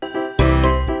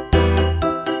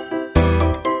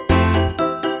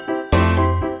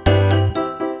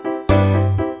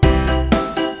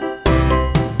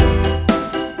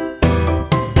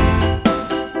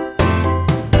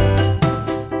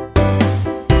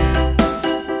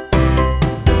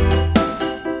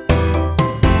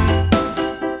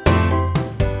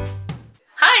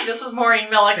is Maureen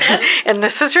Milliken. And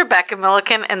this is Rebecca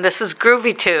Milliken, and this is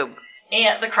Groovy Tube.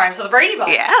 And The Crimes of the Brady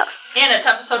Bunch. Yes. And it's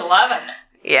episode 11.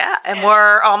 Yeah, and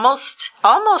we're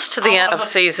almost to the end of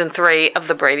season 3 of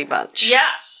the Brady Bunch.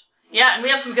 Yes. Yeah, and we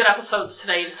have some good episodes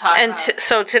today to talk about. And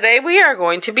so today we are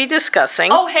going to be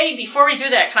discussing... Oh, hey, before we do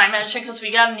that, can I mention, because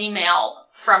we got an email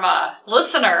from a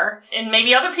listener, and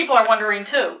maybe other people are wondering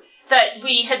too, that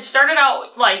we had started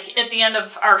out, like, at the end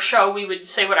of our show, we would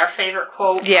say what our favorite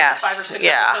quote from 5 or 6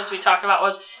 episodes we talked about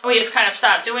was. We have kind of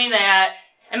stopped doing that.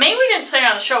 And maybe we didn't say it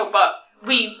on the show, but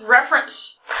we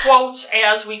reference quotes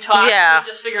as we talk. Yeah. We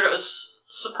just figured it was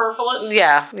superfluous.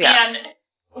 Yeah, yes. And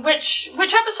which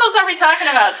episodes are we talking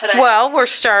about today? Well, we're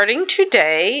starting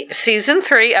today, season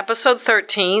 3, episode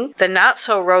 13, The Not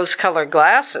So Rose-Colored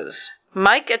Glasses.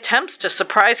 Mike attempts to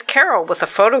surprise Carol with a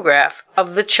photograph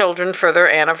of the children for their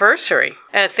anniversary.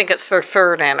 And I think it's their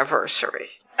 3rd anniversary.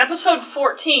 Episode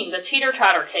 14, The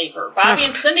Teeter-Totter Caper. Bobby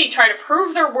and Cindy try to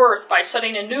prove their worth by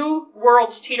setting a new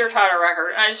world's teeter-totter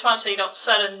record. And I just want to say, you don't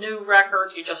set a new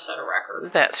record, you just set a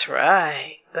record. That's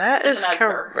right. That is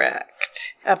correct.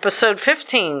 Episode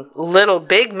 15, Little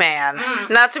Big Man.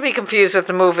 Not to be confused with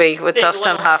the movie with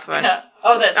Dustin Hoffman. Yeah.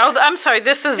 I'm sorry,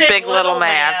 this is Big Little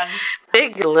Man.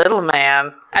 Big Little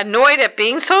Man. Annoyed at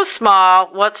being so small,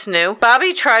 what's new?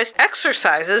 Bobby tries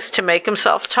exercises to make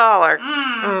himself taller.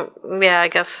 Yeah, I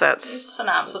guess that's...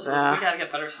 Synopsises. We gotta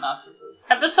get better synopsises.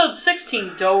 Episode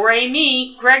 16, Do Re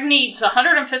Mi. Greg needs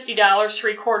 $150 to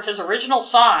record his original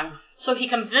song, so he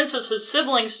convinces his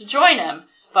siblings to join him.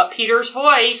 But Peter's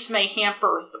voice may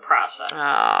hamper the process.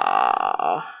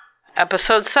 Aww.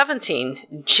 Episode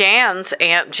 17, Jan's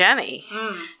Aunt Jenny.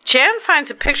 Jan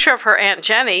finds a picture of her Aunt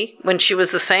Jenny when she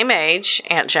was the same age,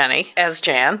 Aunt Jenny, as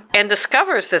Jan, and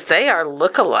discovers that they are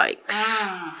lookalikes.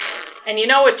 And you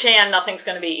know with Jan, nothing's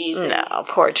going to be easy. No,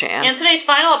 poor Jan. In today's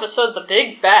final episode, The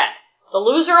Big Bet. The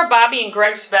loser of Bobby and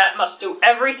Greg's bet must do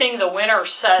everything the winner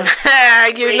says.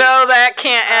 You know that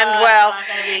can't end well.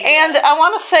 And I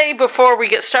want to say before we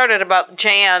get started about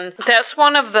Jan, that's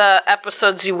one of the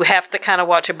episodes you have to kind of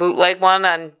watch a bootleg one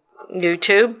on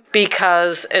YouTube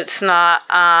because it's not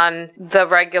on the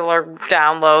regular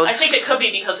downloads. I think it could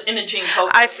be because Imaging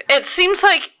told it seems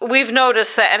like we've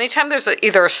noticed that anytime there's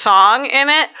either a song in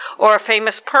it or a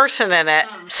famous person in it,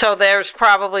 so there's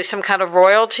probably some kind of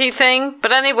royalty thing.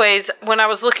 But anyways, when I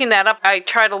was looking that up, I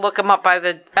tried to look them up by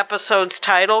the episode's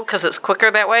title because it's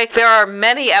quicker that way. There are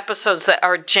many episodes that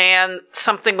are Jan,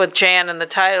 something with Jan in the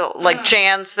title, like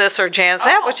Jan's this or Jan's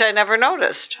that, which I never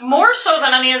noticed. More so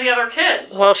than any of the other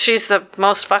kids. Well, she's the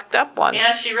most fucked up one.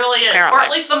 Yeah, she really is. Apparently. Or at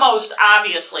least the most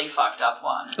obviously fucked up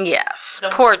one. Yes.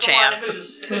 Poor Jan. One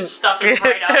whose stuff is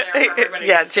right out there for everybody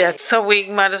to see. Jan. So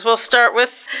we might as well start with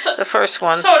the first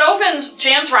one. So it opens,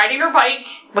 Jan's riding her bike.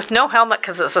 With no helmet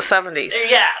because it's the 70s.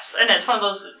 Yes, and it's one of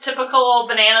those typical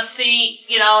banana seat,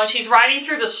 and she's riding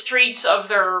through the streets of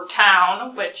their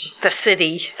town, The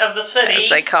city. Of the city. As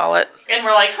they call it. And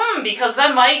we're like, because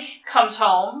then Mike comes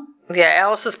home. Yeah,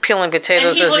 Alice is peeling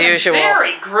potatoes as usual. And he's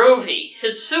very groovy.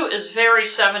 His suit is very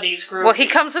 70s groovy. Well, he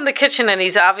comes in the kitchen and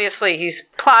he's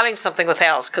plotting something with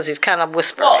Alice because he's kind of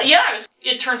whispering. Well, yeah,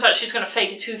 it turns out she's going to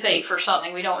fake a toothache for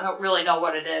something. We don't really know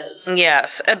what it is.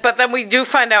 Yes, but then we do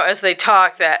find out as they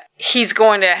talk that he's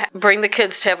going to bring the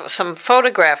kids to have some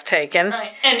photograph taken.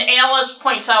 Right. And Alice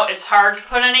points out it's hard to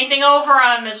put anything over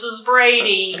on Mrs.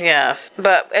 Brady. Yes,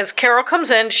 but as Carol comes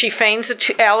in,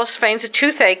 Alice feigns a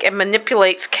toothache and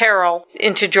manipulates Carol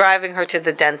into driving her to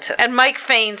the dentist. And Mike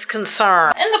feigns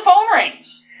concern. And the phone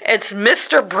rings. It's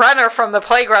Mr. Brenner from the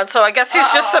playground, so I guess he's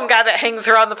just some guy that hangs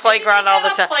around the playground all the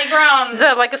time. Playground.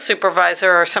 Like a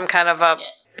supervisor or some kind of a...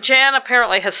 Jan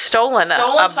apparently has stolen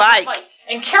a bike.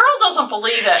 And Carol doesn't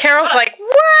believe it. Carol's like,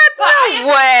 what? No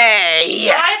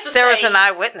way! There was an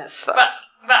eyewitness, though.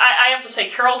 But I have to say,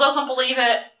 Carol doesn't believe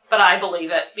it, but I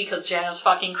believe it, because Jan is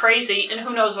fucking crazy, and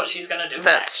who knows what she's going to do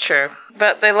That's true.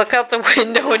 But they look out the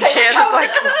window, and Jan is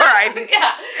like, riding.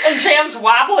 Yeah, and Jan's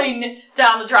wobbling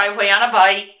down the driveway on a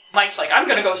bike. Mike's like, I'm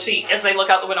going to go see, as they look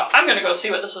out the window, I'm going to go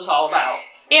see what this is all about.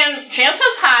 And Jan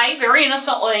says hi, very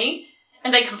innocently,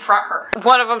 and they confront her.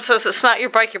 One of them says, it's not your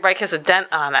bike has a dent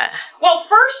on it. Well,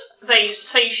 first they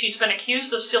say she's been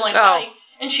accused of stealing a bike,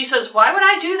 and she says, why would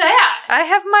I do that? I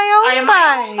have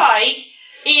my own bike.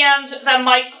 And then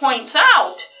Mike points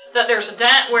out that there's a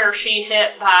dent where she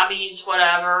hit Bobby's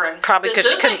whatever. And probably because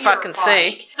she couldn't fucking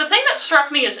see. The thing that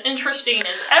struck me as interesting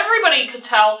is everybody could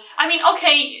tell,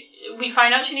 we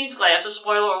find out she needs glasses,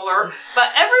 spoiler alert, but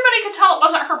everybody could tell it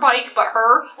wasn't her bike, but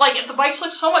her. Like, if the bikes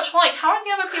look so much alike, how are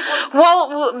the other people...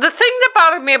 Well, the thing that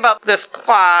bothered me about this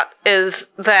plot is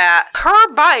that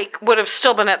her bike would have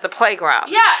still been at the playground.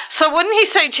 Yeah. So wouldn't he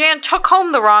say Jan took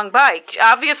home the wrong bike?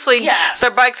 Obviously,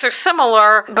 their bikes are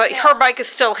similar, but her bike is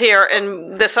still here,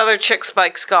 and this other chick's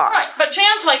bike's gone. Right, but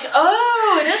Jan's like,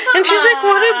 oh, it isn't And she's like,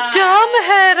 what a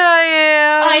dumbhead I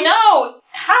am. I know.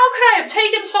 How could I have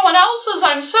taken someone else's?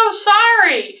 I'm so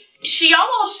sorry. She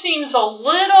almost seems a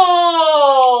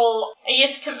little... You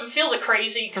can feel the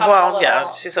crazy coming Well,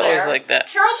 yeah, she's always like that.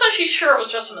 Carol says she's sure it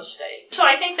was just a mistake. So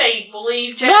I think they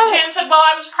believe Jan. Jan said, well,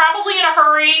 I was probably in a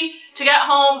hurry to get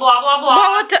home, blah, blah, blah.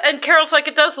 Well, and Carol's like,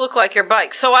 it does look like your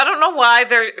bike. So I don't know why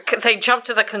they jumped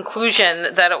to the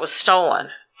conclusion that it was stolen.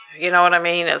 You know what I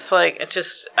mean? It's like,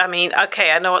 okay,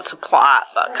 I know it's a plot,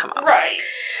 but come on. Right.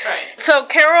 So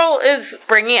Carol is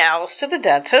bringing Alice to the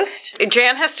dentist.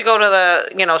 Jan has to go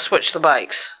to switch the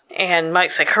bikes. And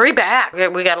Mike's like, hurry back,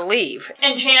 we gotta leave.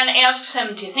 And Jan asks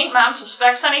him, do you think Mom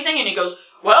suspects anything? And he goes,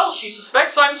 well, she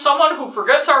suspects I'm someone who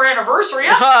forgets our anniversary.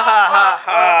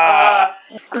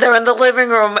 They're in the living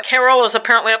room. Carol is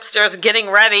apparently upstairs getting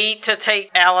ready to take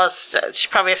Alice. She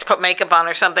probably has to put makeup on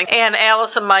or something. And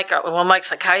Alice and Mike Mike's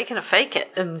like, how are you going to fake it?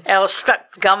 And Alice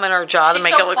stuck gum in her jaw to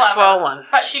make it look swollen.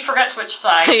 But she forgets which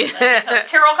side. Because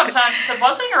Carol comes on and she said,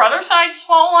 wasn't your other side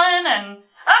swollen? And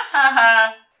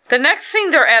The next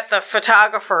scene, they're at the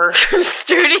photographer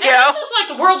studio. And this is like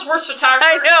the world's worst photographer.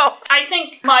 I know. I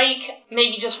think Mike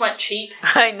maybe just went cheap.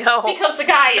 I know. Because the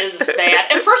guy is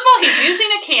bad. And first of all, he's using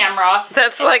a camera.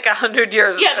 That's like 100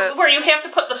 years ago. Yeah, where you have to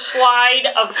put the slide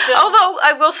of film. Although,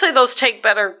 I will say those take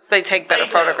better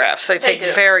photographs. They take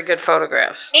very good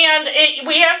photographs. And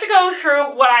we have to go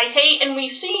through what I hate, and we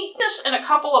see this in a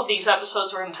couple of these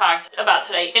episodes we're going to talk about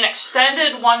today, an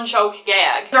extended one-joke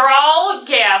gag. They're all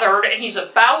gathered, and he's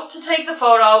about to take the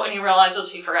photo, and he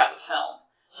realizes he forgot the film.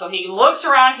 So he looks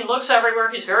around, he looks everywhere,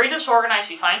 he's very disorganized,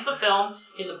 he finds the film,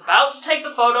 he's about to take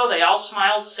the photo, they all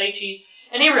smile to say cheese,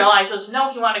 and he realizes,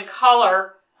 no, he wanted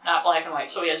color, not black and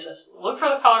white. So he has this, look for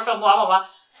the color film, blah, blah, blah.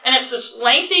 And it's this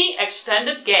lengthy,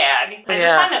 extended gag. I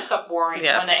just find that stuff boring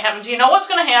when it happens. You know what's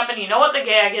going to happen. You know what the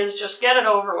gag is. Just get it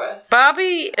over with.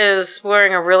 Bobby is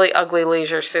wearing a really ugly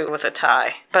leisure suit with a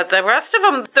tie. But the rest of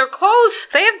them, their clothes,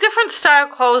 they have different style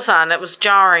clothes on. It was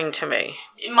jarring to me.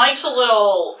 Mike's a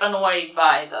little annoyed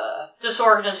by the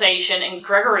disorganization, and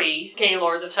Gregory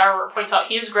Gaylord, the photographer, points out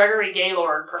he is Gregory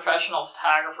Gaylord, professional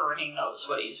photographer, and he knows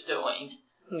what he's doing.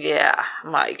 Yeah,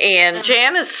 Mike. And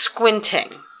Jan is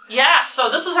squinting. Yeah, so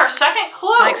this is our second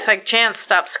clue. Mike's like, Jan,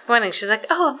 stop squinting. She's like,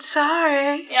 oh, I'm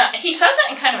sorry. Yeah, he says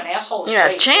it in kind of an asshole way.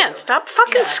 Yeah, Jan, stop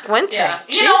fucking squinting. Yeah.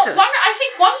 You know, I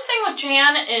think one thing with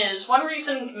Jan is, one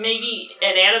reason maybe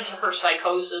it added to her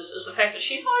psychosis is the fact that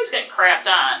she's always getting crapped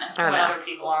on when other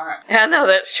people aren't. Yeah, no,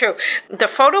 that's true. The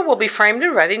photo will be framed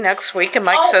and ready next week, and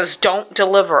Mike says, don't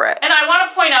deliver it. And I want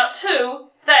to point out, too,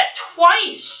 that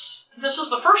twice, this is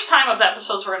the first time of the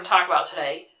episodes we're going to talk about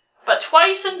today, but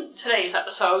twice in today's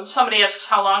episode, somebody asks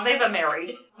how long they've been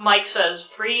married. Mike says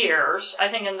 3 years. I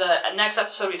think in the next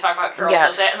episode we talk about Carol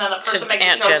says that, and then the person makes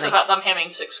jokes about them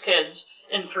having 6 kids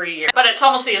in 3 years. But it's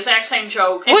almost the exact same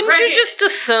joke. And wouldn't you just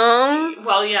assume?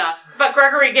 Well, yeah. But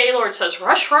Gregory Gaylord says,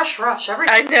 rush, rush, rush.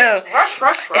 Everything I know. Rush,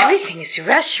 rush, rush. Everything is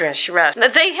rush, rush, rush.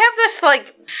 They have this,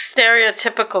 like,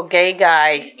 stereotypical gay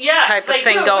guy type of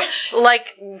thing going. Like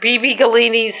B.B.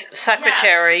 Galini's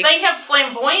secretary. Yes, they have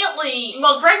flamboyantly...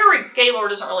 Well, Gregory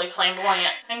Gaylord isn't really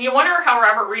flamboyant. And you wonder how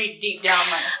Robert Reed deep down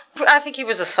might... I think he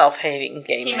was a self-hating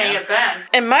gay man. He may have been.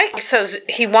 And Mike says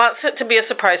he wants it to be a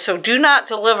surprise, so do not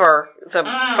deliver the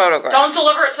photograph. Don't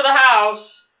deliver it to the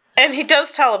house. And he does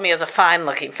tell him he has a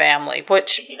fine-looking family,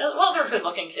 which... Well, they're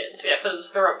good-looking kids, yeah,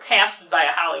 because they're casted by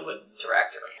a Hollywood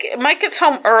director. Mike gets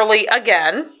home early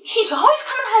again. He's always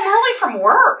coming home early from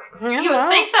work. Yeah, you would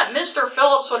think that Mr.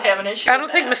 Phillips would have an issue I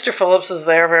don't think Mr. Phillips is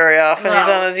there very often. No. He's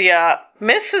on his yacht.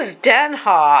 Mrs.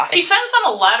 Denhoff. She sends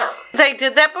them a letter. They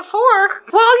did that before.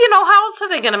 Well, how else are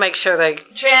they going to make sure they...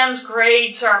 Jan's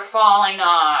grades are falling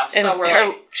off. And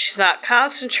so she's not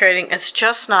concentrating. It's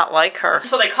just not like her.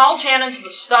 So they call Jan into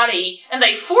the study, and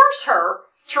they force her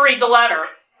to read the letter.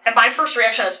 And my first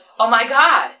reaction is, oh my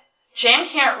God, Jan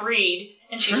can't read.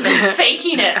 And she's been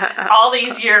faking it all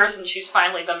these years, and she's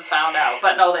finally been found out.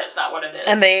 But no, that's not what it is.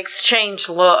 And they exchange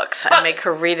looks and make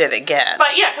her read it again.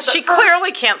 But yeah, because she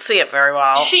clearly can't see it very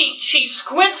well. She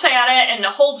squints at it and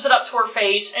holds it up to her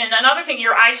face. And another thing,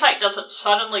 your eyesight doesn't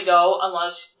suddenly go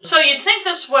unless... So you'd think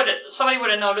somebody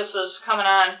would have noticed this coming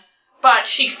on. but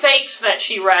she fakes that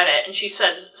she read it, and she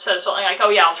says something like, "Oh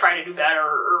yeah, I'll try to do better,"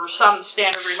 or some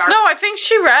standard remark. No, I think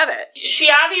she read it.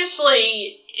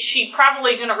 She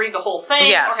probably didn't read the whole thing,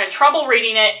 Yes. or had trouble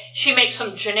reading it. She makes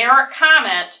some generic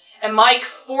comment, and Mike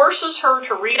forces her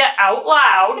to read it out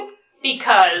loud,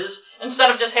 because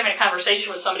instead of just having a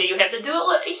conversation with somebody, you have to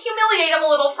humiliate them a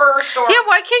little first. Or Yeah,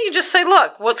 why can't you just say,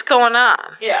 look, what's going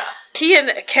on? Yeah. He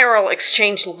and Carol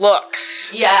exchange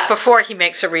looks before he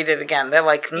makes her read it again. They're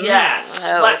like, yes,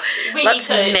 let's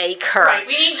make her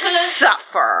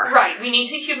suffer. Right, we need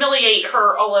to humiliate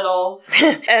her a little.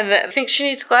 And I think she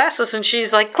needs glasses, and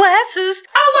she's like, glasses?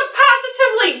 I'll look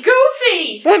positively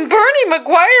goofy! When Bernie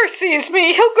Maguire sees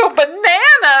me, he'll go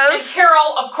bananas! And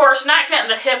Carol, of course, not getting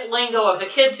the hip lingo of the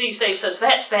kids these days, says,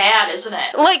 that's bad, isn't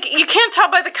it? Like, you can't tell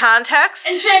by the context.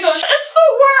 And Jan goes, it's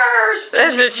the worst!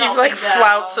 And then she, like,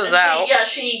 flounces out.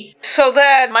 So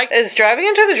then Mike is driving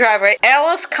into the driveway.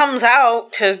 Alice comes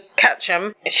out to catch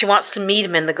him. She wants to meet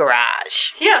him in the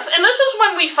garage. Yes, and this is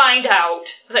when we find out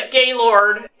that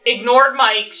Gaylord ignored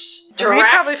Mike's directive.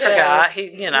 He probably forgot.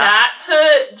 Not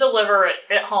to deliver it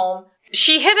at home.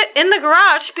 She hid it in the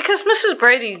garage because Mrs.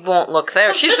 Brady won't look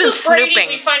there. She's been snooping.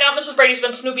 We find out Mrs. Brady's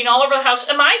been snooping all over the house.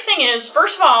 And my thing is,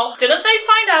 first of all, didn't they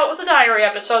find out with the diary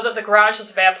episode that the garage is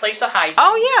a bad place to hide?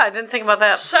 Oh, yeah, I didn't think about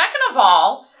that. Second of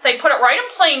all, they put it right in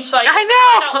plain sight. I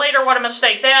know. Find out later what a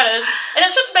mistake that is. And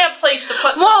it's just a bad place to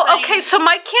put something. Well, okay, so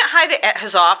Mike can't hide it at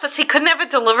his office. He couldn't have it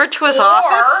delivered to his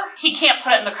office. Or he can't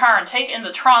put it in the car and take it in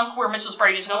the trunk where Mrs.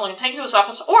 Brady's going to take it to his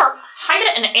office. Or hide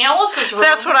it in Alice's room.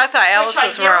 That's what I thought, Alice's room.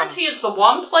 Which I guarantee is the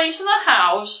one place in the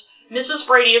house Mrs.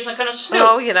 Brady isn't going to snoop.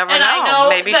 Oh, you never know.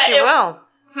 Maybe she will.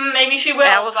 Maybe she will.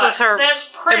 Alice is her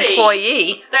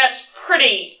employee. That's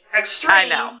pretty extreme.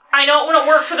 I know it wouldn't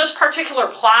work for this particular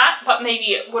plot, but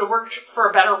maybe it would have worked for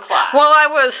a better plot. Well, I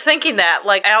was thinking that.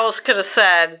 Like, Alice could have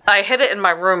said, I hid it in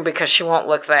my room because she won't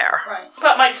look there. Right.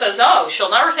 But Mike says, oh,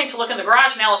 she'll never think to look in the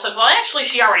garage. And Alice says, well, actually,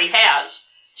 she already has.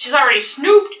 She's already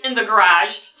snooped in the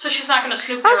garage, so she's not going to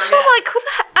snoop there again. Also, like,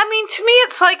 to me,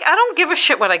 it's like, I don't give a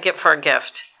shit what I get for a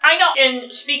gift. I know.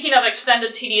 And speaking of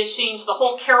extended tedious scenes, the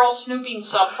whole Carol snooping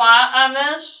subplot on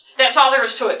this, that's all there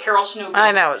is to it, Carol snooping.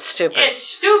 I know, it's stupid. It's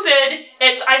stupid.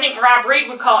 I think Rob Reed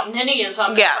would call it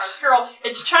ninnyism. Yes. Carol,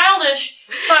 it's childish.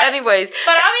 But, anyways.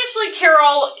 But obviously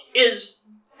Carol is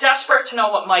desperate to know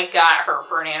what Mike got her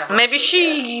for an anniversary. Maybe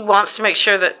she wants to make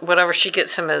sure that whatever she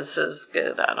gets him is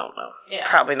good. I don't know. Yeah.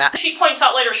 Probably not. She points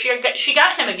out later she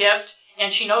got him a gift,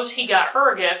 and she knows he got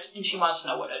her a gift, and she wants to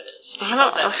know what it is.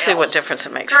 I'll see what difference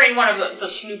it makes. During one of the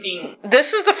snooping.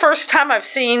 This is the first time I've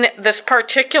seen this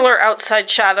particular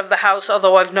outside shot of the house,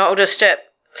 although I've noticed it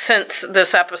since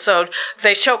this episode.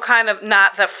 They show kind of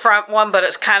not the front one, but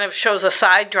it kind of shows a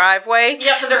side driveway.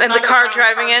 Yes, and the car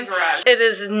driving in. Garage. It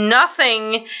is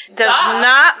nothing.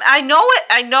 Not. I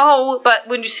know, but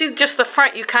when you see just the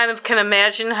front, you kind of can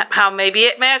imagine how maybe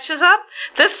it matches up.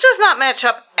 This does not match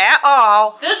up at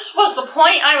all. This was the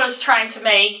point I was trying to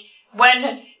make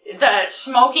when the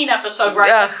smoking episode where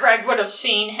I said Greg would have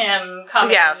seen him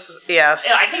coming. Yes.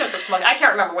 I think it was the smoking. I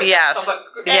can't remember which episode,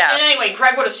 but anyway,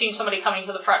 Greg would have seen somebody coming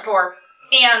to the front door,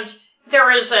 and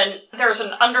there's an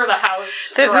under the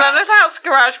house. There's an under the house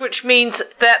garage, which means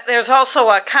that there's also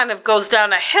a kind of goes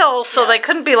down a hill, so they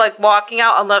couldn't be like walking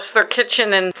out unless their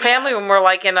kitchen and family room were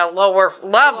like in a lower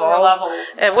level.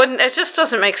 It wouldn't. It just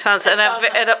doesn't make sense, and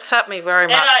it upset me very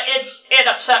much. It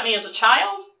upset me as a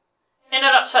child. And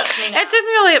it upsets me now. It didn't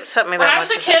really upset me that much. When I was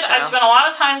a kid, I spent a lot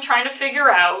of time trying to figure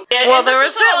out. Well, there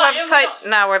is that website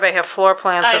now where they have floor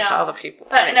plans of other people.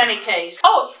 But in any case.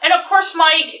 Oh, and of course,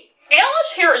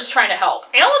 Alice here is trying to help.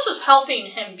 Alice is helping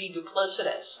him be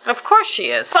duplicitous. Of course she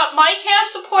is. But Mike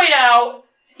has to point out,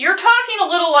 you're talking a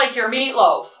little like your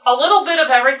meatloaf. A little bit of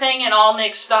everything and all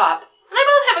mixed up. And they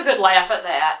both have a good laugh at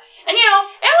that. And,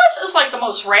 Alice is like the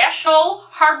most rational,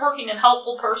 hardworking, and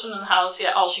helpful person in the house,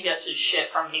 yet all she gets is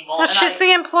shit from people. Well, she's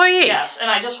the employee. Yes,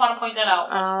 and I just want to point that out.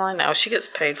 Oh, I know. She gets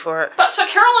paid for it. But so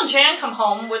Carol and Jan come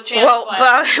home with Jan's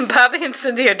Bobby and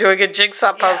Cindy are doing a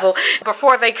jigsaw puzzle. Yes.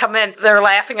 Before they come in, they're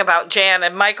laughing about Jan,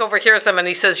 and Mike overhears them, and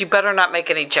he says, you better not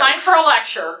make any jokes. Time for a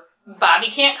lecture. Bobby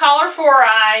can't call her Four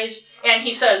Eyes, and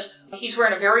he says, he's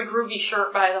wearing a very groovy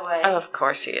shirt, by the way. Oh, of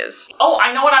course he is. Oh,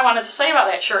 I know what I wanted to say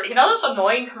about that shirt. You know those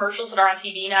annoying commercials that are on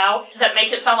TV now that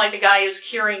make it sound like the guy is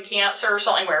curing cancer or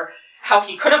something, where how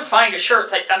he couldn't find a shirt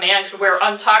that a man could wear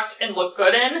untucked and look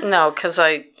good in? No, because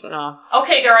no.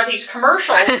 Okay, there are these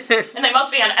commercials, and they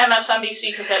must be on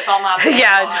MSNBC because that's all Mom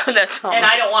yeah, that's all. And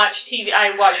I don't watch TV.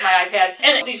 I watch my iPad.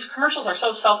 And these commercials are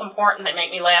so self-important they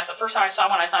make me laugh. The first time I saw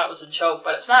one, I thought it was a joke,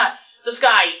 but it's not. This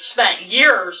guy spent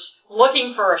years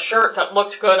looking for a shirt that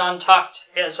looked good untucked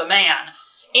as a man.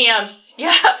 And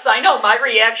yes, I know my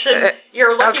reaction.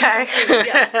 You're looking confused,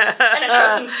 yes. And it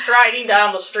shows him striding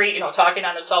down the street, talking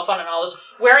on his cell phone and all this,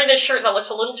 wearing this shirt that looks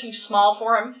a little too small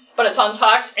for him, but it's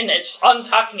untucked, and it's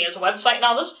untucked, and he has a website and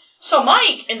all this. So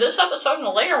Mike, in this episode and the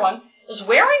later one, is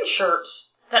wearing shirts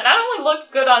that not only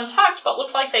look good untucked, but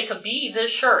look like they could be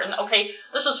this shirt. And okay,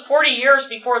 this is 40 years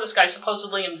before this guy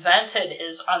supposedly invented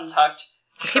his untucked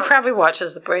shirt. He probably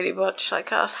watches the Brady Bunch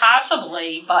like us.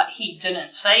 Possibly, but he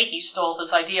didn't say he stole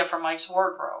his idea from Mike's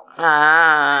wardrobe.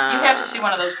 Ah. You have to see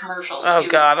one of those commercials. Oh,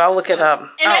 God, I'll look it up.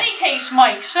 In any case,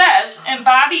 Mike says, and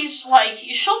Bobby's like,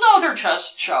 she'll know they're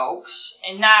just jokes,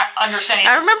 and not understanding.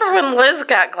 I remember when Liz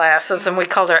got glasses and we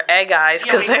called her egg eyes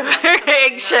because they were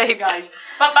egg-shaped.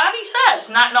 But Bobby says,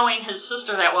 not knowing his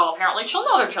sister that well, apparently, she'll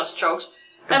know they're just jokes.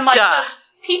 And Mike says,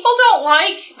 people don't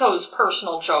like those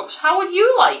personal jokes. How would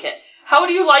you like it? How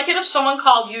would you like it if someone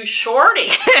called you Shorty?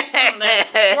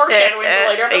 That's foreshadowing the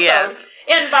later episode. Yes.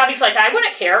 And Bobby's like, I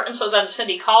wouldn't care. And so then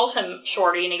Cindy calls him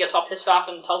Shorty, and he gets all pissed off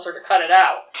and tells her to cut it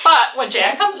out. But when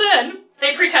Jan comes in,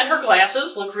 they pretend her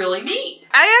glasses look really neat.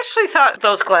 I actually thought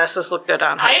those glasses looked good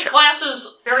on her. I had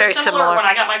glasses very similar when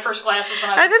I got my first glasses.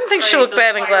 When I didn't think she looked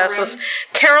bad in glasses.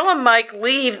 Carol and Mike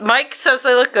leave. Mike says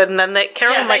they look good, and then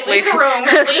Carol and Mike leave the room,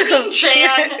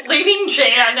 leaving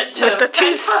Jan to with the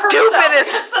two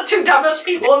stupidest, the two dumbest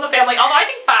people in the family. Although I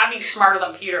think Bobby's smarter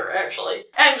than Peter, actually.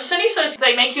 And Cindy says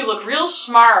they make you look real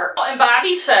smart, and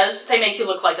Bobby says they make you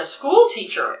look like a school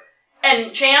teacher.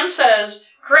 And Jan says,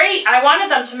 great, I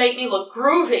wanted them to make me look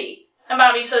groovy. And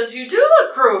Bobby says, you do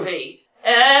look groovy.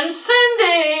 And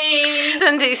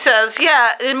Cindy says,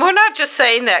 yeah, and we're not just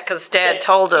saying that because Dad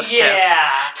told us to.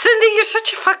 Yeah. Cindy, you're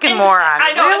such a fucking moron.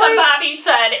 I know, really? And then Bobby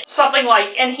said something like,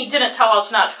 and he didn't tell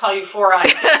us not to call you Four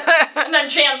Eyes. And then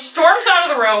Jan storms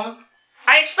out of the room.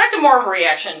 I expected more of a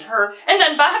reaction to her. And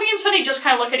then Bobby and Cindy just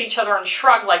kind of look at each other and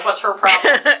shrug like, what's her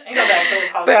problem? And go back to the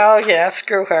house. Well, yeah,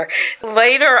 screw her.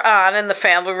 Later on in the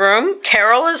family room,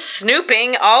 Carol is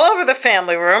snooping all over the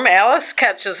family room. Alice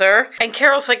catches her. And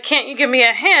Carol's like, can't you give me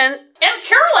a hint? And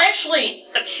Carol actually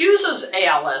accuses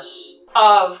Alice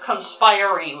of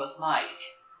conspiring with Mike.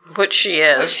 Which she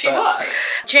is. Which she was.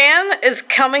 Jan is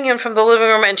coming in from the living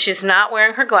room and she's not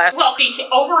wearing her glasses. Well, he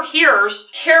overhears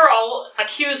Carol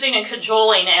accusing and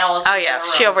cajoling Alice. Oh,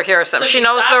 yes, she overhears them. So she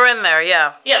knows they're in there,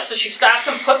 yeah. Yeah, so she stops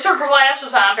and puts her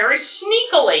glasses on very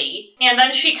sneakily, and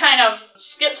then she kind of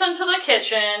skips into the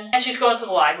kitchen, and she's going to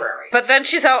the library. But then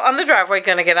she's out on the driveway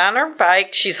going to get on her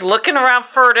bike. She's looking around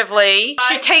furtively.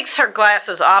 She takes her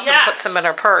glasses off and puts them in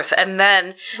her purse, and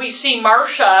then we see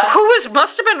Marcia. Who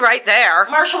must have been right there.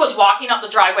 Marcia was walking up the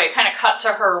driveway, kind of cut to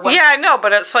her. Yeah, I know,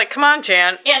 but it's like, come on,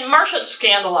 Jan. And Marcia's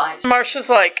scandalized. Marcia's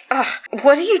like,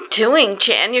 what are you doing,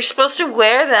 Jan? You're supposed to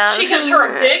wear them. She gives her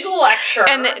a big lecture.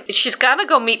 And she's got to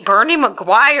go meet Bernie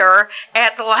McGuire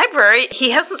at the library.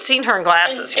 He hasn't seen her in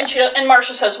glasses yet. And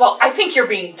Marcia says, well, I think you're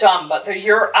being dumb, but they're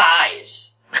your eyes.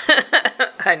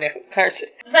 I know.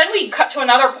 Then we cut to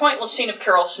another pointless scene of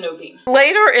Carol snooping.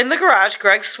 Later in the garage,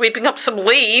 Greg's sweeping up some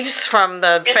leaves from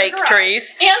the fake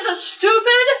trees. And the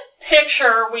stupid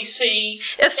picture we see.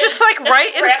 It's just like right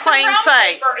in plain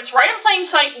sight. It's right in plain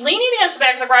sight, leaning against the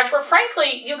back of the garage, where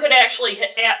frankly you could actually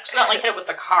accidentally hit it with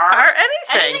the car. Or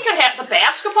anything. Anything could happen. The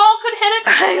basketball could hit it.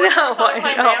 I know.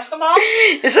 Basketball.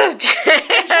 So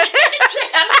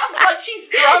like she's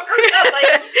drunk or something.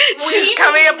 She's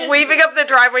coming up, weaving up the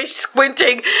driveway,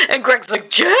 squinting, and Greg's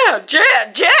like, Jan.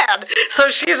 So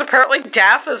she's apparently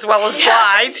deaf as well as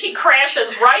blind. She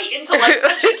crashes right into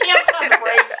she can't put on the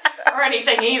brakes or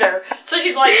anything either. So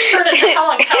she's like turned into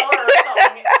Helen Keller or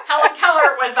something. Helen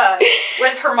Keller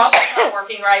with her muscles not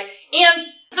working right. And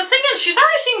the thing is, she's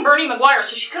already seen Bernie McGuire,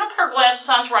 so she couldn't put her glasses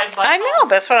on to ride the bike. I know,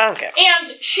 that's what I don't get.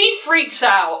 And she freaks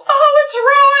out. Oh, it's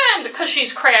ruined! Because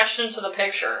she's crashed into the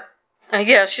picture.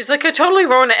 Yeah, she's like, I totally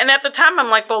ruined it. And at the time, I'm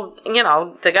like, well,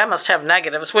 the guy must have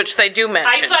negatives, which they do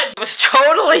mention. I said, it was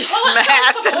totally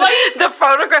smashed. The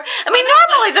photograph. I mean,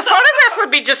 normally the photograph would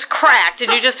be just cracked,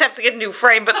 and you just have to get a new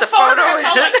frame. But the photo is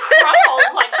like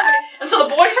crumpled, like somebody. And so the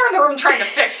boys are in the room trying to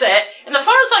fix it, and the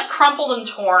photo's like crumpled and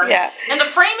torn. Yeah. And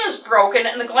the frame is broken,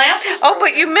 and the glass is broken. Oh,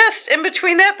 but you missed in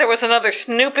between that. There was another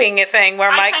snooping thing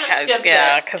where Mike has.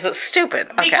 Yeah, because it's stupid.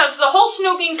 Okay. Because the whole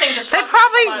snooping thing just. They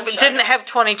probably didn't have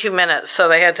 22 minutes. So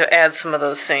they had to add some of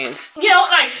those scenes. And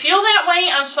I feel that way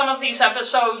on some of these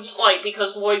episodes, like,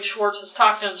 because Lloyd Schwartz has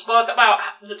talked in his book about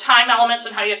the time elements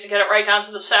and how you have to get it right down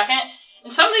to the second.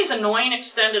 And some of these annoying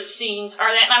extended scenes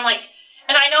are that, and I'm like,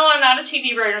 And I know I'm not a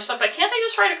TV writer and stuff, but can't they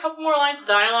just write a couple more lines of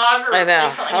dialogue or I know.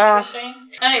 make something interesting?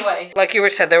 Anyway. Like you were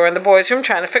said, they were in the boys' room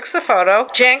trying to fix the photo.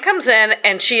 Jan comes in,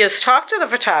 and she has talked to the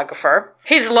photographer.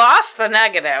 He's lost the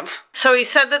negative, so he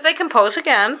said that they can pose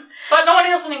again. But no one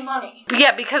has any money.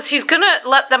 Yeah, because he's going to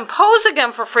let them pose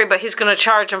again for free, but he's going to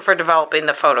charge them for developing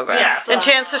the photograph. Yes. And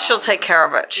Jan says she'll take care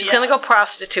of it. She's going to go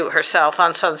prostitute herself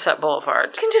on Sunset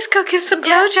Boulevard. You can just go give some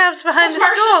blowjobs behind the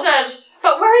school. Marcia says,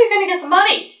 but where are you going to get the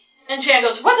money? And Jan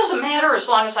goes, what does it matter as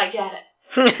long as I get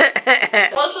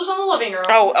it? Alice is in the living room.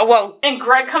 Oh, well. And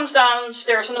Greg comes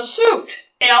downstairs in a suit.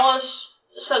 Alice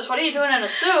says, what are you doing in a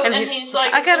suit? And he's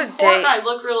like, I got a date. I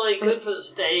look really good for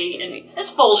this date. And it's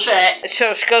bullshit.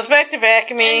 So she goes back to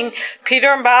vacuuming. And Peter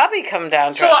and Bobby come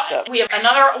down dressed up. We have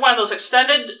another one of those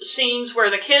extended scenes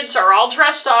where the kids are all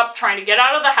dressed up, trying to get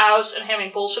out of the house and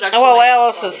having bullshit explanations. Well,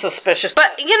 Alice is suspicious.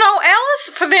 But,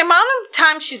 Alice, for the amount of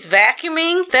time she's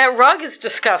vacuuming, that rug is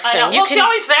disgusting. I know. She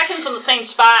always vacuums in the same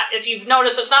spot. If you've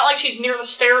noticed, it's not like she's near the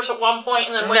stairs at one point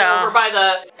and then way over by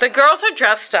the... The girls are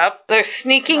dressed up. They're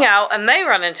sneaking out, and they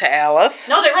run into Alice.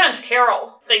 No, they run into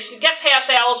Carol. They get past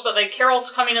Alice, but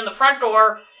Carol's coming in the front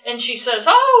door, and she says,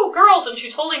 oh, girls, and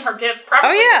she's holding her gift,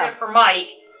 probably a gift for Mike.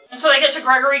 And so they get to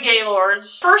Gregory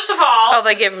Gaylord's. First of all,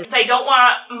 they don't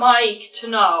want Mike to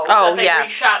know that they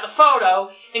reshot the photo,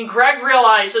 and Greg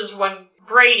realizes when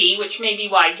Brady, which may be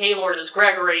why Gaylord is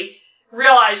Gregory,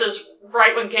 realizes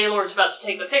right when Gaylord's about to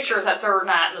take the picture that they're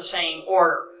not in the same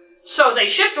order. So they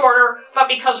shift order, but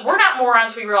because we're not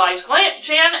morons, we realize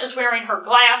Jan is wearing her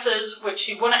glasses, which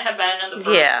she wouldn't have been in the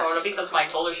first photo because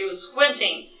Mike told her she was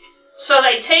squinting. So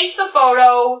they take the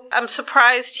photo. I'm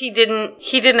surprised he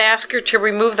didn't ask her to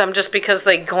remove them just because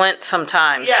they glint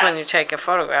sometimes when you take a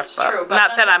photograph. It's true, but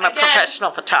not that I'm a professional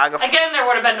photographer. Again, there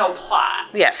would have been no plot.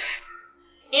 Yes.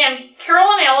 And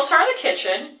Carol and Alice are in the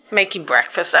kitchen. Making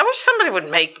breakfast. I wish somebody would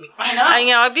make me. I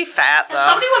know. I'd be fat, though. If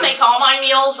somebody would make all my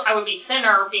meals, I would be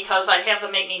thinner because I'd have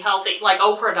them make me healthy, like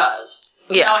Oprah does.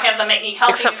 Yeah. Have them make me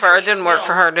healthy. Except for it didn't work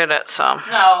for her, did it? So.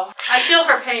 No. I feel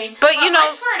her pain. But,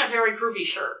 Mike's wearing a very groovy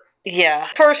shirt. Yeah.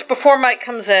 First, before Mike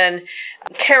comes in,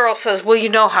 Carol says, well, you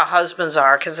know how husbands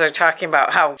are, because they're talking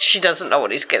about how she doesn't know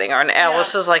what he's getting her. And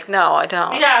Alice is like, no, I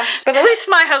don't. Yes. But at least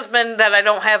my husband that I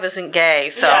don't have isn't gay,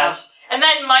 so. Yes. And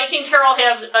then Mike and Carol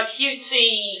have a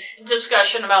cutesy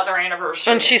discussion about their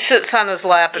anniversary. And she sits on his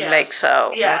lap and makes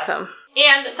out with him.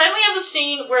 And then we have a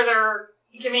scene where they're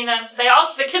giving them,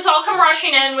 the kids all come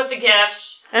rushing in with the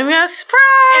gifts. And we're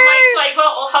surprised! And Mike's like,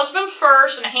 well, husband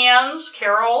first, and hands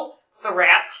Carol the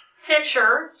wrapped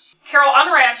picture. Carol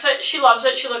unwraps it, she loves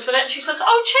it, she looks at it, and she says,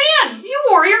 oh, Chan, you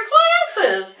wore your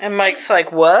glasses. And Mike's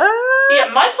like, what? Yeah,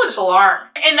 Mike looks alarmed.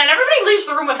 And then everybody leaves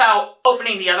the room without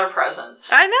opening the other presents.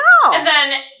 I know. And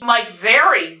then Mike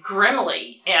very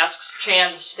grimly asks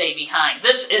Chan to stay behind.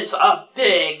 This is a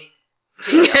big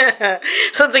deal.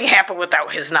 Something happened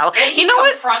without his knowledge. And he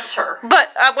confronts her. But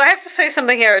I have to say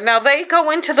something here. Now, they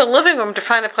go into the living room to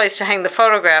find a place to hang the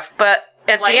photograph, but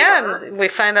at the end, we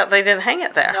find out they didn't hang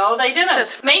it there. No, they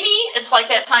didn't. Maybe it's like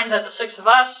that time that the six of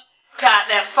us got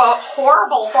that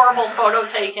horrible, horrible photo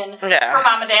taken for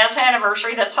Mom and Dad's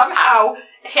anniversary that somehow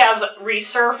has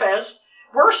resurfaced.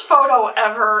 Worst photo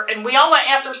ever, and we all went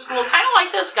after school, kind of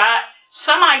like this, got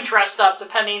semi-dressed up,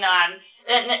 depending on...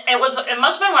 And it must have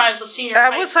been when I was a senior in high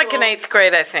school. I was like in 8th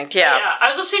grade, I think, Yeah,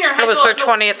 I was a senior in high school. It was their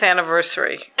 20th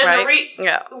anniversary, right?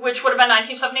 Which would have been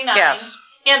 1979. Yes.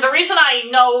 And the reason I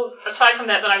know, aside from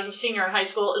that I was a senior in high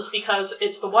school is because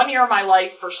it's the one year of my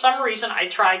life, for some reason, I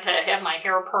tried to have my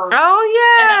hair permed.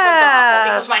 Oh, yeah. And it looked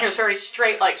awful because my hair is very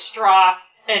straight like straw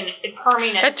and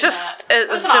perming it. It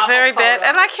was a very bad,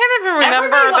 and I can't even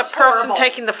remember the person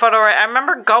taking the photo. I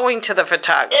remember going to the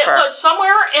photographer. It was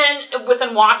somewhere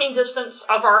within walking distance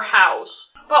of our house.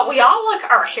 But we all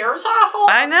our hair's awful.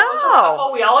 I know.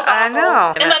 Awful. We all look awful. I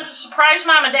know. And then to surprise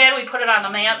Mom and Dad, we put it on the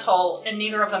mantle, and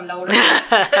neither of them noticed it.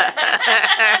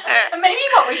 And maybe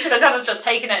what we should have done is just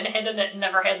taken it and hidden it and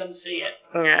never had them see it.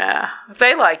 Yeah.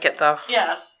 They like it, though.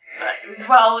 Yes.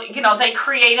 Well, they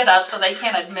created us, so they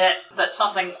can't admit that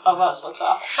something of us looks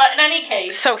awful. But in any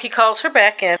case... So he calls her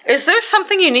back in. Is there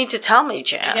something you need to tell me,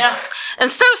 Jan? Yeah.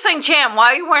 Instead of saying, Jan,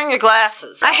 why are you wearing your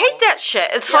glasses? I hate that shit.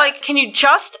 It's like, can you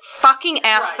just fucking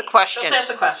ask the question? Just ask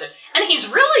the question. And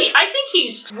I think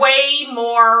he's way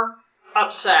more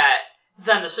upset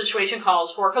than the situation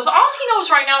calls for, because all he knows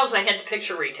right now is they had the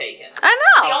picture retaken. I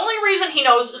know. The only reason he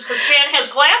knows is because Jan has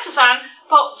glasses on,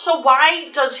 but so why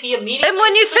does he immediately... And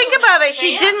when you think about it,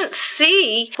 he didn't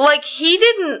see, he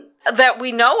didn't that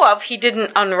we know of, he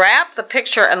didn't unwrap the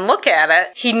picture and look at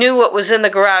it. He knew what was in the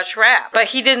garage wrap, but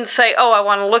he didn't say, oh, I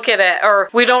want to look at it, or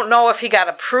we don't know if he got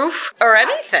a proof or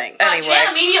anything. Anyway.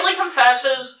 Jan immediately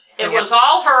confesses. It was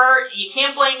all her. You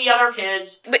can't blame the other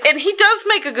kids. And he does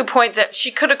make a good point that she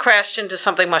could have crashed into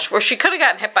something much worse. She could have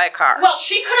gotten hit by a car. Well,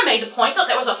 she could have made the point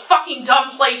that was a fucking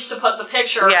dumb place to put the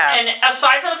picture. Yeah. And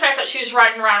aside from the fact that she was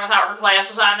riding around without her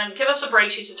glasses on, and give us a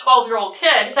break, she's a 12-year-old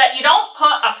kid, that you don't put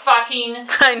a fucking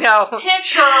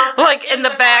picture like in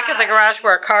the back of the garage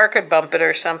where a car could bump it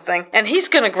or something. And he's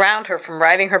going to ground her from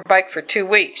riding her bike for 2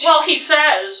 weeks. Well, he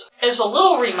says, as a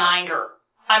little reminder,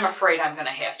 I'm afraid I'm going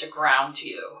to have to ground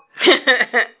you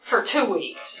for 2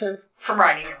 weeks from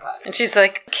riding your bike. And she's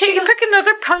like, can't you pick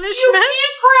another punishment? You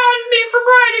can't ground me for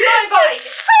riding my bike.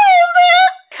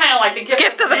 Kind of like the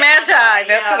gift of the Magi.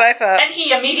 That's what I thought. And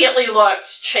he immediately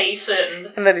looks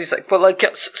chastened. And then he's like, well, I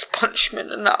guess it's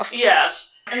punishment enough.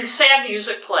 Yes. And sad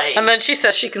music plays. And then she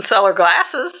says she can sell her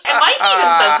glasses. And Mike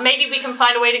even says maybe we can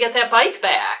find a way to get that bike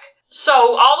back. So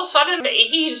all of a sudden,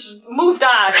 he's moved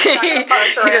on. He's not going to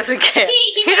punish her. He doesn't care.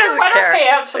 He made her wet her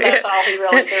pants, and that's all he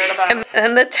really cared about.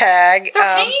 And the tag. They're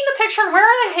hanging the picture, and where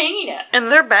are they hanging it? In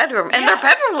their bedroom. And their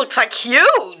bedroom looks like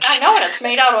huge. I know, and it's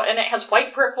made out of, and it has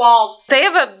white brick walls. They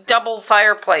have a double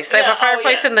fireplace. They have a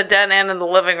fireplace in the den and in the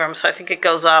living room, so I think it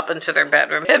goes up into their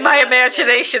bedroom. In my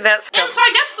imagination, that's... And so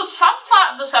I guess the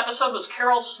subplot of this episode was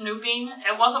Carol snooping.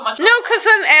 It wasn't much... No, because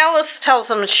then Alice tells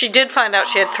them she did find out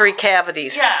she had 3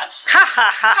 cavities. Yes. Ha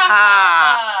ha ha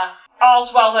ha.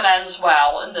 All's well that ends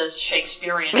well in this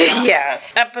Shakespearean film. Yes.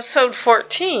 Episode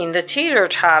 14, the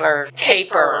teeter-totter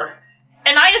caper.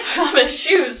 And I had some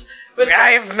issues with this.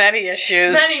 I have many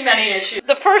issues. Many issues.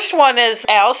 The first one is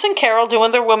Alice and Carol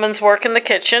doing their women's work in the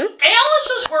kitchen.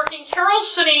 Alice is working.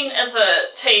 Carol's sitting at the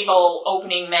table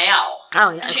opening mail.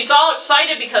 Oh, yeah. And she's all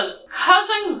excited because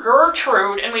Cousin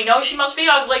Gertrude, and we know she must be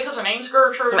ugly because her name's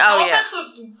Gertrude. Oh, yeah.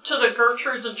 To the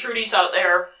Gertrudes and Trudies out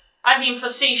there, I mean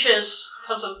facetious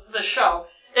because of the show,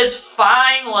 is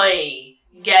finally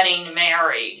getting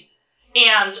married.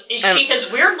 And she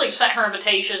has weirdly sent her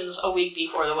invitations a week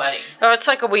before the wedding. Oh, it's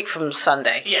like a week from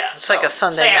Sunday. Yeah. It's like a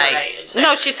Sunday night.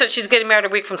 No, she said she's getting married a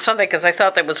week from Sunday because I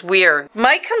thought that was weird.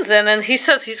 Mike comes in and he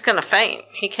says he's going to faint.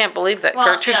 He can't believe that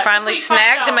Gertrude finally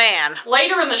snagged a man.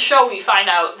 Later in the show, we find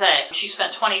out that she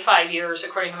spent 25 years,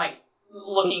 according to Mike,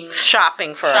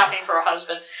 shopping for a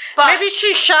husband. But maybe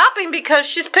she's shopping because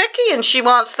she's picky and she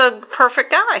wants the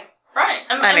perfect guy. Right.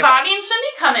 And Bobby and Cindy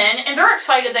come in, and they're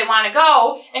excited they want to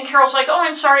go, and Carol's like, oh,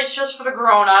 I'm sorry, it's just for the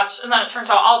grown-ups, and then it turns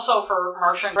out also for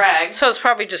Marcia and Greg. So it's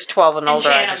probably just 12 and older,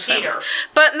 Jan and Peter.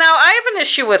 But now, I have an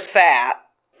issue with that.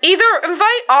 Either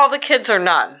invite all the kids or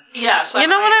none. Yes. You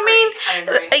know what I mean? I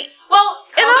agree. Well,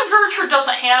 Cousin Gertrude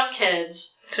doesn't have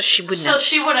kids. So she wouldn't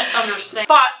understand.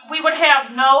 But we would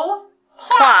have no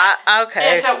plot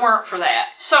okay. if it weren't for that.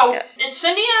 So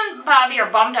Cindy and Bobby are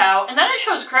bummed out, and then it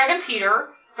shows Greg and Peter.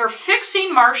 They're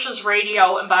fixing Marcia's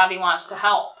radio, and Bobby wants to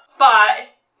help. But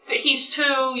he's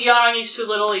too young, he's too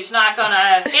little, he's not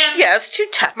gonna... it's too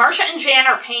tough. Marcia and Jan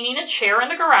are painting a chair in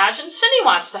the garage, and Cindy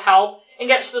wants to help and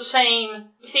gets the same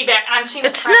feedback. I'm seeing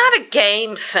it's not a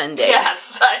game, Cindy. Yes,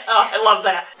 I love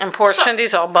that. And poor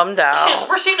Cindy's all bummed out.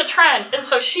 We're seeing a trend. And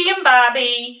so she and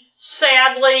Bobby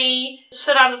sadly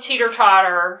sit on the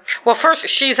teeter-totter. Well, first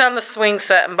she's on the swing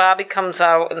set, and Bobby comes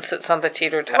out and sits on the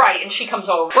teeter-totter. Right, and she comes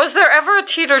over. Was there ever a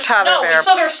teeter-totter there? No,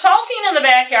 so they're sulking in the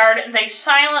backyard, and they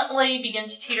silently begin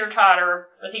to teeter-totter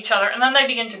with each other, and then they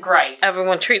begin to gripe.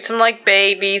 Everyone treats them like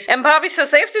babies. And Bobby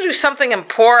says they have to do something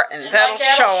important. And that'll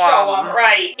show them.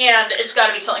 Right, and it's got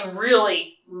to be something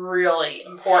really, really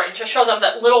important to show them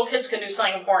that little kids can do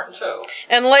something important too.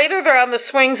 And later they're on the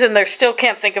swings and they still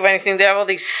can't think of anything. They have all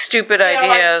these stupid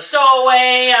ideas. Like stow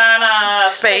away on a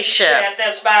spaceship.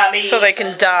 That's Bobby. So they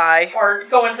can die. Or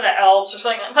go into the Alps or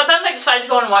something. But then they decide to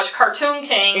go and watch Cartoon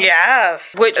King. Yes.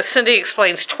 Which Cindy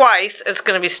explains twice. It's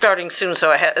going to be starting soon,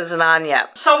 so it isn't on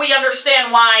yet. So we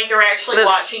understand why you're actually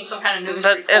watching some kind of news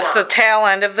report. It's the tail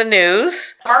end of the news.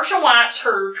 Marcia wants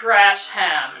her dress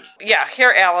hemmed. Yeah,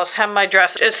 here, Alice, hem my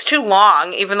dress. It's too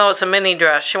long, even though it's a mini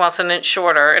dress. She wants an inch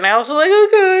shorter. And Alice is like,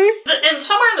 okay. And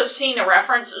somewhere in the scene, a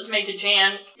reference is made to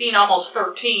Jan being almost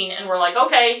 13. And we're like,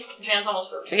 okay, Jan's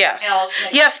almost 13. Yes.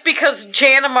 Yes, because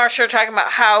Jan and Marcia are talking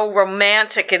about how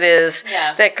romantic it is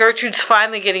that Gertrude's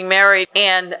finally getting married.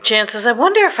 And Jan says, I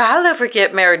wonder if I'll ever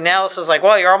get married. And Alice is like,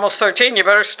 well, you're almost 13. You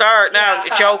better start now.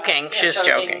 Joking. She's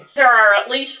joking. There are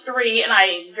at least 3, and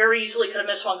I very easily could have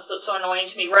missed one because it's so annoying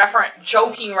to me,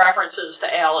 joking references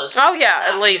to Alice. Oh, yeah,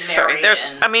 at least 3.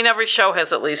 Every show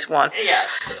has at least one. Yes.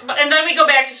 And then we go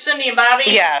back to Cindy and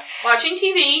Bobby watching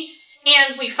TV,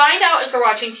 and we find out as they're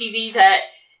watching TV that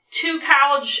two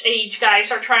college-age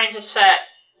guys are trying to set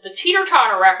the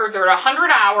teeter-totter record. They're at 100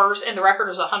 hours, and the record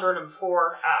is 104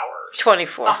 hours.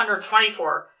 24.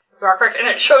 124 record, and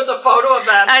it shows a photo of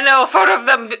them. I know, a photo of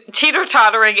them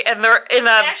teeter-tottering, and they're in a...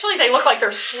 Actually, they look like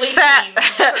they're sleeping.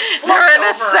 They're in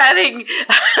a setting.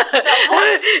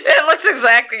 It looks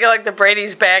exactly like the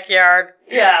Brady's backyard.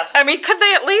 Yes. I mean, could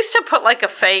they at least have put like a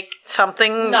fake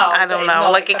something? No, I don't know,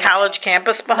 like a college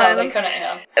campus behind them? No, they couldn't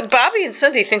have. Bobby and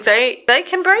Cindy think they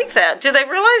can break that. Do they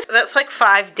realize that's like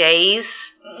 5 days?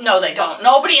 No, they don't.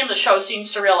 Nobody in the show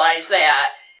seems to realize that.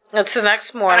 It's the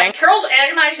next morning. Carol's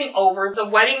agonizing over the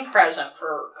wedding present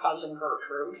for cousin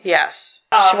Gertrude. Yes.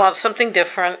 She wants something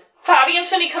different. Bobby and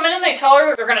Cindy come in and they tell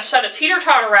her they're going to set a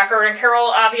teeter-totter record, and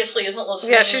Carol obviously isn't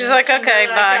listening. Yeah, she's like, okay,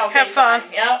 bye. Okay, have fun. Bye.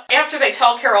 Yeah. After they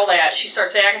tell Carol that, she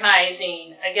starts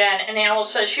agonizing again, and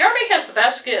Alice says she already has the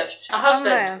best gift, a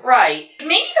husband. Right.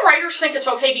 Maybe the writers think it's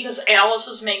okay because Alice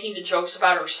is making the jokes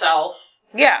about herself.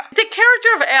 Yeah. The character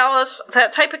of Alice,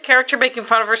 that type of character making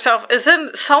fun of herself, is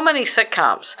in so many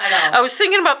sitcoms. I know. I was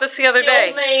thinking about this the other day.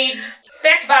 Old Maid.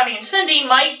 Back to Bobby and Cindy.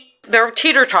 Mike. They're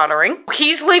teeter-tottering.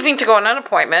 He's leaving to go on an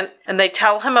appointment, and they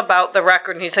tell him about the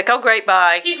record, and he's like, oh, great,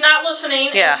 bye. He's not listening,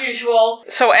 as usual.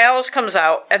 So Alice comes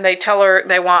out, and they tell her,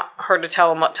 they want her to tell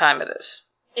them what time it is.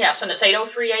 Yes, and it's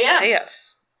 8:03 a.m.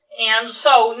 Yes. And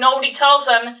so nobody tells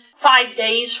them 5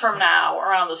 days from now,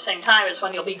 around the same time, is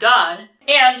when you'll be done.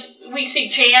 And we see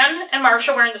Jan and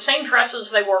Marcia wearing the same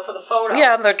dresses they wore for the photo.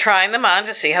 Yeah, and they're trying them on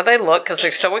to see how they look because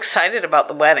they're so excited about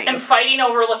the wedding. And fighting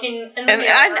over looking in the mirror.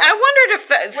 And I wondered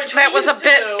if that was a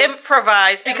bit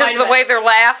improvised because of the way they're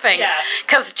laughing. Yes.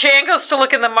 Because Jan goes to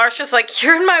look and then Marcia's like,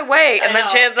 you're in my way. And then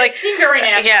Jan's like... It seemed very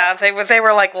natural. Yeah, they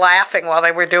were like laughing while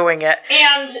they were doing it.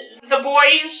 And the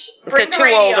boys bring the two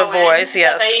older boys,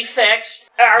 yes. that they fixed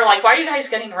are like, why are you guys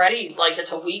getting ready? Like,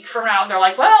 it's a week from now. And they're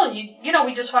like, well, you know,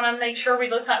 we just want to make sure we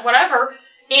look like whatever.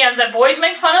 And the boys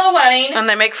make fun of the wedding. And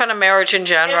they make fun of marriage in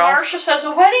general. And Marcia says,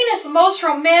 a wedding is the most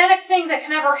romantic thing that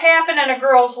can ever happen in a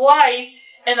girl's life.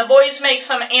 And the boys make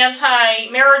some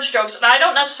anti-marriage jokes, and I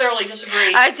don't necessarily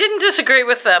disagree. I didn't disagree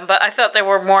with them, but I thought they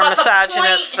were more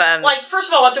misogynist than... Like, first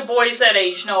of all, what do boys that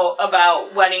age know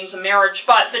about weddings and marriage?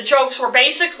 But the jokes were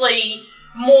basically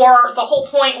more... The whole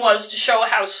point was to show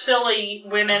how silly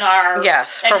women are. Yes,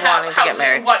 for wanting to get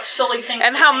married. What silly things...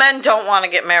 And how men don't want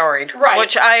to get married. Right.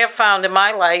 Which I have found in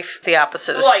my life the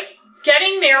opposite is... Like...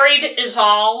 Getting married is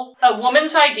all a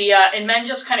woman's idea, and men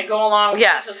just kind of go along with it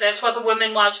because that's what the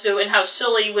women want to do, and how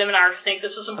silly women are to think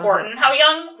this is important, and how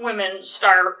young women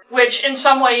start, which in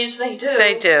some ways they do.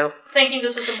 They do. Thinking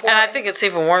this is important. And I think it's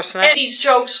even worse now. And these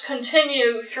jokes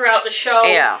continue throughout the show,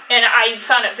 and I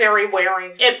found it very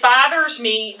wearing. It bothers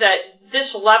me that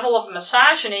this level of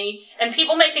misogyny, and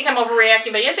people may think I'm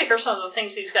overreacting, but you have to hear some of the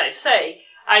things these guys say.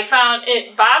 I found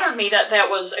it bothered me that that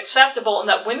was acceptable, and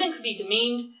that women could be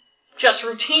demeaned just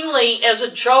routinely as a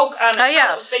joke on a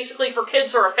show. It's basically for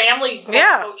kids or a family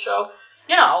show.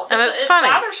 You know, and it's funny.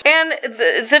 And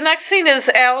the next scene is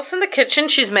Alice in the kitchen.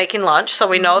 She's making lunch, so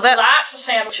we know that... Lots of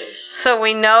sandwiches. So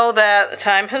we know that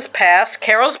time has passed.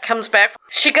 Carol comes back.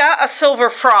 She got a silver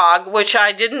frog, which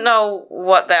I didn't know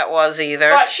what that was either.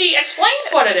 But she explains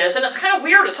what it is, and it's kind of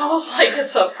weird. It's almost like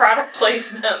it's a product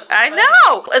placement. I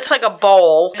know! It's like a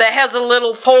bowl that has a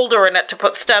little holder in it to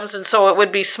put stems in, so it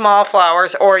would be small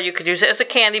flowers, or you could use it as a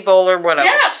candy bowl or whatever.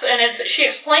 Yes, and she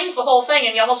explains the whole thing,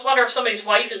 and you almost wonder if somebody's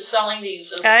wife is selling these.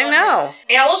 I know.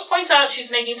 Alice points out she's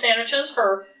making sandwiches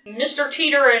for Mr.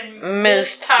 Teeter and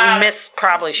Miss Todd. Miss,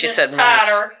 probably she said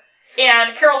Todd.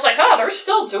 And Carol's like, oh, they're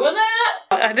still doing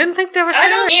that? I didn't think they were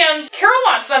serious. And Carol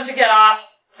wants them to get off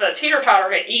the teeter-totter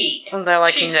to eat. And they're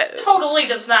like, she totally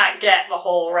does not get the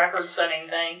whole record-setting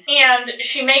thing. And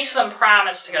she makes them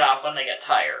promise to get off when they get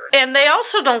tired. And they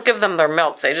also don't give them their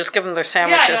milk. They just give them their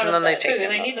sandwiches and then they take it.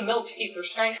 They need the milk to keep their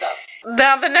strength up.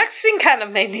 Now, the next thing kind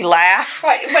of made me laugh.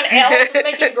 Right, when Alice is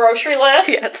making grocery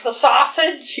lists, the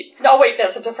sausage. No, wait,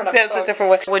 that's a different episode. That's a different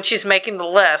one. When she's making the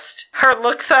list, her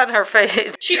looks on her face.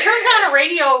 She turns on a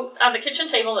radio on the kitchen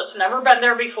table that's never been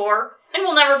there before and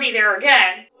will never be there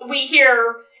again. We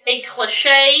hear a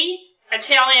cliche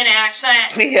Italian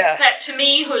accent that, to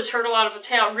me, who has heard a lot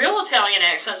of real Italian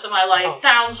accents in my life,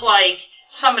 sounds like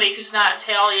somebody who's not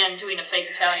Italian doing a fake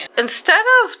Italian. Instead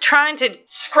of trying to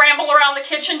scramble around the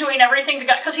kitchen doing everything,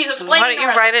 because he's explaining the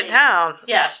recipe. Why don't you write it down?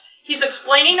 Yes. He's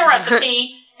explaining the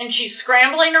recipe, and she's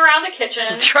scrambling around the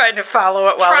kitchen. Trying to follow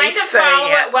it while he's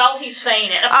saying it. While he's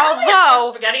saying it. Apparently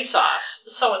it's spaghetti sauce,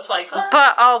 so it's like...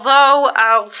 But although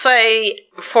I'll say...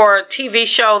 for a TV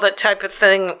show, that type of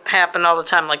thing happened all the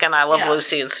time, like on I Love Yes.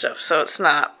 Lucy and stuff, so it's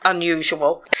not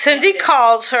unusual. Cindy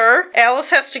calls her. Alice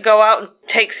has to go out and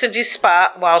take Cindy's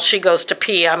spot while she goes to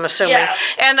pee, I'm assuming. Yes.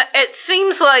 And it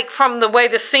seems like from the way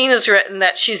the scene is written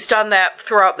that she's done that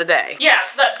throughout the day.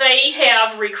 Yes, that they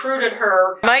have recruited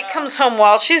her. Mike comes home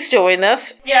while she's doing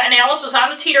this. Yeah, and Alice is on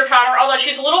the teeter-totter, although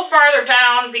she's a little farther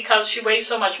down because she weighs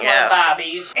so much more than Yes.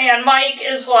 Bobby's. And Mike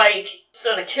is like,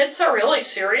 so the kids are really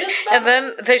serious about And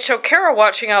then they show Carol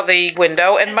watching out the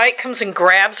window, and Mike comes and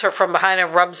grabs her from behind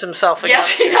and rubs himself Yes,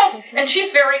 against he her. does. And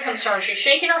she's very concerned. She's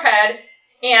shaking her head,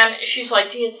 and she's like,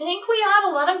 do you think we ought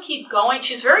to let him keep going?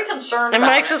 She's very concerned And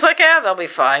about Mike's it. just like, yeah, they'll be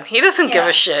fine. He doesn't give Yeah.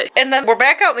 a shit. And then we're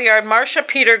back out in the yard. Marcia,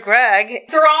 Peter, Greg.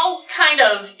 They're all kind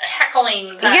of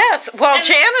heckling them. Yes, well, And-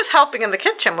 Jan is helping in the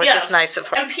kitchen, which Yes. is nice of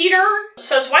her. And Peter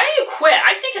says, why don't you quit?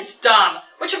 I think it's dumb.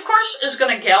 Which, of course, is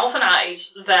going to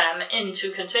galvanize them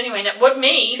into continuing. It would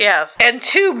me. Yes. And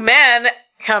two men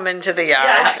come into the yard.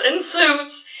 Yes, in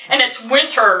suits. And it's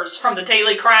Winters from the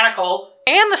Daily Chronicle.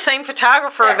 And the same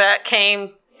photographer Yeah. that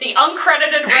came. The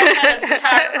uncredited redheaded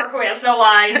photographer who has no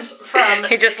lines from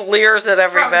He just leers at from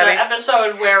everybody. the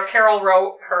episode where Carol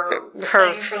wrote her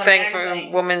Thing for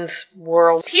magazine. Women's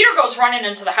World. Peter goes running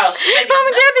into the house. Mom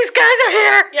and Dad, these guys are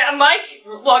here! Yeah, Mike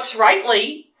looks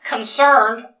rightly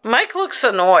concerned. Mike looks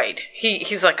annoyed.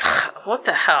 He's like, what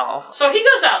the hell? So he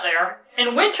goes out there,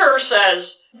 and Winter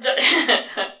says...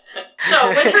 so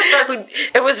Winter starts...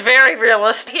 It was very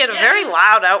realistic. He had a very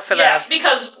loud outfit Yes, on.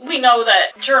 because we know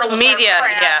that journalists Media, are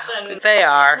crass yeah, and they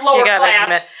are. lower You gotta class.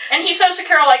 admit. And he says to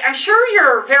Carol, like, I'm sure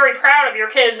you're very proud of your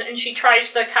kids. And she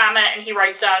tries to comment, and he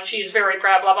writes down, she's very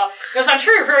proud, blah, blah. He goes, I'm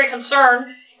sure you're very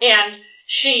concerned. And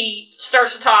she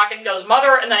starts to talk, and he goes,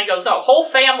 mother. And then he goes, no, whole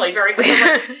family, very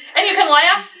concerned. And you can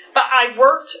laugh. But I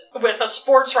worked with a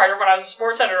sports writer when I was a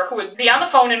sports editor who would be on the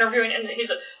phone interviewing, and he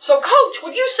said, so, Coach,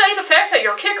 would you say the fact that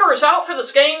your kicker is out for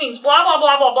this game means blah, blah,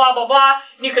 blah, blah, blah, blah, blah?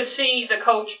 And you could see the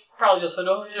coach probably just said,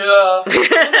 oh,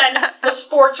 yeah. And then the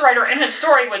sports writer in his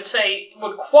story would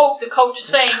quote the coach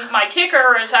saying, my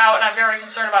kicker is out, and I'm very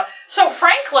concerned about it. So,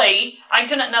 frankly, I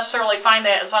didn't necessarily find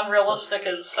that as unrealistic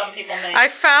as some people may. I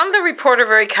found the reporter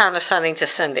very condescending to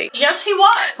Cindy. Yes, he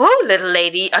was. Oh, little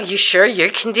lady, are you sure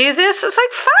you can do this? It's like,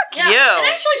 fuck Yeah. you. And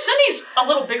actually, Cindy's a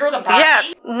little bigger than Bobby.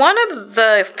 Yes. One of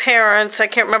the parents, I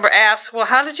can't remember, asked, well,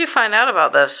 how did you find out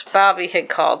about this? Bobby had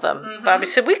called them. Mhm. Bobby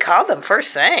said, we called them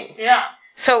first thing. Yeah.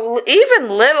 So even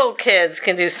little kids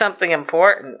can do something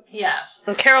important. Yes.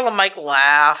 And Carol and Mike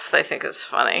laugh. They think it's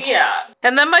funny. Yeah.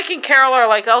 And then Mike and Carol are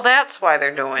like, oh, that's why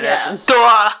they're doing Yes. this.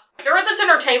 Duh! They're at the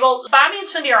dinner table. Bobby and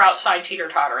Cindy are outside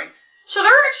teeter-tottering. So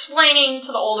they're explaining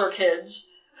to the older kids,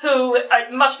 who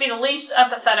must be the least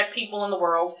empathetic people in the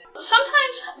world.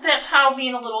 Sometimes that's how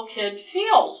being a little kid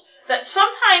feels. That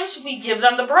sometimes we give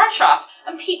them the brush off.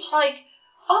 And Pete's like,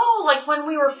 oh, like when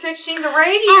we were fixing the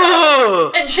radio.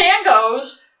 Ugh. And Jan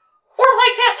goes, or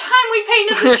like that time we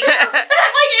painted the chair. And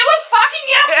I'm like, it was fucking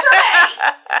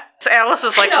yesterday. Alice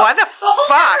is like, You know, why the whole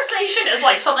fuck? conversation is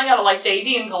like something out of like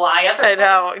Davy and Goliath or I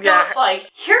know, something. yeah. No, it's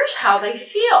like, here's how they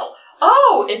feel.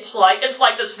 Oh, it's like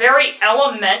this very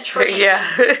elementary Yeah.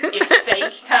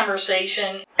 fake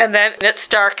conversation. And then it's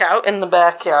dark out in the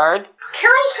backyard.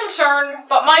 Carol's concerned,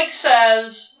 but Mike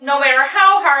says no matter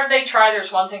how hard they try,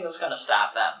 there's one thing that's going to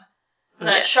stop them. And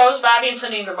then it shows Bobby and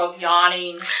Cindy, and they're both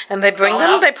yawning. And they bring Go them,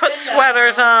 out they put and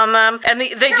sweaters on them. And they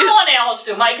do. Carol and Alice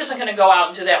do. Mike isn't going to go out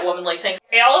and do that womanly thing.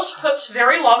 Alice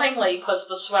very lovingly puts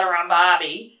the sweater on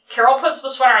Bobby. Carol puts the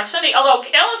sweater on Cindy, although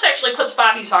Alice actually puts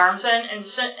Bobby's arms in,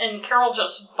 and Carol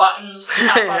just buttons the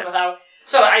top on without.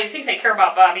 So I think they care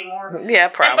about Bobby more. Yeah,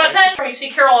 probably. But then we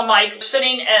see Carol and Mike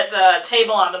sitting at the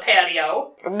table on the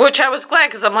patio. Which I was glad,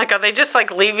 because I'm like, are they just like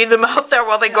leaving them out there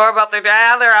while they go about their day?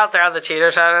 Ah, they're out there on the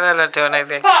teeter, so they're not doing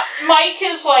anything. But Mike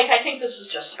is like, I think this is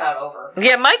just about over.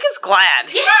 Yeah, Mike is glad.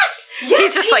 Yes!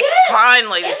 He's just he like, is.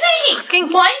 finally. Isn't he?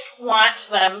 fucking- Mike wants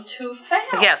them to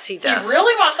fail. Yes, he does. He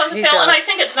really wants them to He fail, and does. I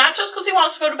think it's not just because he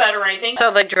wants to go to bed or anything.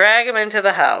 So they drag him into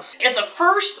the house. At the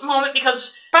first moment,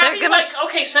 because Bobby's gonna- like,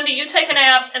 okay, Cindy, you take a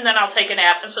nap, and then I'll take a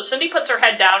nap. And so Cindy puts her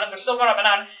head down, and they're still going up and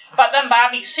down. But then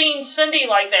Bobby's seen Cindy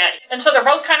like that, and so they're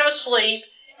both kind of asleep.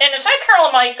 And instead of Carol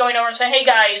and Mike going over and saying, hey,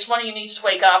 guys, one of you needs to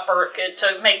wake up or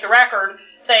to make the record,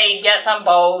 they get them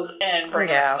both and bring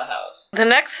them to the house. The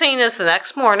next scene is the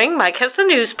next morning. Mike has the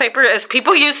newspaper, as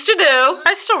people used to do.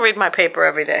 I still read my paper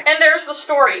every day. And there's the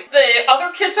story. The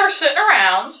other kids are sitting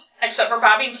around, except for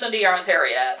Bobby and Cindy aren't there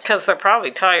yet. Because they're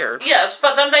probably tired. Yes,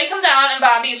 but then they come down, and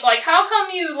Bobby's like, how come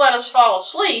you let us fall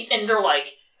asleep? And they're like,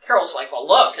 Carol's like, well,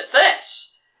 look at this.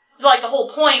 Like, the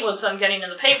whole point was them getting in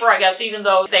the paper, I guess, even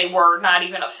though they were not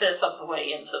even a fifth of the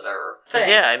way into their thing.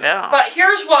 Yeah, I know. But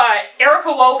here's what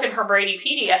Erica Woke in her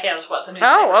Bradypedia has what the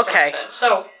newspaper said.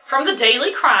 So, from the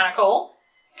Daily Chronicle,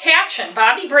 caption,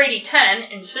 Bobby Brady 10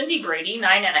 and Cindy Brady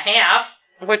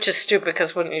 9.5. Which is stupid,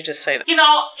 because wouldn't you just say that? You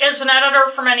know, as an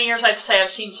editor for many years, I'd say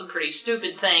I've seen some pretty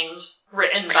stupid things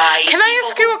written by Can I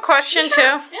ask you a question, too?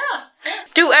 Yeah.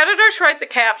 Do editors write the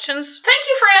captions? Thank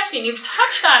you for asking. You've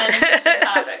touched on an interesting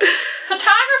topic.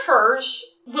 Photographers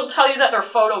will tell you that they're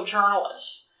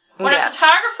photojournalists. When a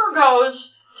photographer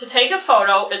goes to take a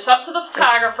photo, it's up to the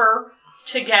photographer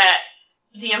to get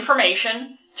the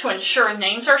information, to ensure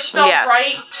names are spelled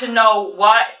right, to know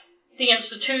what the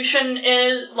institution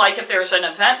is, like if there's an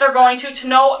event they're going to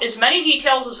know as many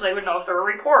details as they would know if they're a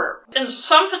reporter. And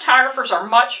some photographers are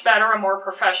much better and more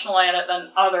professional at it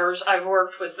than others. I've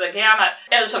worked with the gamut.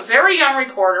 As a very young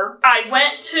reporter, I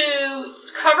went to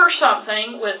cover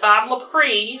something with Bob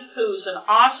Lepre, who's an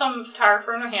awesome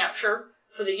photographer in New Hampshire,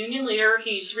 for the Union Leader.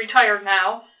 He's retired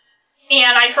now.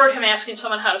 And I heard him asking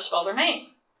someone how to spell their name.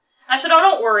 I said, oh,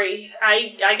 don't worry,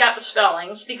 I got the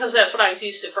spellings, because that's what I was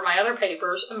used to for my other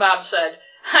papers. And Bob said,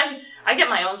 I get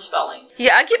my own spellings.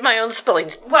 Yeah, I get my own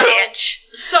spellings, bitch.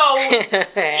 So,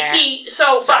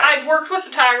 but I've worked with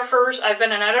photographers. I've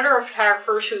been an editor of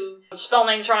photographers who spell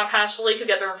names wrong constantly, who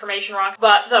get their information wrong.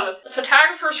 But the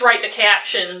photographers write the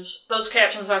captions. Those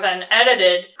captions are then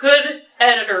edited. Good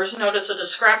editors notice a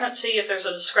discrepancy, if there's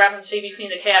a discrepancy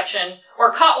between the caption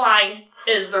or cut line,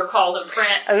 as they're called in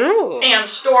print, and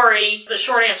story. The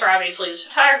short answer, obviously, is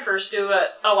photographers do it.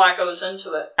 A lot goes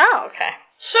into it. Oh, okay.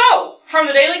 So, from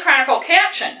the Daily Chronicle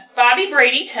caption, Bobby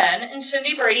Brady 10 and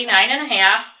Cindy Brady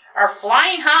 9.5 are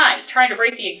flying high, trying to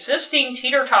break the existing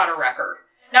teeter-totter record.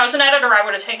 Now, as an editor, I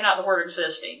would have taken out the word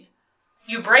existing.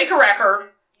 You break a record,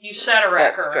 you set a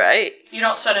record. That's right. You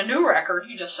don't set a new record,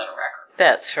 you just set a record.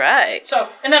 That's right. So,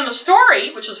 and then the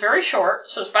story, which is very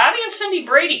short, says Bobby and Cindy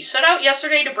Brady set out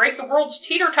yesterday to break the world's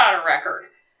teeter-totter record.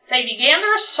 They began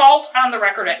their assault on the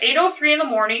record at 8:03 in the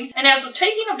morning, and as of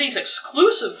taking of these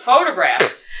exclusive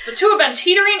photographs, the two have been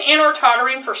teetering and or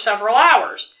tottering for several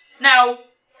hours. Now,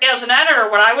 as an editor,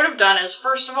 what I would have done is,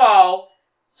 first of all,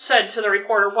 said to the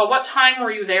reporter, well, what time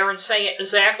were you there, and say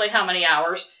exactly how many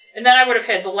hours, and then I would have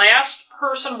had the last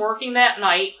person working that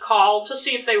night call to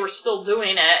see if they were still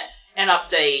doing it, and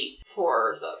update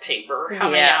for the paper how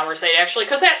many hours they actually,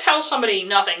 because that tells somebody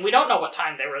nothing. We don't know what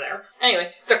time they were there.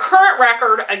 Anyway, the current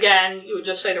record, again, you would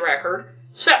just say the record,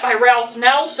 set by Ralph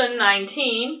Nelson,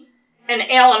 19, and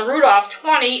Alan Rudolph,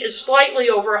 20, is slightly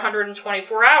over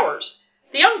 124 hours.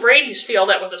 The young Bradys feel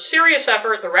that with a serious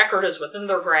effort, the record is within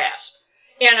their grasp.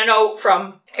 And a note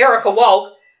from Erica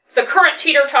Woke, the current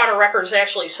teeter-totter record is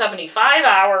actually 75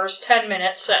 hours, 10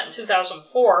 minutes, set in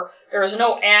 2004. There is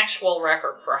no actual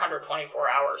record for 124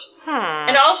 hours.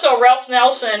 And also, Ralph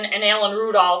Nelson and Alan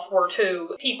Rudolph were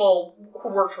two people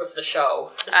who worked with the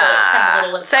show. So it's kind of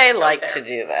a little they like to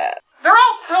do that. They're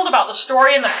all thrilled about the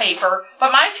story in the paper,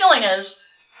 but my feeling is,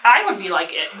 I would be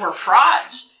like, we're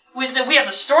frauds. We have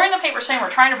the story in the paper saying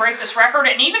we're trying to break this record,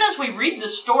 and even as we read the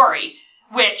story,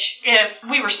 which, if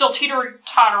we were still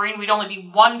teeter-tottering, we'd only be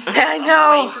one-fifth of the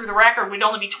way through the record. We'd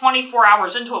only be 24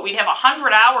 hours into it. We'd have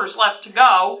 100 hours left to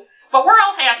go. But we're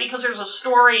all happy because there's a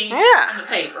story in the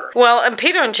paper. Well, and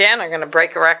Peter and Jan are going to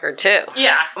break a record, too.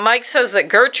 Yeah. Mike says that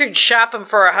Gertrude shopping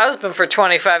for her husband for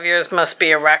 25 years must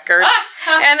be a record.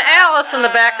 And Alice in the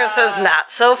background says, not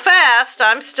so fast.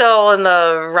 I'm still in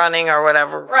the running or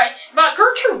whatever. Right. But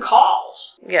Gertrude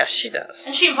calls. Yes, she does.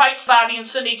 And she invites Bobby and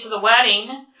Cindy to the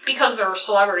wedding. Because they're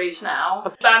celebrities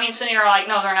now. Bobby and Cindy are like,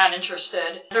 no, they're not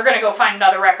interested. They're going to go find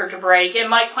another record to break. And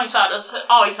Mike points out it's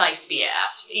always nice to be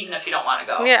asked, even if you don't want to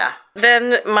go. Yeah.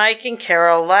 Then Mike and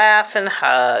Carol laugh and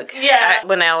hug. Yeah.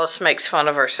 When Alice makes fun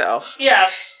of herself.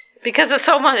 Yes. Because it's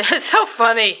so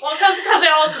funny. Well, because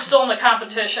Alice is still in the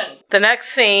competition. The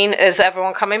next scene is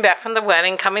everyone coming back from the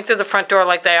wedding, coming through the front door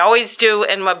like they always do,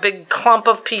 in a big clump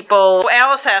of people.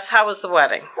 Alice asks, how was the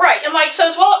wedding? Right, and Mike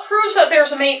says, well, it proves that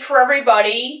there's a mate for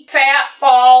everybody. Fat,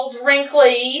 bald,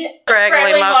 wrinkly,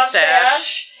 scraggly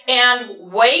mustache.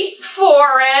 And wait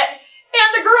for it,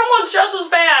 and the groom was just as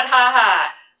bad,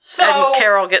 ha-ha. So, and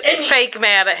Carol gets fake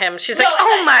mad at him. She's like,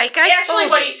 oh, Mike, I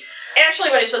told you. Actually,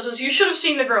 what he says is, you should have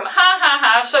seen the groom. Ha, ha,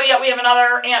 ha. So, yeah, we have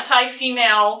another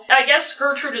anti-female. I guess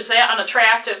Gertrude is that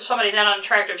unattractive. Somebody that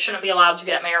unattractive shouldn't be allowed to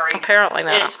get married. Apparently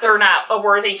not. They're not a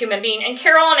worthy human being. And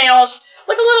Carol and Alice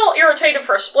look a little irritated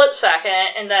for a split second,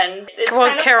 and then it's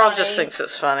kind of Carol funny. Just thinks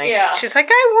it's funny. Yeah. She's like,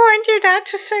 I warned you not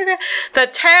to say that. The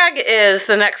tag is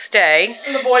the next day.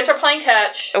 And the boys are playing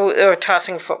catch. Or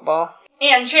tossing football.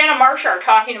 And Jan and Marcia are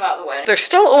talking about the wedding. They're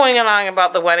still oohing and ahhing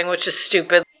about the wedding, which is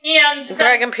stupid. And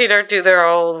Greg and Peter do their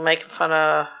old making fun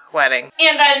of wedding.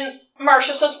 And then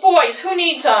Marcia says, boys, who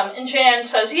needs them? And Jan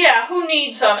says, yeah, who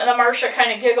needs them? And then Marcia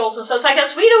kind of giggles and says, I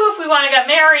guess we do if we want to get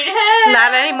married. Hey!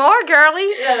 Not anymore,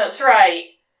 girlies. Yeah, that's right.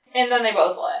 And then they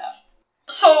both laugh.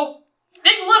 So,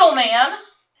 Big Little Man,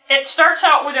 it starts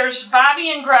out where there's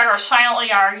Bobby and Greg are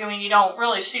silently arguing. You don't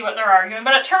really see what they're arguing.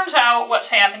 But it turns out what's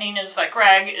happening is that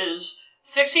Greg is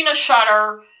fixing a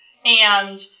shutter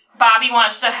and Bobby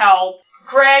wants to help.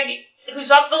 Greg,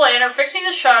 who's up the ladder fixing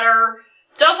the shutter,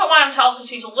 doesn't want him to help because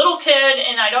he's a little kid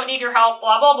and I don't need your help,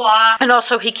 blah, blah, blah. And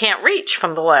also he can't reach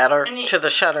from the ladder to the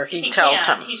shutter, he tells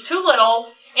him. He's too little.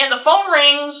 And the phone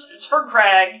rings. It's for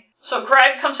Greg. So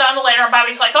Greg comes down the ladder and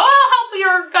Bobby's like, oh, I'll help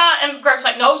your guy. And Greg's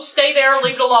like, no, stay there,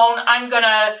 leave it alone. I'm going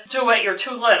to do it. You're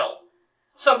too little.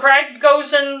 So Greg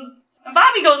goes in, and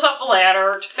Bobby goes up the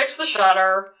ladder to fix the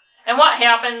shutter. And what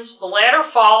happens? The ladder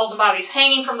falls and Bobby's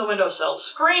hanging from the windowsill,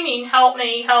 screaming, help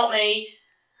me, help me.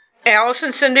 Alice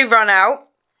and Cindy run out.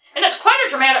 And it's quite a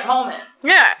dramatic moment.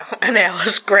 Yeah, and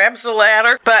Alice grabs the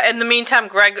ladder. But in the meantime,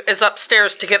 Greg is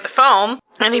upstairs to get the phone.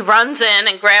 And he runs in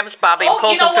and grabs Bobby and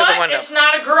pulls him through the window. It's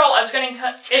not a girl. I was going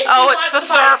to... It's the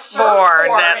surfboard.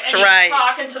 That's right. He's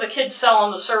talking to the kid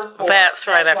selling the surfboard. That's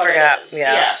right. I forgot.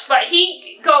 Yes. But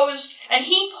he goes and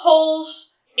he pulls...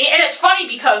 And it's funny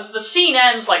because the scene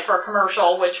ends like for a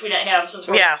commercial, which we didn't have since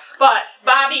we're... Yes. But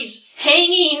Bobby's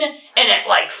hanging and it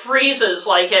like freezes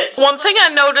like it's... One thing I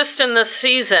noticed in this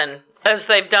season, as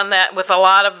they've done that with a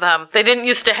lot of them, they didn't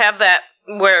used to have that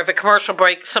where the commercial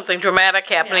break, something dramatic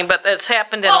happening, but it's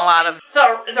happened in a lot of...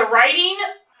 The writing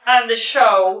on the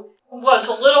show was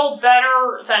a little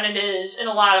better than it is in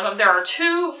a lot of them. There are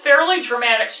two fairly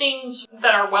dramatic scenes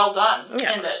that are well done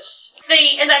in this.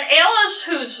 And then Alice,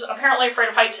 who's apparently afraid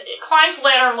of heights, climbs the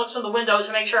ladder and looks in the window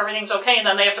to make sure everything's okay, and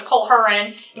then they have to pull her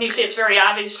in, and you see it's very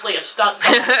obviously a stunt.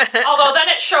 Although then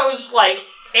it shows, like,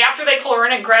 after they pull her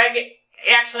in and Greg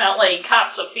accidentally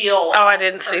cops a feel. Oh, I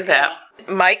didn't see that.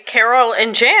 Mike, Carol,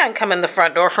 and Jan come in the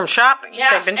front door from shopping.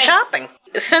 Yes, they've been shopping.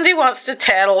 Cindy wants to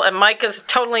tattle, and Mike is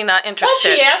totally not interested.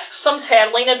 Well, she asks some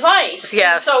tattling advice.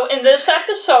 Yes. And so in this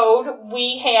episode,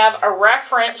 we have a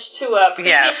reference to a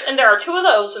previous, and there are two of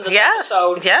those in this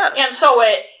episode. Yes. And so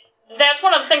that's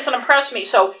one of the things that impressed me.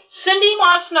 So Cindy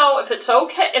wants to know if it's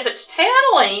okay, if it's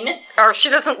tattling. Or she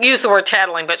doesn't use the word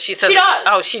tattling, but she says... She does.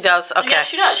 Oh, she does? Okay. Yeah,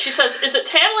 she does. She says, is it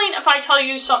tattling if I tell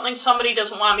you something somebody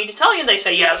doesn't want me to tell you? And they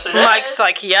say, yes, it is. Mike's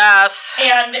like, yes.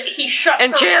 And he shuts her...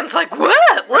 And Jan's like,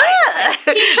 what? What?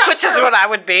 Which is what I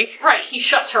would be. Right. He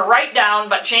shuts her right down,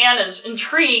 but Jan is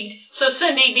intrigued. So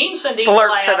Cindy, being Cindy,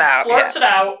 blurts it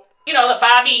out. You know, that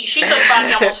Bobby, she says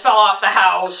Bobby almost fell off the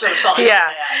house or something like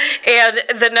that.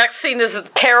 And the next scene is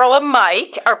Carol and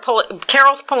Mike are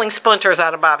Carol's pulling splinters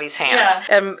out of Bobby's hands.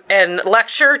 Yeah. And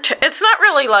lecture, it's not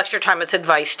really lecture time, it's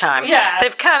advice time. Yeah.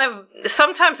 They've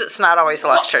sometimes it's not always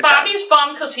lecture time. Bobby's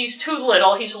bummed because he's too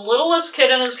little. He's the littlest kid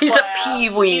in his class.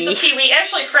 He's a peewee. He's a peewee.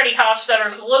 Actually, Freddie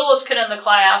Hofstadter's the littlest kid in the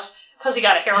class. Because he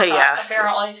got a haircut,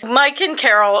 apparently. Mike and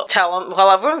Carol tell him, well,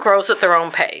 everyone grows at their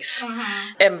own pace.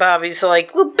 Mm-hmm. And Bobby's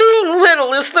like, well, being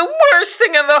little is the worst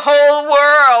thing in the whole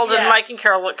world. Yes. And Mike and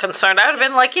Carol look concerned. I would have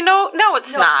been like, no,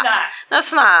 it's not.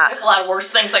 That's not. There's a lot of worse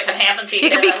things that can happen to you. You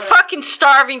could be fucking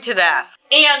starving to death.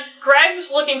 And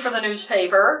Greg's looking for the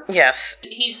newspaper. Yes.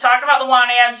 He's talking about the want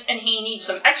ads, and he needs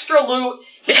some extra loot.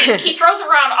 He throws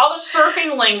around all the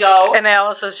surfing lingo. And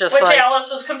Alice is just which Alice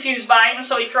is confused by, and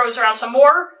so he throws around some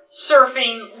more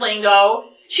surfing lingo.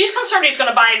 She's concerned he's going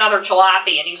to buy another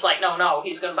jalopy, and he's like, no,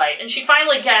 he's going to buy it. And she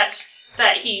finally gets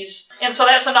that and so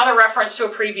that's another reference to a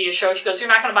previous show. She goes, you're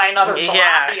not going to buy another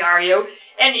jalopy, are you?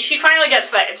 And she finally gets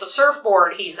that it's a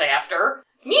surfboard he's after.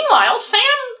 Meanwhile, Sam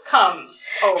comes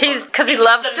over. Because he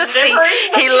loves to see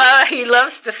he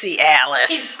loves to see Alice.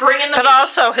 He's bringing but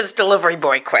also his delivery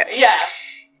boy quit. Yes.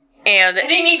 And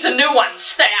he needs a new one,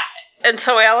 stat. And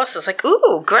so Alice is like,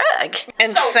 ooh, Greg.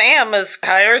 And Sam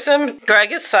hires him.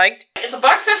 Greg is psyched. It's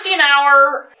 $1.50 an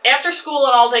hour after school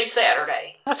and all day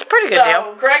Saturday. That's a pretty good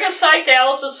deal. So Greg is psyched,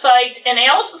 Alice is psyched, and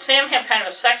Alice and Sam have kind of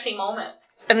a sexy moment.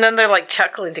 And then they're like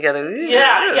chuckling together.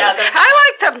 Yeah. I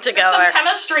like them together. There's some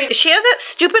chemistry. She had that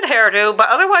stupid hairdo, but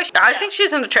otherwise, I think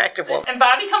she's an attractive woman. And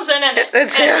Bobby comes in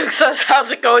and Sam says, how's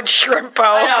it going, Shrimpo?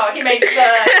 I know, he makes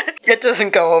the... It doesn't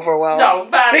go over well. No,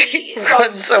 Bobby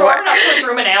goes storming up to his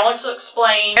room and Alex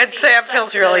explains. And Sam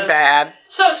feels really bad.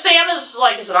 So Sam is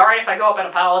like, is it alright if I go up and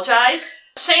apologize?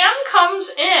 Sam comes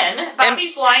in.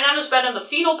 Bobby's lying on his bed in the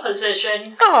fetal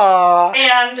position. Aww.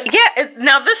 And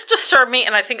now this disturbed me,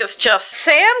 and I think it's just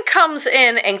Sam comes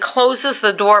in and closes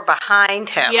the door behind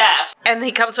him. Yes. And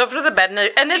he comes over to the bed, and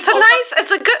it's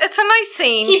a nice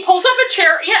scene. He pulls up a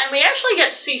chair. Yeah, and we actually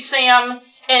get to see Sam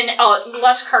in a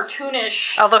less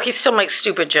cartoonish. Although he still makes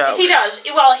stupid jokes. He does.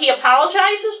 Well, he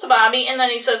apologizes to Bobby, and then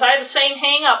he says, I had the same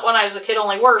hang-up when I was a kid,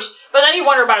 only worse. But then you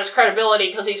wonder about his credibility,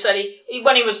 because he said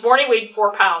when he was born, he weighed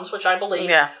 4 pounds, which I believe.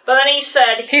 Yeah. But then he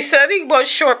said... He said he was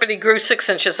short, but he grew 6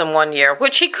 inches in 1 year,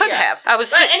 which he could have.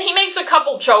 And he makes a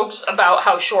couple jokes about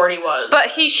how short he was. But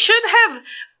he should have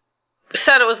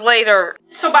said it was later.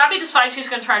 So Bobby decides he's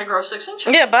going to try to grow 6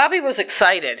 inches. Yeah, Bobby was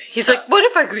excited. He's like, what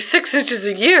if I grew 6 inches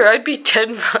a year? I'd be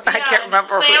 10. I can't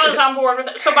remember. Sam was on board with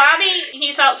it. So Bobby,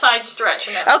 he's outside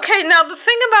stretching it. Okay, now the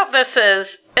thing about this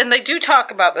is, and they do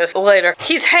talk about this later,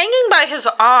 he's hanging by his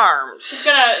arms. He's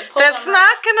gonna That's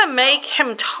not going to make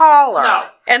him taller. No.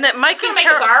 And that Mike it's going to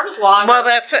make his arms longer. Well,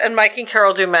 that's what, and Mike and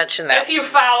Carol do mention that. If you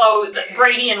follow the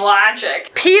Brady and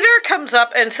logic. Peter comes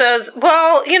up and says,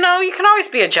 well, you can always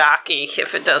be a jockey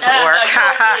if it doesn't work.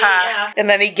 Ha ha ha. And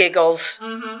then he giggles.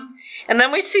 Mm-hmm. And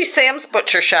then we see Sam's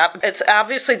butcher shop. It's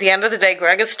obviously the end of the day.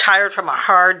 Greg is tired from a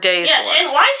hard day's work.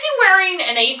 And why is he wearing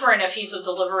an apron if he's a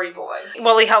delivery boy?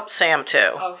 Well, he helps Sam, too.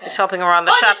 Okay. He's helping around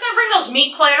the shop. He's going to bring those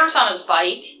meat platters on his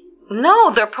bike.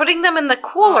 No, they're putting them in the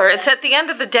cooler. Okay. It's at the end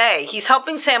of the day. He's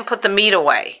helping Sam put the meat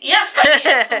away. Yes, but he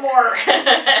has some more.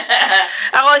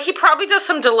 Well, he probably does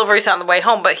some deliveries on the way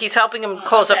home, but he's helping him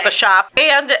close up the shop.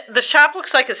 And the shop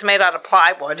looks like it's made out of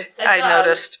plywood, I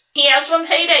noticed. He asks when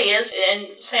payday is,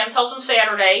 and Sam tells him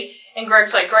Saturday, and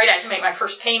Greg's like, great, I can make my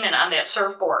first payment on that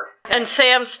surfboard. And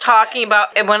Sam's talking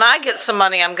about, and when I get some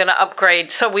money, I'm going to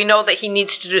upgrade, so we know that he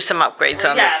needs to do some upgrades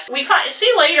on this. We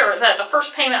see later that the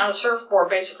first payment on the surfboard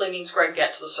basically means Greg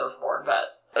gets the surfboard,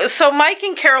 but... So Mike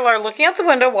and Carol are looking out the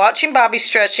window, watching Bobby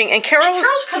stretching, and Carol's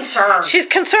concerned. She's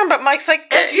concerned, but Mike's like...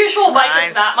 As usual, Mike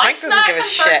is not. Mike doesn't give a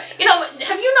shit.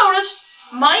 Have you noticed,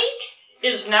 Mike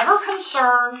is never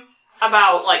concerned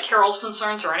about, Carol's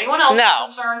concerns or anyone else's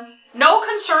concern. No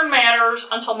concern matters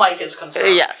until Mike is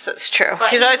concerned. Yes, that's true.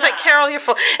 But he's always like, Carol, you're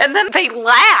full. And then they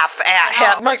laugh at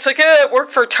him. Mike's like, it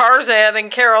worked for Tarzan.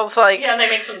 And Carol's like... Yeah, and they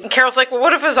make some... Carol's like, well,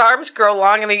 what if his arms grow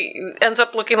long and he ends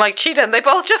up looking like Cheetah? And they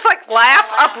both just, laugh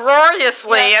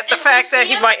uproariously at the fact that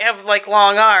he might have,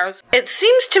 long arms. It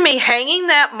seems to me hanging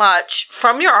that much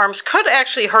from your arms could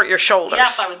actually hurt your shoulders.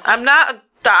 Yes, I would think. I'm not a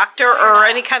doctor or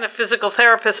any kind of physical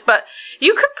therapist, but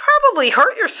you could probably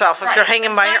hurt yourself if you're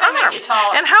hanging by your arms.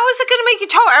 And how is it going to make you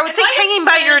taller? I would think hanging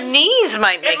by your knees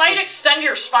might make it might extend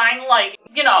your spine,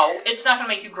 it's not going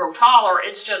to make you grow taller.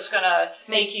 It's just going to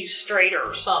make you straighter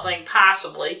or something,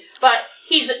 possibly. But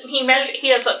he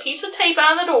has a piece of tape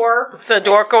on the door. The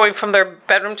door going from their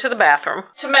bedroom to the bathroom.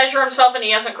 To measure himself, and he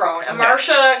hasn't grown. And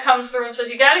Marcia comes through and says,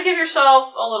 you got to give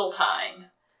yourself a little time.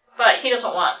 But he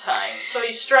doesn't want time. So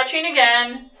he's stretching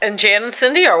again. And Jan and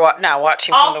Cindy are now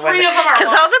watching from the window. All three of them are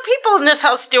because other people in this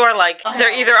house do are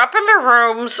they're either up in their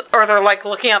rooms or they're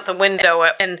looking out the window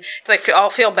and they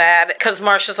all feel bad because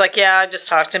Marcia's like, yeah, I just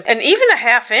talked to him. And even a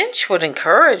half inch would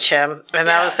encourage him. And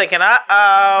I was thinking,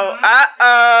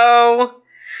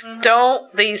 Mm-hmm.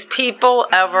 Don't these people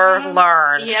ever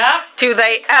learn? Yeah. Do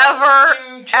they ever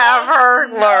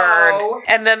learn?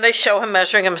 And then they show him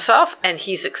measuring himself and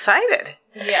he's excited.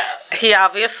 Yes. He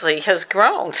obviously has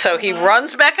grown. So he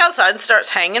runs back outside and starts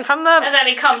hanging from the and then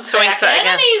he comes back in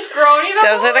and he's grown even more.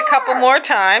 Does it a couple more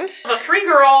times. The three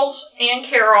girls and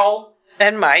Carol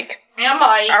and Mike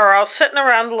are all sitting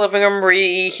around the living room.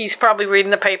 He's probably reading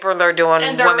the paper and they're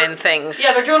doing women things.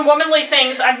 Yeah, they're doing womanly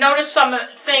things. I've noticed some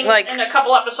things in a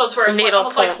couple episodes where it's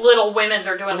almost like Little Women.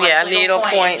 They're doing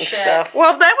needlepoint and stuff.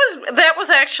 Well, that was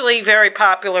actually very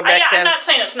popular back then. I'm not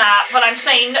saying it's not, but I'm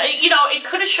saying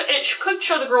it could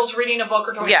show the girls reading a book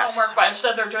or doing homework, but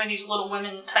instead they're doing these Little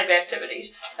Women type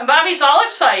activities. And Bobby's all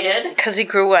excited because he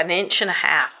grew 1.5 inches.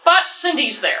 But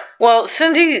Cindy's there. Well,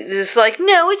 Cindy is like,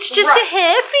 no, it's just a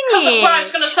half an inch. What I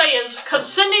was going to say is, because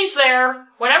Cindy's there,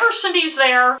 whenever Cindy's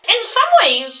there, in some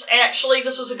ways, actually,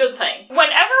 this is a good thing.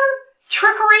 Whenever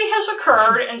trickery has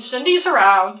occurred and Cindy's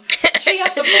around, she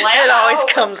has to blab out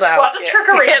what the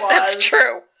trickery was. That's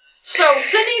true. So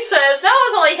Cindy says, that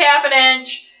was only half an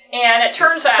inch. And it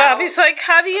turns out... Bobby's like,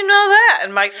 how do you know that?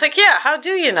 And Mike's like, yeah, how do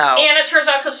you know? And it turns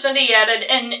out because Cindy added,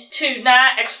 and to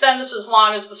not extend this as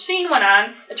long as the scene went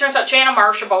on, it turns out Jan and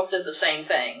Marcia both did the same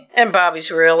thing. And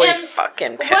Bobby's really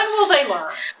fucking pissed. When will they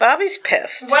learn? Bobby's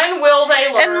pissed. When will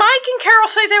they learn? And Mike and Carol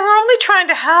say they were only trying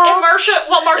to help. And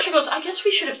Marcia goes, I guess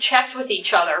we should have checked with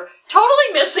each other.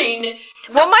 Totally missing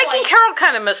Well, Mike and Carol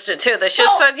kind of missed it, too. They should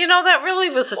have said, that really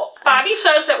was... Bobby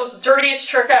says that was the dirtiest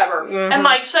trick ever. Mm-hmm. And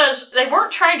Mike says, they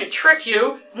weren't trying to trick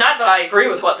you. Not that I agree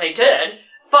with what they did,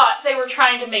 but they were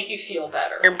trying to make you feel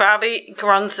better. And Bobby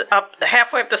runs up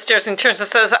halfway up the stairs and turns and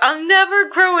says, I'll never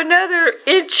grow another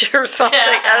inch or something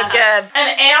again.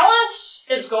 And Alice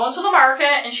is going to the market,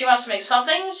 and she wants to make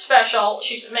something special.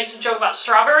 She makes a joke about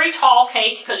strawberry tall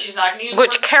cake, because she's not going to use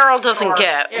which Carol doesn't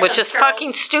get, which is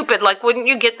fucking stupid. Like, wouldn't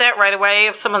you get that right away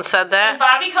if someone said that? And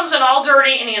Bobby comes in all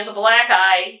dirty, and he has a black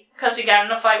eye, because he got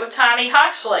in a fight with Tommy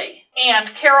Huxley.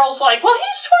 And Carol's like, well,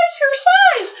 he's twice your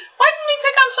size. Why didn't he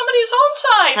pick on somebody's own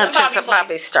size? And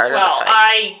Bobby started well, the fight.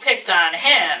 I picked on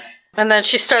him. And then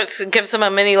she gives him a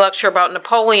mini lecture about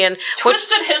Napoleon.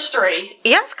 Twisted history.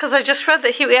 Yes, because I just read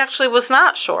that he actually was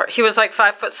not short. He was like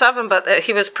 5'7", but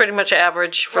he was pretty much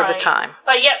average for the time.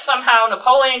 But yet somehow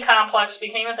Napoleon complex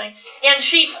became a thing. And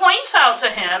she points out to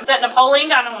him that Napoleon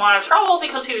got in a lot of trouble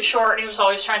because he was short and he was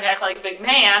always trying to act like a big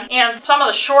man. And some of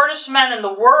the shortest men in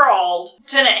the world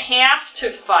didn't have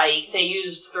to fight. They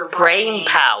used their brain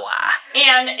power.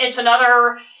 And it's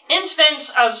another instance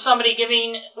of somebody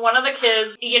giving one of the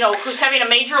kids, who's having a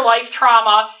major life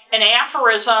trauma, an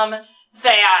aphorism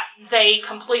that they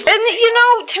completely...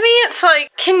 And, to me it's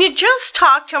like, can you just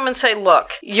talk to him and say,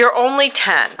 look, you're only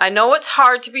 10. I know it's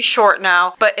hard to be short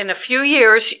now, but in a few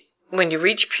years, when you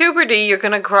reach puberty, you're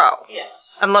going to grow.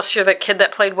 Yes. Unless you're the kid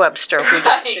that played Webster. Who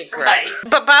right.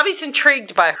 But Bobby's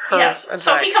intrigued by her advice.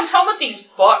 So he comes home with these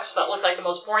books that look like the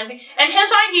most boring thing. And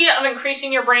his idea of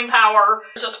increasing your brain power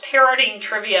is just parroting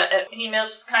trivia. He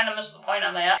kind of missed the point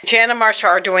on that. Jan and Marcia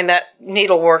are doing that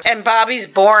needlework, and Bobby's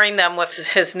boring them with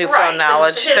his newfound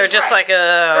knowledge. They're just like,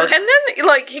 and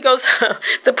then, he goes,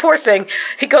 the poor thing,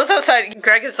 he goes outside.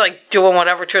 Greg is, doing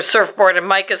whatever to a surfboard, and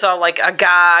Mike is all,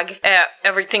 agog at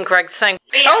everything Greg's saying.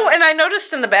 And I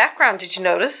noticed in the background, did you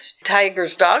notice?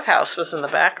 Tiger's doghouse was in the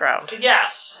background.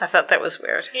 Yes. I thought that was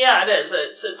weird. Yeah, it is.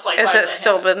 It's like... Has it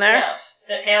still been there? Yes,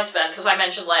 it has been, because I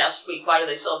mentioned last week, why do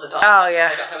they sell the dog? Oh, yeah.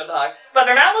 They don't have a dog. But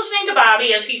they're not listening to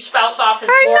Bobby as he spouts off his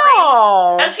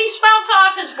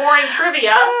boring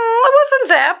trivia. Oh, it wasn't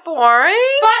that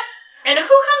boring. And who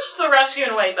comes to the rescue in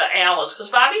a way but Alice? Because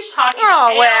Bobby's talking to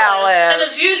Alice. And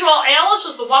as usual, Alice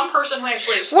is the one person who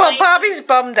actually explains... Well, Bobby's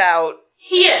bummed out.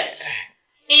 He is.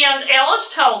 And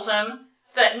Alice tells him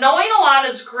that knowing a lot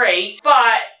is great,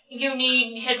 but you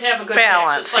need to have a good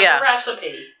balance. Mix. It's like a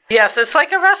recipe. Yes, it's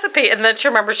like a recipe. And then she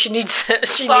remembers she needs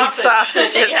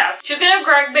sausages. Yeah. She's going to have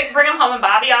Greg bring him home, and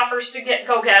Bobby offers to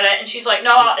go get it. And she's like,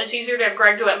 no, it's easier to have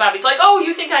Greg do it. And Bobby's like, oh,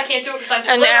 you think I can't do it because I'm too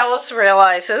little? And Alice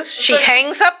realizes she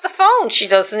hangs up the phone. She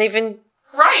doesn't even...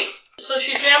 Right. So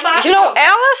she's going to have Bobby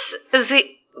Alice is the...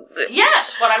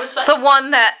 Yes, what I was saying. The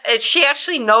one that she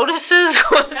actually notices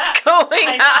what's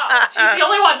going on. She's the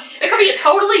only one. It could be a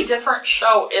totally different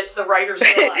show if the writers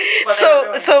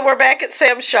realized So we're back at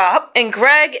Sam's shop, and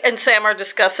Greg and Sam are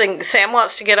discussing. Sam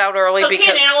wants to get out early because he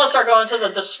and Alice are going to the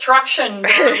destruction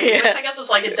derby, which I guess is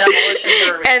like a demolition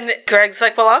derby. And Greg's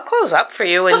like, well, I'll close up for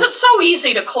you. Because it's so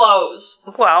easy to close.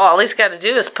 Well, all he's got to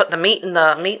do is put the meat in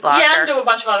the meat locker. Yeah, and do a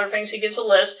bunch of other things. He gives a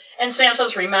list. And Sam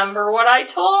says, remember what I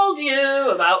told you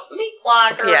about meat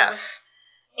locker. Yes.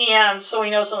 And so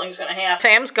we know something's going to happen.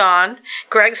 Sam's gone.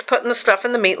 Greg's putting the stuff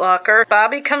in the meat locker.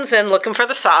 Bobby comes in looking for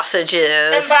the sausages.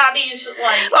 And Bobby's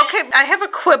like... Okay, I have a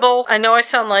quibble. I know I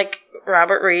sound like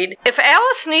Robert Reed. If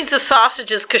Alice needs the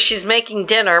sausages because she's making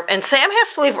dinner, and Sam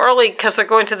has to leave early because they're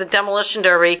going to the demolition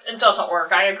derby... It doesn't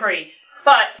work, I agree.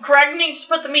 But Greg needs to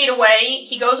put the meat away.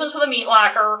 He goes into the meat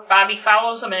locker. Bobby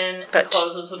follows him in and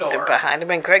closes the door. They're behind him,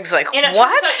 and Greg's like, and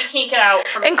what? Turns out he can't get out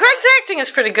from and Greg's acting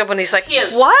is pretty good when he's like,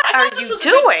 what are you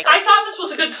doing? I thought this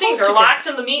was a good scene. They're locked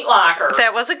in the meat locker.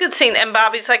 That was a good scene. And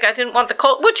Bobby's like, I didn't want the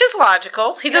cold, which is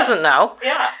logical. He doesn't know.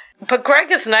 Yeah. But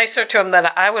Greg is nicer to him than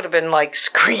I would have been,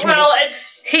 screaming. Well,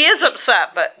 he is upset,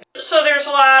 but... So there's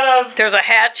a lot of... There's a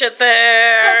hatchet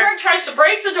there. So Greg tries to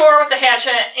break the door with the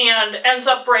hatchet and ends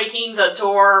up breaking the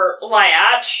door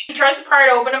latch. He tries to pry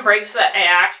it open and breaks the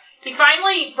axe. He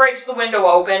finally breaks the window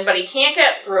open, but he can't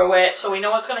get through it, so we know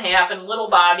what's going to happen.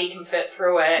 Little Bobby can fit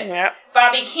through it. Yep.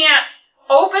 Bobby can't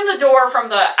open the door from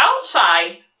the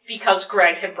outside because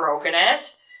Greg had broken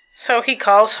it. So he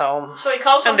calls home. And the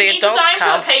adults come. He needs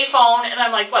a payphone, and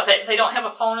I'm like, what, they don't have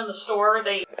a phone in the store?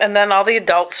 And then all the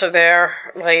adults are there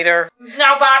later.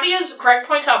 Now, Greg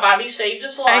points out Bobby saved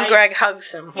his life. And Greg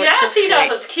hugs him, which yes, is he sweet.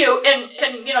 does. It's cute. And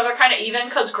they're kind of even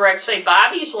because Greg saved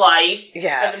Bobby's life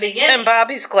at the beginning. And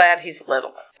Bobby's glad he's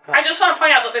little. I just want to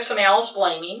point out that there's some Alice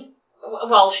blaming.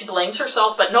 Well, she blames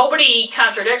herself, but nobody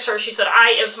contradicts her. She said,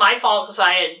 it was my fault because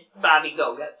I had Bobby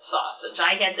go get sausage.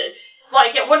 I had to...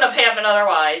 it wouldn't have happened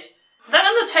otherwise. Then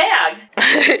in the tag.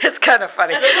 It's kind of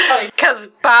funny. It is funny. Because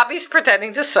Bobby's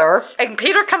pretending to surf, and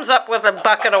Peter comes up with a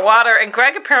bucket of water, and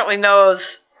Greg apparently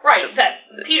knows... Right, that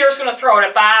Peter's going to throw it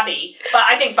at Bobby, but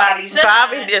I think Bobby's in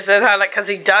Bobby on it. is in on it because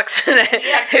he ducks in it.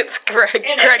 Yeah. It's Greg.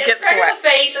 And Greg it's gets Greg wet. in the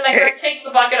face, and then Greg takes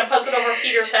the bucket and puts it over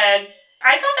Peter's head.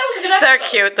 I thought that was a good episode. They're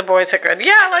cute. The boys are good.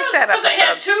 Yeah, I like that Because it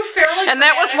had episode. two fairly And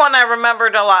that was dramatic- one I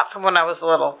remembered a lot from when I was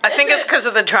little. I think it's it? because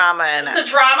of the drama in The it.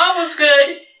 drama was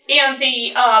good, and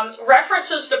the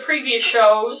references to previous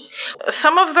shows.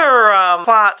 Some of their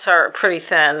plots are pretty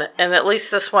thin, and at least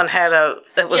this one had a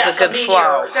good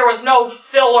flow. There was no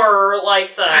filler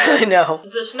like I the... know.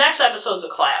 This next episode's a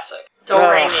classic.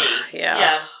 Do-Re-Mi. Yeah.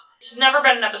 Yes. It's never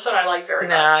been an episode I like very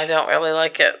No, much. I don't really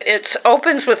like it. It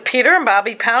opens with Peter and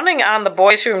Bobby pounding on the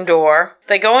boys' room door.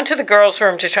 They go into the girls'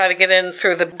 room to try to get in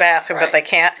through the bathroom, but they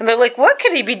can't. And they're like, what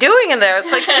could he be doing in there?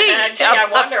 It's like, gee, I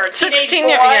wonder. A teenage 16 boy,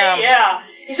 year yeah.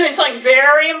 He's doing something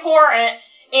very important,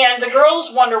 and the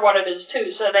girls wonder what it is, too.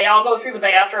 So they all go through the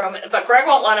bathroom, but Greg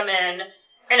won't let him in.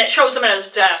 And it shows him at his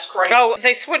desk, right? Oh,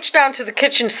 they switch down to the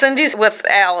kitchen. Cindy's with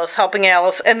Alice, helping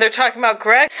Alice, and they're talking about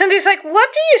Greg. Cindy's like, what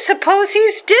do you suppose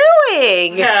he's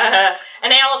doing?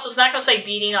 And Alice is not going to say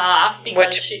beating off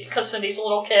because Cindy's a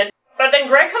little kid. But then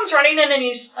Greg comes running in and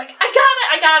he's like,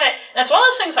 I got it. And that's one of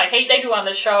those things I hate they do on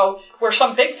this show where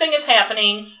some big thing is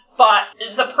happening, but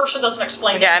the person doesn't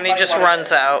explain Yeah, and he just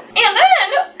runs out. And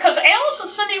then, because Alice and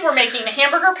Cindy were making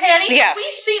hamburger patties, yes.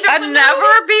 we see there's a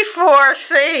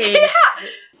never-before-seen. Yeah.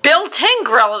 Built-in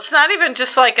grill. It's not even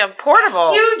just like a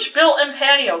portable. Huge built-in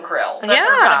patio grill. That they're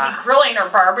going to be grilling or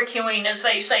barbecuing, as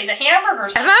they say, the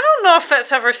hamburgers. And I don't know if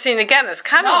that's ever seen again. It's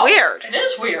kind of weird. It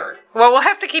is weird. Well, we'll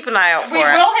have to keep an eye out for it. We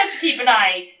will have to keep an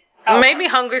eye out. Maybe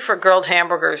hungry for grilled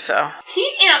hamburgers, so. He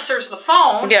answers the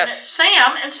phone. Yes. And it's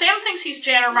Sam, and Sam thinks he's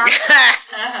Janner Martin.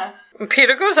 And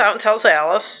Peter goes out and tells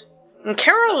Alice. And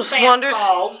Carol Sam wonders,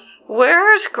 called.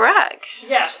 where's Greg?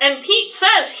 Yes, and Pete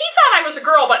says he thought I was a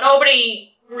girl, but nobody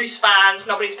responds.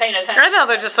 Nobody's paying attention. I know,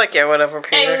 they're just like, yeah, whatever,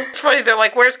 Peter. And- It's funny, they're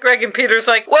like, where's Greg? And Peter's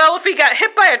like, well, if he got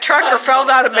hit by a truck or fell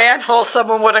down a manhole,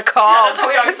 someone would have Yeah, called. that's what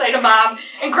we always say to Mom.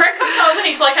 And Greg comes home and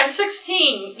he's like, I'm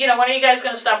 16. You know, when are you guys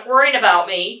going to stop worrying about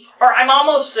me? Or I'm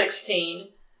almost 16.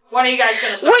 When are you guys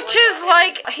going to stop Which worrying is about me?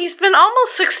 like, he's been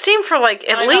almost 16 for like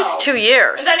at I least know. 2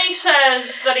 years. And then he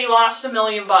says that he lost $1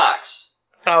 million.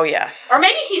 Oh, yes. Or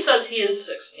maybe he says he is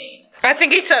 16. I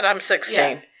think he said I'm 16.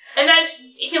 Yeah. And then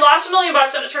he lost $1 million,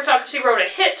 and it turns out because he wrote a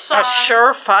hit song. A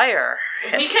surefire.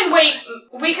 We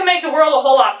can make the world a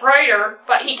whole lot brighter,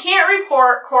 but he can't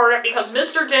record it because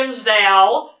Mr.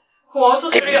 Dimsdale, who owns the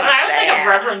studio, and I was thinking of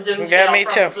Reverend Dimsdale Yeah, me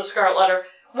from too. The Scarlet Letter,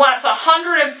 wants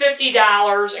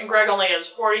 $150, and Greg only has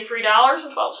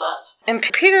 $43.12. And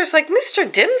Peter's like,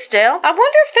 Mr. Dimsdale? I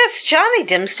wonder if that's Johnny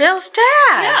Dimsdale's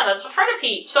dad. Yeah, that's a friend of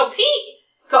Pete. So Pete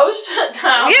goes to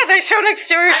town. Yeah, they show an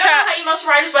exterior I don't know shot. how he must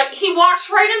ride his bike. He walks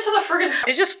right into the friggin'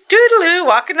 He's just doodaloo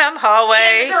walking down the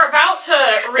hallway. And they're about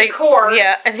to record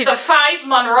and he the just... Five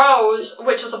Monroes,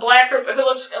 which is a black group who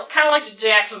looks kind of like the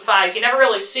Jackson Five. You never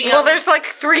really see them. Well, there's like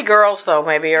 3 girls, though,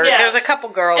 maybe, or Yes. there's a couple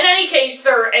girls. In any case,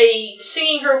 they're a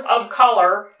singing group of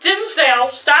color. Dimsdale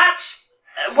stops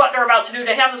what they're about to do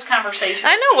to have this conversation.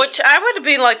 I know, which I would have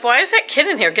been like, why is that kid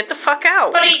in here? Get the fuck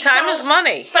out. But he Time tells- is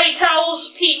money. But he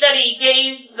tells Pete that he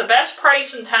gave the best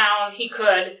price in town he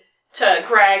could to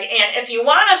Greg, and if you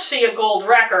want to see a gold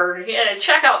record,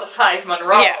 check out the Five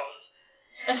Monroes. Yes.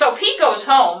 And so Pete goes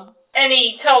home, and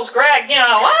he tells Greg, you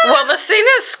know, Well, the scene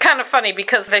is kind of funny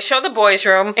because they show the boys'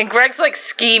 room, and Greg's like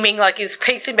scheming, like he's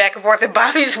pacing back and forth, and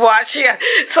Bobby's watching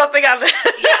something on the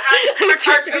on a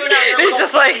cartoon on their He's little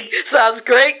just like, sounds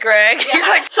great, Greg. Yeah. He's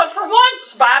like, So for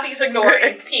once, Bobby's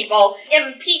ignoring people,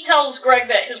 and Pete tells Greg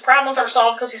that his problems are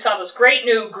solved because he saw this great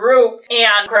new group,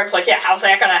 and Greg's like, yeah, how's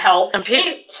that going to help? And Pete-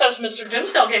 He says, Mr.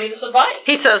 Dimsdale gave me this advice.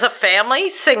 he says, a family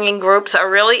singing groups are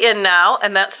really in now,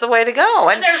 and that's the way to go.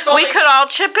 And there's we only- could all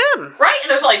chip in. Right, and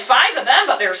there's only 5 of them,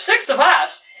 but there's 6 of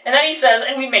us. And then he says,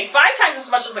 and we make 5 times as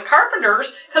much as the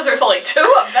Carpenters, because there's only 2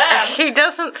 of them. He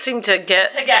doesn't seem to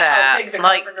get how that. big the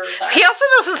Like, Carpenters are. he also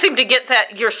doesn't seem to get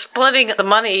that you're splitting the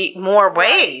money more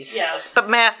ways. yes. But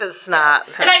math is not.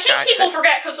 And I think people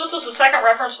forget, because this is the second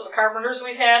reference to the Carpenters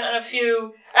we've had in a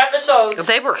few episodes.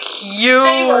 They were huge,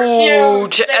 They were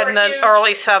huge. They in were the huge.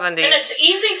 early 70s. And it's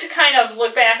easy to kind of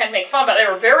look back and make fun, but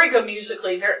they were very good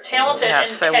musically, very talented,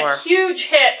 Yes, and they had were. huge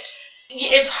hits.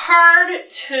 It's hard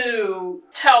to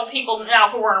tell people now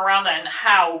who weren't around then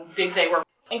how big they were.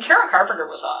 And Karen Carpenter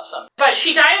was awesome. But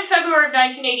she died in February of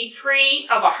 1983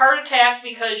 of a heart attack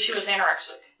because she was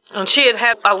anorexic. And she had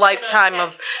had a lifetime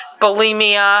of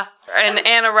bulimia and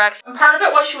anorexia. And part of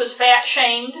it was she was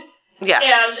fat-shamed.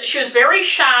 Yes. And she was very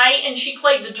shy, and she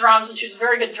played the drums, and she was a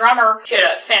very good drummer. She had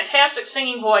a fantastic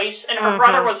singing voice, and her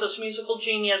brother was this musical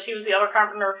genius. He was the other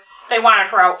carpenter. They wanted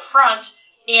her out front,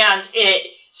 and it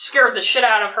scared the shit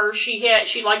out of her.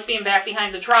 She liked being back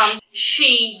behind the drums.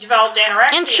 She developed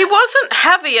anorexia. And she wasn't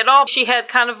heavy at all. She had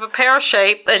kind of a pear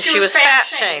shape, and she was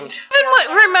fat-shamed.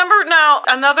 Remember now,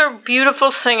 another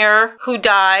beautiful singer who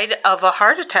died of a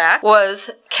heart attack was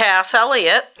Cass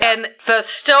Elliot. And the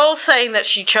still saying that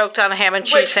she choked on a ham and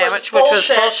cheese sandwich, which was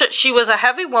bullshit. She was a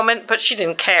heavy woman, but she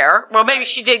didn't care. Well, maybe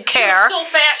she did care. She was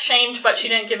still fat-shamed, but she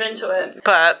didn't give into it.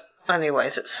 But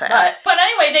anyways, it's sad. But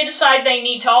anyway, they decide they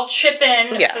need to all chip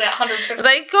in for that $150.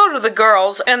 They go to the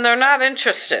girls, and they're not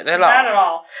interested at all. Not at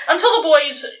all. Until the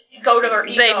boys go to their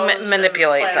egos. They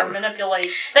manipulate them.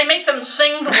 They make them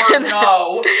sing the word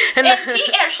no. And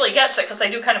he actually gets it, because they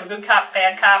do kind of a good cop,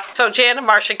 bad cop. So Jan and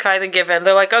Marcia kind of give in.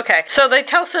 They're like, okay. So they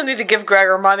tell Cindy to give Greg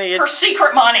her money. Her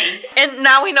secret money. And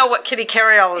now we know what Kitty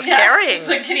Carryall is carrying. It's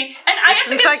a kitty. And I have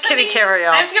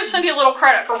to give Cindy a little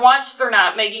credit. For once, they're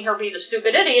not making her be the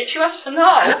stupid idiot. She wants to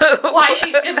know why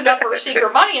she's giving up her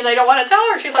secret money, and they don't want to tell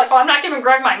her. She's like, well, I'm not giving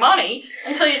Greg my money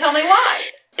until you tell me why.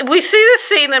 We see this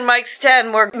scene in Mike's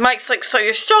den where Mike's like, so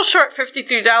you're still short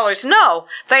 $53. No,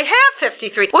 they have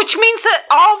 53, which means that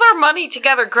all their money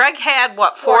together, Greg had,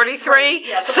 what, 43?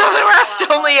 Yeah, so the rest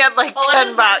only had like $10. It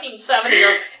is 1970,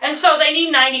 and so they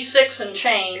need 96 and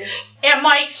change. And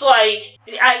Mike's like,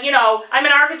 I'm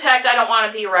an architect, I don't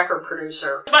want to be a record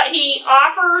producer. But he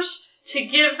offers to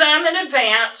give them in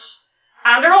advance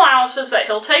on their allowances that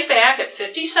he'll take back at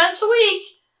 50 cents a week.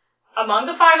 Among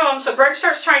the five of them, so Greg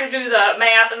starts trying to do the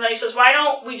math, and then he says, why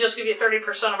don't we just give you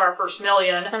 30% of our first $1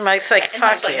 million? And Mike's like,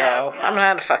 fuck you. I'm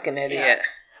not a fucking idiot. Yeah.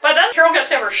 But then Carol gets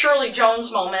to have her Shirley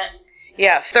Jones moment.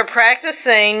 Yes, they're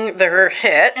practicing their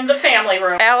hit. In the family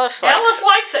room. Alice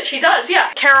likes it. She does,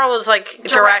 yeah. Carol is, like,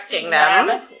 directing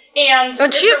them.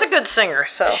 And she is a good singer,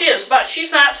 so. She is, but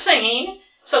she's not singing,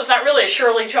 so it's not really a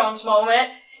Shirley Jones moment.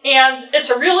 And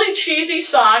it's a really cheesy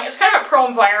song. It's kind of a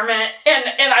pro-environment.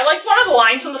 And I like one of the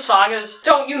lines in the song is,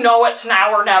 don't you know it's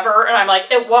now or never? And I'm like,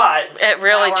 it was. It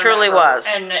really, truly was.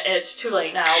 And it's too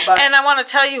late now. But. And I want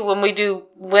to tell you,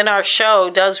 when our show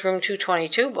does Room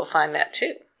 222, we'll find that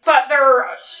too. But they're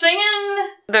singing...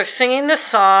 They're singing the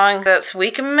song that's We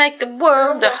Can Make the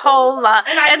World a Whole Lot.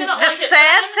 And the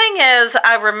sad thing is,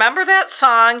 I remember that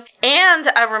song, and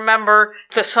I remember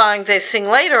the song they sing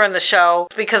later in the show,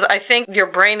 because I think your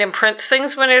brain imprints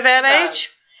things when you're that age.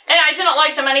 And I didn't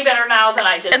like them any better now than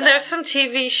I did And then. There's some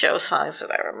TV show songs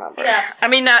that I remember. Yes. I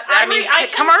mean,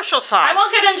 commercial songs. I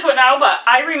won't get into it now, but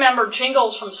I remember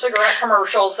jingles from cigarette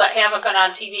commercials that haven't been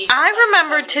on TV. I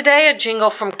remembered today a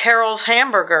jingle from Carol's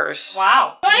Hamburgers.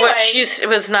 Wow. So anyway, it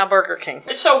was now Burger King.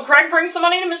 So Greg brings the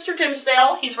money to Mr.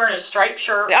 Dimsdale. He's wearing a striped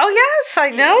shirt. Oh, yes,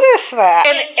 I noticed that.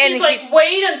 And he's like,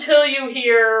 wait until you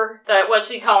hear what's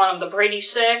he calling them, the Brady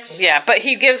Six? Yeah, but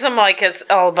he gives them like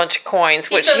a bunch of coins,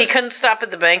 which he couldn't stop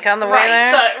at the bank on the way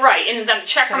there. Right, and then a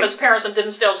check from his parents, and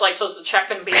Dimsdale's like, so is the check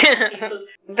going to be pieces?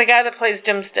 The guy that plays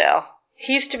Dimsdale.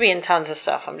 He used to be in tons of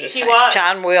stuff, I'm just saying. He was.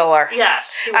 John Wheeler.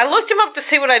 Yes. I looked him up to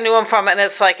see what I knew him from, and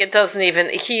it's like, it doesn't even,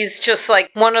 he's just like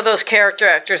one of those character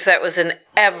actors that was in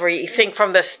everything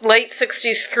from the late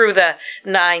 60s through the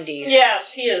 90s.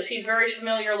 Yes, he is. He's very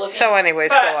familiar looking. So anyways,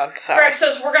 go on. Sorry. Greg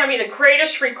says, we're going to be the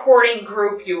greatest recording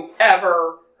group you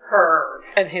ever heard.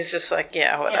 And he's just like,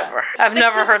 yeah, whatever. Yeah. I've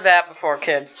never heard that before,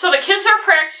 kid. So the kids are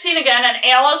practicing again, and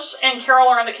Alice and Carol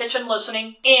are in the kitchen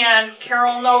listening, and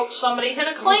Carol notes somebody hit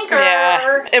a clinker.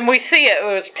 Yeah, and we see it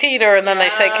was Peter, and then they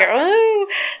say Carol, ooh,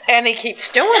 and he keeps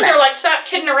doing it. And they're like, stop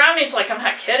kidding around. He's like, I'm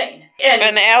not kidding.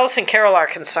 And Alice and Carol are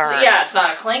concerned. Yeah, it's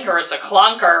not a clinker, it's a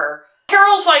clunker.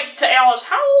 Carol's like to Alice,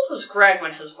 how old was Greg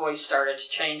when his voice started to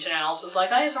change? And Alice is like,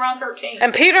 he's around 13.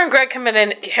 And Peter and Greg come in,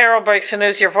 and Carol breaks the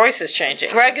news, your voice is changing.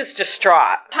 Greg is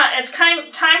distraught. It's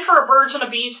time for a birds and a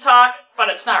bees talk, but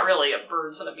it's not really a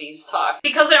birds and a bees talk,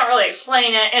 because they don't really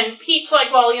explain it. And Pete's like,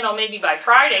 well, maybe by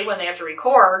Friday when they have to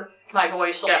record, my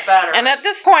voice will get better. And at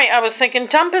this point, I was thinking,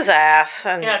 dump his ass.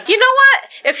 And you know what?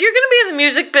 If you're going to be in the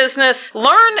music business,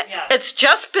 learn it's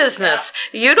just business.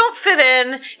 Yeah. You don't fit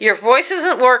in. Your voice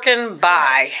isn't working.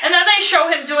 Bye. And then they show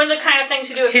him doing the kind of things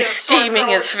you do if he's steaming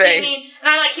his face. And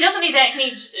I'm like, he doesn't need that. He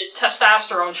needs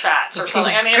testosterone shots or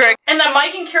something. I mean, and then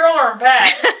Mike and Carol are in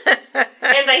bed,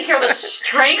 and they hear this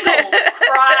strangled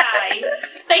cry.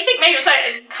 They think maybe it's like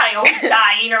a coyote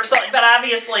dying or something, but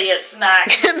obviously it's not.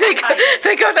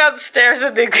 They go downstairs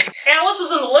and Alice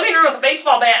is in the living room with a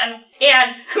baseball bat,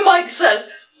 and Mike says,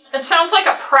 it sounds like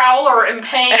a prowler in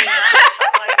pain.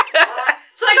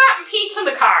 So they go out and Pete's in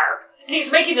the car, and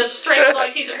he's making this strangled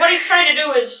noise. What he's trying to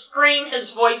do is scream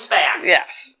his voice back. Yes.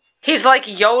 He's like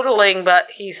yodeling, but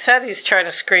he said he's trying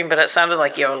to scream, but it sounded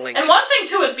like yodeling. And one thing,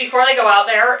 too, is before they go out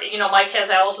there, Mike has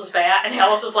Alice's bat, and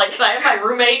Alice is like, can I have my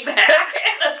roommate back?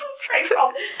 And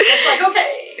it's like,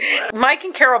 okay. Mike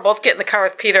and Carol both get in the car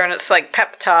with Peter, and it's like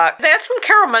pep talk. That's when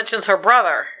Carol mentions her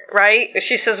brother, right?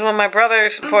 She says, well, my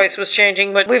brother's voice was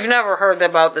changing, but we've never heard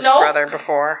about this brother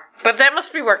before. But that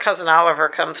must be where Cousin Oliver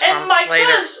comes from and Mike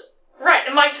later.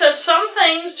 And Mike says some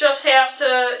things you just have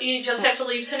to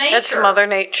leave to nature. It's Mother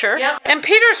Nature. Yep. And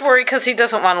Peter's worried because he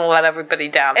doesn't want to let everybody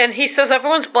down. And he says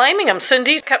everyone's blaming him.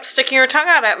 Cindy kept sticking her tongue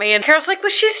out at me. And Carol's like, well,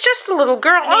 she's just a little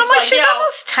girl. And he's like, she's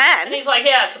almost 10. And he's like,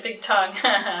 yeah, it's a big tongue.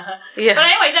 Yeah. But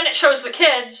anyway, then it shows the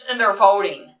kids, and they're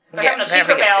voting. They're having a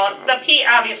secret ballot that Pete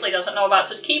obviously doesn't know about,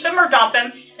 to keep him or dump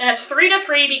him. And it's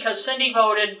 3-3 because Cindy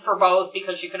voted for both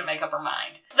because she couldn't make up her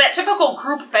mind. That typical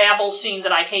group babble scene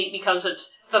that I hate because it's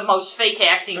the most fake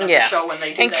acting of the show when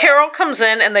they do that. And Carol comes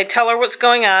in and they tell her what's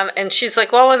going on, and she's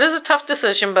like, well, it is a tough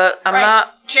decision, but I'm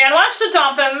not... Jan wants to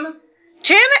dump him.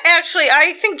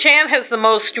 I think Jan has the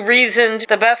most reasoned,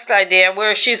 the best idea,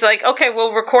 where she's like, okay,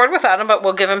 we'll record without him, but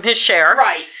we'll give him his share.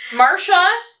 Right. Marcia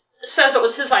says it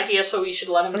was his idea, so we should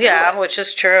let him do it. Yeah, which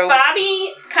is true.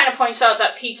 Bobby kind of points out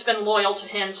that Pete's been loyal to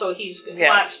him, so he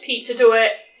wants Pete to do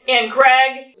it. And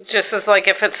Greg just is like,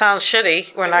 if it sounds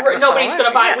shitty, we're not going to nobody's going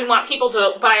to buy it. We want people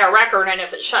to buy our record, and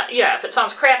if it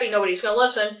sounds crappy, nobody's going to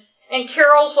listen. And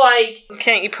Carol's like,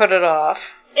 can't you put it off?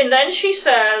 And then she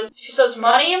says,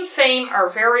 money and fame are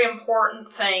very important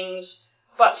things,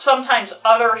 but sometimes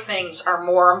other things are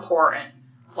more important.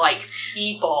 Like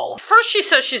people. First she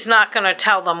says she's not going to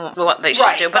tell them what they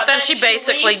should do, but then she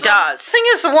basically does. The thing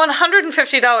is, the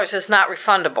 $150 is not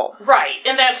refundable. Right,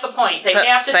 and that's the point. They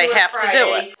have to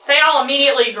do it. They all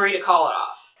immediately agree to call it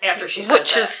off after she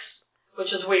says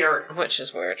Which is weird.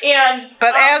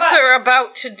 But as they're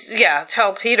about to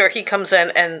tell Peter, he comes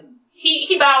in and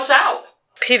he bows out.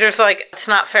 Peter's like, it's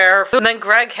not fair. And then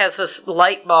Greg has this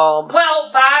light bulb.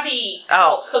 Well, Bobby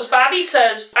helps, because Bobby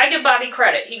says, I give Bobby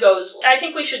credit. He goes, I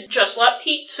think we should just let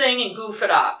Pete sing and goof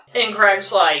it up. And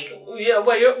Greg's like, yeah,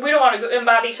 well, we don't want to. And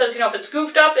Bobby says, if it's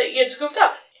goofed up, it's goofed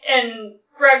up. And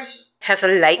Greg's has a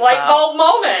light bulb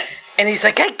moment. And he's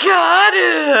like, I got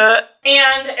it.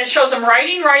 And it shows him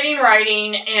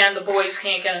writing, and the boys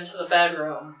can't get into the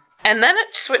bedroom. And then it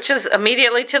switches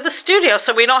immediately to the studio,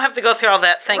 so we don't have to go through all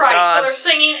that, thank God. Right, so they're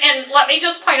singing, and let me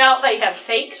just point out, they have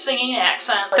fake singing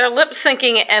accents. They're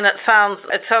lip-syncing, and it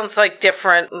sounds like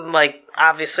different, like,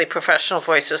 obviously professional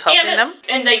voices helping them.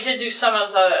 And they did do some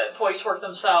of the voice work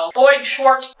themselves. Boyd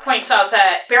Schwartz points out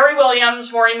that Barry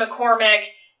Williams, Maureen McCormick,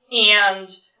 and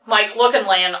Mike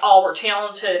Lookinland all were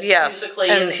talented musically.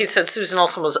 And he said Susan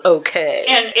Olsen was okay.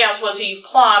 And as was Eve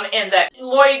Plum, and that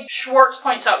Lloyd Schwartz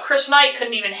points out Chris Knight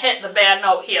couldn't even hit the bad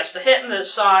note he has to hit in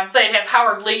this song. They'd have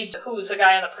Howard Lee, who's the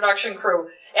guy on the production crew,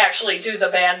 actually do the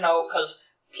bad note because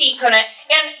Pete couldn't.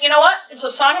 And you know what? It's a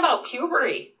song about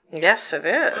puberty. Yes, it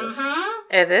is.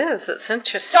 Mm-hmm. It is. It's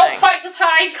interesting. Don't fight the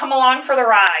tide. Come along for the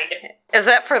ride. Is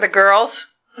that for the girls?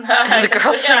 Did the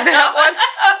girls sing that one?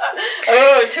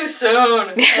 Oh, too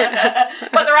soon.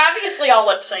 But they're obviously all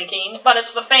lip syncing. But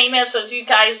it's the famous, as you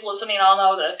guys listening all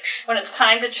know, that when it's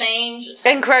time to change.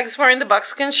 And Greg's wearing the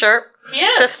buckskin shirt. He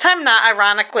is. This time not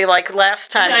ironically like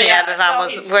last time he had it on,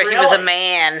 he was a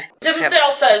man.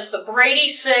 Dimsdale says the Brady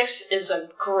Six is a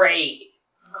great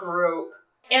group.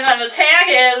 And then the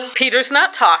tag is... Peter's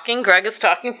not talking. Greg is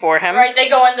talking for him. Right, they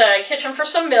go in the kitchen for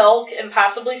some milk and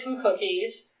possibly some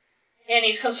cookies. And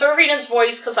he's conserving his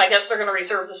voice because I guess they're going to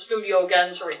reserve the studio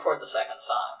again to record the second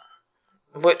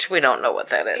song. Which we don't know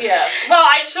what that is. Yes. Well,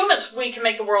 I assume it's We Can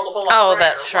Make the World a Whole Lot Brighter.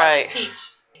 That's right.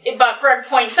 Pete's. But Greg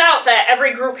points out that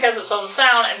every group has its own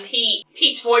sound, and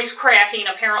Pete's voice cracking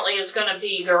apparently is going to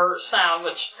be their sound,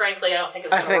 which frankly I don't think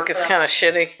is going to work. I think it's kind of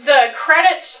shitty. The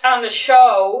credits on the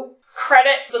show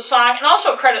credit the song and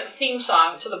also credit the theme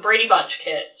song to the Brady Bunch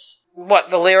kids. What,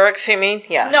 the lyrics you mean?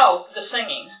 Yes. No, the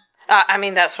singing. I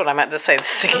mean, that's what I meant to say.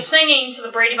 The singing to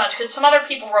the Brady Bunch kids. Some other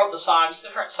people wrote the songs,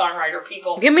 different songwriter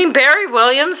people. You mean Barry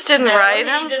Williams didn't write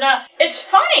them? He did not. It's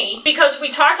funny, because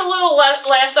we talked a little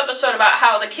last episode about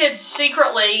how the kids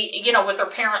secretly, with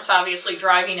their parents obviously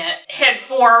driving it, had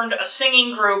formed a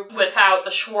singing group without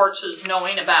the Schwartzes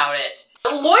knowing about it.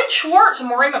 Lloyd Schwartz and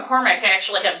Maureen McCormick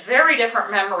actually have very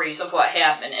different memories of what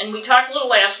happened. And we talked a little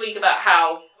last week about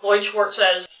how Lloyd Schwartz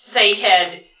says they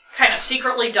had kind of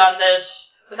secretly done this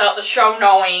without the show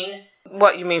knowing.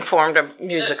 What, you mean formed a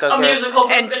musical group? A musical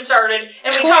group and started.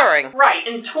 And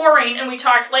touring. Touring. And we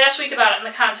talked last week about it in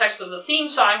the context of the theme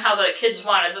song, how the kids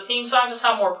wanted the theme song to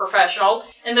sound more professional.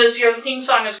 And this year the theme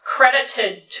song is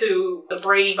credited to the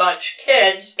Brady Bunch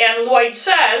kids. And Lloyd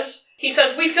says,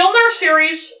 we filmed our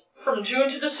series from June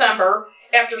to December.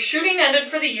 After shooting ended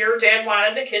for the year, Dad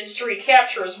wanted the kids to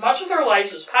recapture as much of their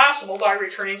lives as possible by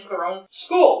returning to their own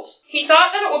schools. He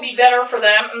thought that it would be better for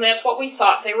them, and that's what we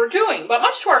thought they were doing. But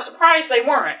much to our surprise, they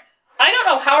weren't. I don't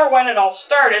know how or when it all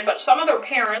started, but some of their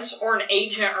parents, or an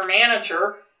agent or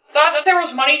manager, thought that there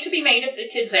was money to be made if the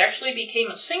kids actually became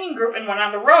a singing group and went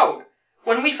on the road.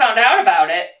 When we found out about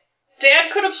it,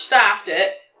 Dad could have stopped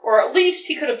it, or at least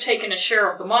he could have taken a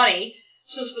share of the money,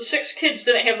 since the 6 kids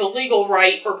didn't have the legal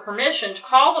right or permission to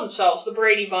call themselves the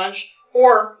Brady Bunch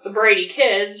or the Brady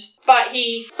Kids. But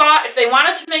he thought if they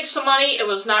wanted to make some money, it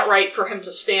was not right for him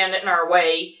to stand in our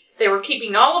way. They were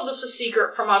keeping all of this a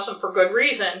secret from us and for good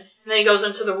reason. And then he goes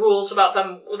into the rules about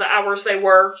them, the hours they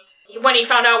worked. When he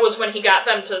found out was when he got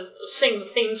them to sing the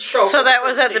theme show. So that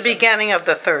was at the beginning of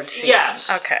the 3rd season? Yes.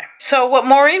 Okay. So what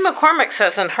Maureen McCormick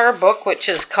says in her book, which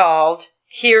is called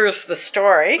Here's the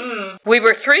Story, we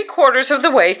were 3/4 of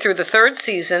the way through the 3rd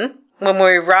season when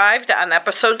we arrived on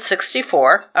episode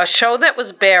 64, a show that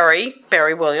was Barry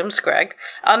Williams, Greg,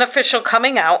 unofficial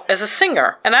coming out as a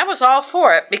singer. And I was all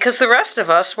for it because the rest of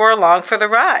us were along for the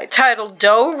ride. Titled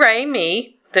Do, Re,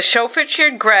 Mi, the show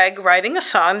featured Greg writing a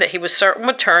song that he was certain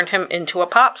would turn him into a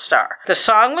pop star. The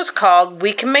song was called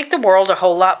We Can Make the World a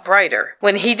Whole Lot Brighter.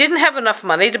 When he didn't have enough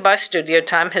money to buy studio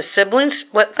time, his siblings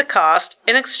split the cost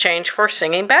in exchange for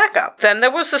singing backup. Then there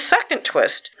was the second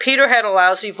twist. Peter had a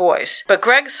lousy voice, but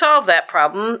Greg solved that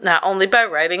problem not only by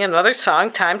writing another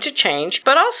song, Time to Change,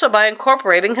 but also by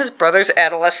incorporating his brother's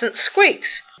adolescent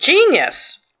squeaks.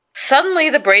 Genius! Suddenly,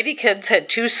 the Brady Kids had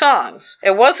 2 songs.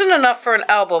 It wasn't enough for an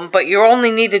album, but you only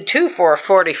needed 2 for a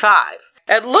 45.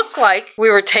 It looked like we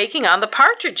were taking on the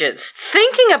Partridges.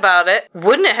 Thinking about it,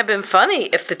 wouldn't it have been funny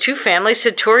if the 2 families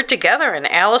had toured together and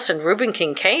Alice and Reuben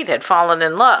Kincaid had fallen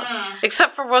in love?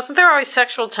 Except for, wasn't there always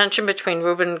sexual tension between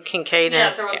Reuben Kincaid and...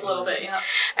 Yes, there was a little bit, yeah.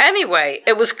 Anyway,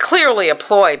 it was clearly a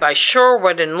ploy by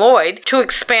Sherwood and Lloyd to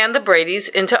expand the Bradys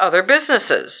into other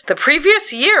businesses. The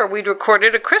previous year, we'd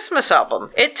recorded a Christmas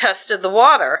album. It tested the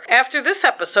water. After this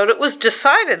episode, it was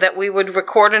decided that we would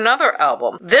record another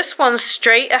album. This one's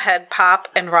straight ahead pop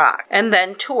and rock, and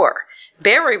then tour.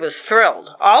 Barry was thrilled.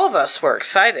 All of us were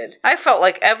excited. I felt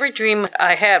like every dream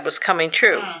I had was coming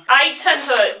true. I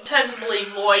tend to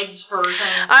believe Lloyd's version.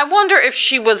 I wonder if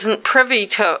she wasn't privy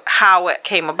to how it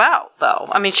came about, though.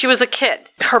 I mean, she was a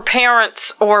kid. Her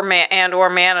parents or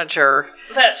manager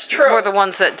That's true. were the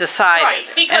ones that decided. Right,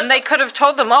 because and they could have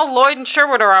told them, oh, Lloyd and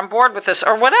Sherwood are on board with this,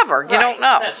 or whatever. You don't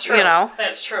know. That's true. You know?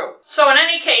 That's true. So in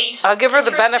any case... I'll give her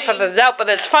the benefit of the doubt, but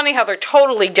it's funny how they're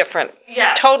totally different.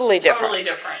 Yes. Totally different. Totally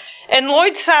different. And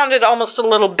Lloyd sounded almost a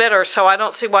little bitter, so I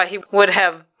don't see why he would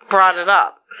have brought it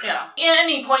up. Yeah. And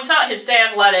he points out his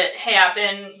dad let it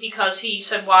happen because he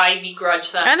said, why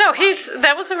begrudge them? I know,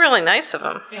 that was really nice of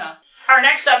him. Yeah. Our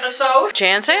next episode...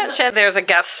 Jan's Aunt. There's a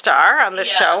guest star on this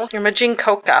show, Imogen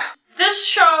Coca. This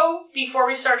show, before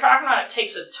we start talking about it,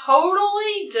 takes a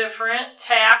totally different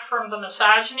tack from the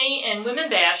misogyny and women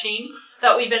bashing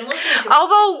that we've been listening to.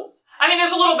 Although... I mean,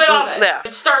 there's a little bit of it. Yeah.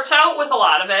 It starts out with a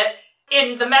lot of it,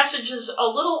 and the message is a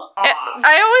little off.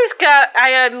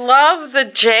 I love the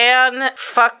Jan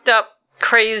fucked up,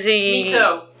 crazy... Me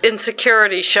too.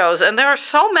 Insecurity shows, and there are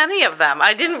so many of them.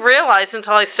 I didn't realize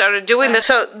until I started doing this.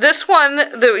 So this one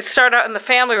that we start out in the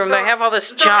family room, they have all this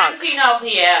junk. They're emptying out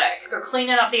the attic. They're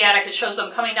cleaning up the attic. It shows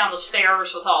them coming down the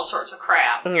stairs with all sorts of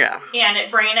crap. Yeah.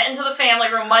 And bringing it into the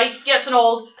family room. Mike gets an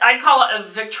old, I'd call it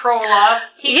a Victrola.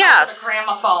 He calls it a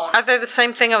gramophone. Are they the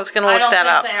same thing? I was going to look that up.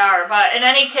 I don't think they are, but in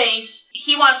any case,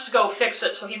 he wants to go fix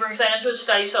it, so he brings that into his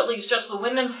study, so it leaves just the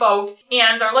women folk,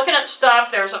 and they're looking at stuff.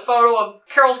 There's a photo of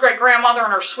Carol's great-grandmother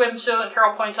in her swimsuit, and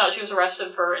Carol points out she was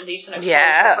arrested for indecent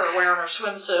exposure for wearing her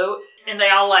swimsuit, and they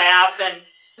all laugh, and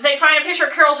they find a picture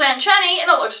of Carol's Aunt Jenny, and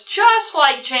it looks just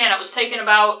like Jan. It was taken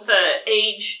about the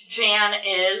age Jan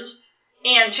is,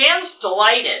 and Jan's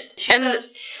delighted. She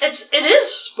says, it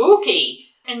is spooky.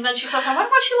 And then she says, I wonder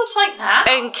what she looks like now.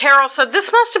 And Carol said,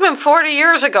 this must have been 40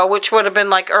 years ago, which would have been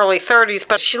like early 30s,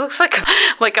 but she looks like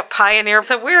a pioneer.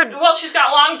 It's a weird... Well, she's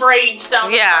got long braids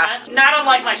down the front, not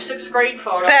unlike my 6th grade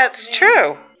photo. That's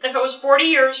true. If it was 40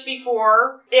 years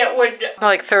before, it would...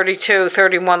 Like 32,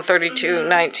 31, 32,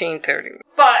 19, 30.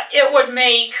 But it would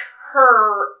make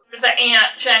her... the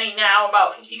Aunt Jenny now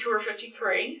about 52 or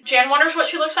 53. Jan wonders what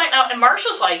she looks like now, and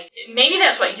Marcia's like, maybe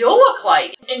that's what you'll look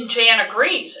like. And Jan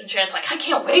agrees, and Jan's like, I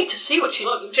can't wait to see what she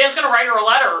looks like. Jan's going to write her a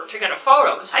letter to get a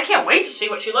photo, because I can't wait to see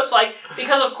what she looks like,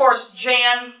 because, of course,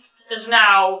 Jan is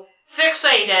now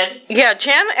fixated. Yeah,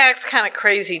 Jan acts kind of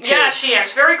crazy, too. Yeah, she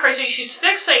acts very crazy. She's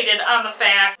fixated on the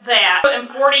fact that in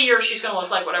 40 years she's going to look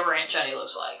like whatever Aunt Jenny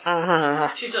looks like. Uh-huh.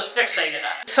 She's just fixated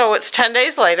on it. So it's 10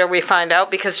 days later, we find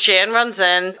out, because Jan runs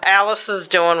in. Alice is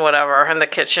doing whatever in the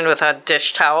kitchen with a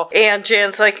dish towel. And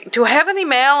Jan's like, do I have any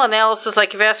mail? And Alice is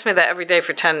like, you've asked me that every day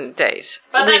for 10 days.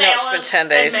 But we then know Alice it's been 10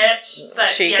 days. admits that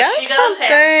She yes, got she does something.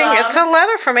 have some. It's a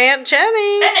letter from Aunt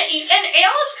Jenny. And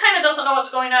Alice kind of doesn't know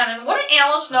what's going on. And wouldn't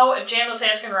Alice know if Jan was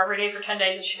asking her every day for 10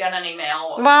 days if she got any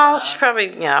mail? Well, she's probably,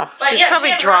 she's probably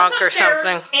Jan drunk runs or upstairs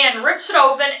something. And rips it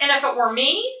open. And if it were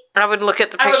me, I would look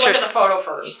at the I would pictures. look at the photo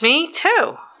first. Me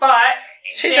too. But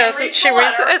She Jan doesn't. reads She the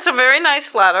reads. letter. It's a very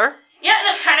nice letter. Yeah, and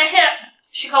it's kind of hip.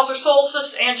 She calls her soul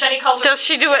sister. Aunt Jenny calls her. Does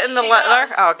she do it in the She letter?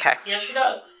 does. Oh, okay. Yes, she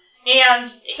does.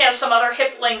 And has some other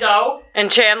hip lingo. And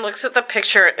Jan looks at the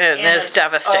picture and is it's-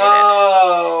 devastated.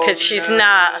 Oh, Because she's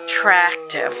not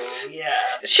attractive. Yeah.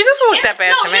 She doesn't look that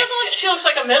bad no, to me. She looks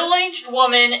like a middle-aged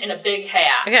woman in a big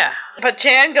hat. Yeah. But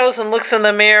Jan goes and looks in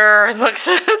the mirror and looks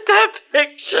at that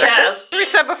picture. Yes. We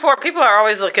said before, people are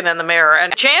always looking in the mirror.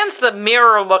 And Jan's the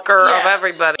mirror looker of Yes.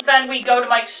 everybody. Then we go to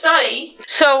Mike's study.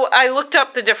 So I looked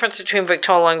up the difference between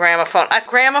Victrola and gramophone. A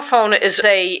gramophone is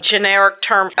a generic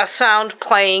term, a sound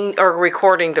playing or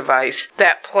recording device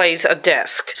that plays a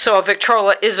disc. So a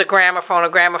Victrola is a gramophone. A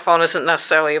gramophone isn't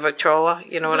necessarily a Victrola.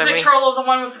 You know what I mean? Is Victrola the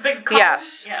one with the big cone?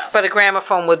 Yes. But a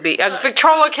gramophone would be. A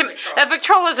Victrola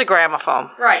is a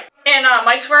gramophone. Right. And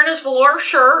Mike's wearing his velour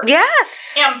shirt. Yes.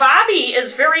 And Bobby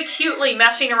is very cutely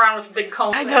messing around with the big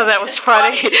cone. I know, that was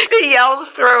funny. He yells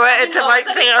through it into Mike's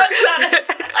ear.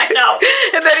 I know.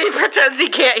 And then he pretends he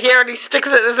can't hear and he sticks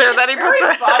it in his ear. Then he puts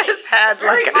it in his head.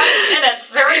 Very funny, and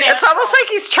it's very natural. It's almost like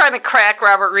he's trying to crack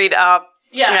Robert Reed up.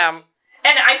 Yes. Yeah.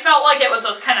 And I felt like it was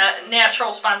a kind of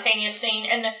natural, spontaneous scene.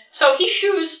 And so he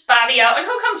shoos Bobby out, and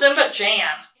who comes in but Jan?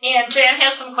 And Jan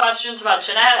has some questions about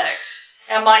genetics.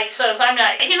 And Mike says,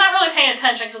 he's not really paying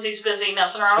attention because he's busy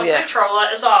messing around with Victrola,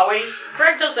 as always.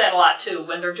 Greg does that a lot, too,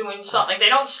 when they're doing something. They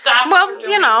don't stop what they're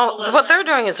doing to listen. What they're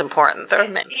doing is important.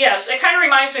 Yes, it kind of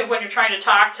reminds me of when you're trying to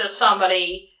talk to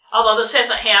somebody, although this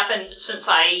hasn't happened since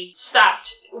I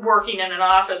stopped working in an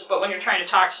office, but when you're trying to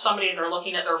talk to somebody and they're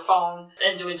looking at their phone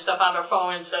and doing stuff on their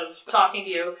phone instead of talking to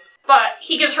you. But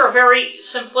he gives her a very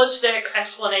simplistic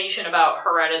explanation about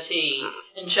heredity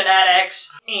and genetics.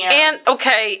 And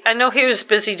okay, I know he was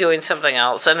busy doing something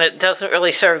else, and it doesn't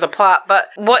really serve the plot, but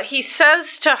what he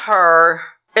says to her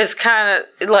is kind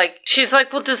of like, she's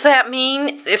like, well, does that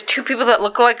mean if two people that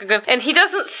look like a good... And he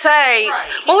doesn't say,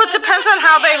 well, it depends on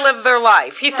how they live their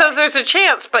life. He says there's a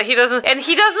chance, but he doesn't... And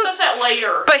he doesn't... He says that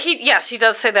later. But he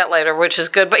does say that later, which is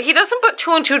good. But he doesn't put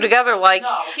two and two together like...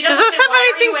 No, does this have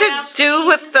anything to do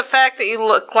with the fact that you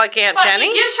look like Aunt Jenny?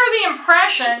 But he gives her the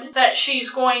impression that she's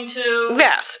going to...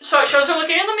 Yes. So it shows her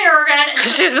looking in the mirror again. And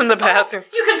she's in the bathroom.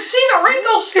 You can see the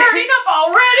wrinkles starting up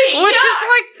already. Which is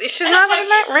like, she's not even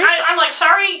that wrinkled. I'm like,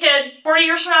 sorry, kid. 40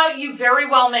 years from now, you very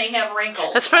well may have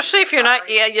wrinkles. Especially if you're not,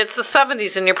 it's the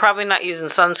 70s and you're probably not using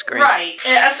sunscreen. Right.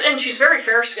 And she's very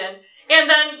fair-skinned. And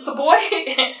then the boy...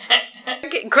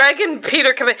 Greg and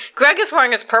Peter come in. Greg is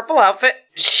wearing his purple outfit.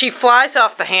 She flies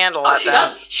off the handle at them.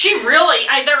 Does. She really...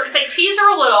 they tease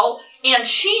her a little, and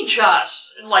she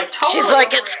just, totally... She's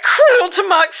like, it's cruel to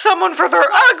mock someone for their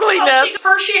ugliness.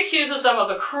 First she accuses them of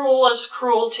the cruelest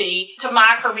cruelty to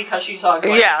mock her because she's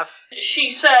ugly. Yes. She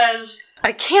says...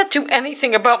 I can't do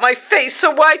anything about my face, so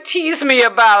why tease me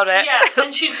about it? Yes,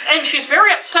 and she's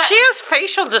very upset. She has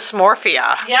facial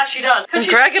dysmorphia. Yeah, she does. And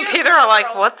Greg and Peter are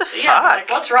like, what the fuck? Like,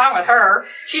 what's wrong with her?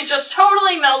 She's just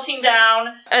totally melting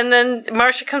down. And then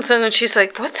Marcia comes in and she's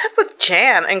like, what's up with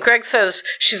Jan? And Greg says,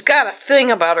 she's got a thing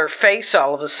about her face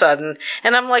all of a sudden.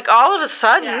 And I'm like, all of a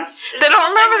sudden? Yes. They don't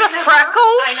remember the freckles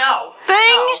thing?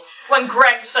 I know. When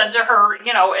Greg said to her,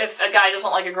 if a guy doesn't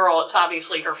like a girl, it's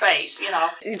obviously her face,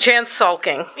 Jan's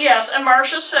sulking. Yes, and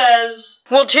Marcia says...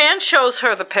 Well, Jan shows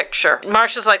her the picture.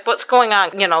 Marcia's like, what's going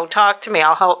on? Talk to me.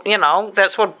 I'll help.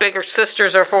 That's what bigger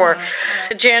sisters are for.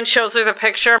 Mm-hmm. Jan shows her the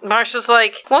picture. Marcia's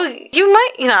like, well, you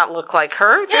might not look like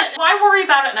her. Yes, why worry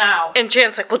about it now? And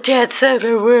Jan's like, well, Dad said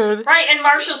I would. Right, and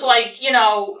Marcia's like,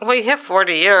 well, you have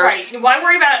 40 years. Right, why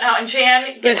worry about it now? And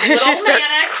Jan gets a little she starts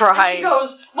manic. crying. She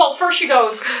goes, first she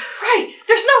goes, right,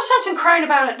 there's no sense in crying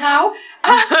about it now.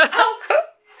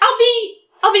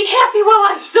 I'll be happy while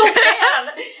I still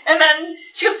can. And then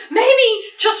she goes, maybe,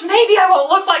 just maybe I won't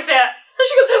look like that. And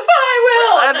she goes, but I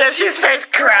will. And then then she starts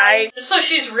crying. So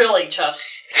she's really just...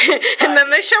 And then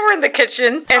they show her in the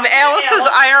kitchen, and Alice is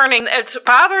ironing. It's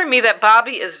bothering me that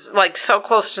Bobby is, like, so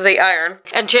close to the iron.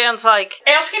 And Jan's like...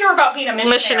 asking her about being a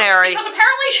missionary. Because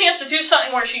apparently she has to do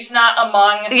something where she's not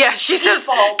among... Yeah, she says...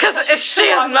 Because she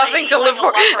has nothing to live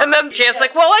for. And then Jan's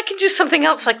like, well, I can do something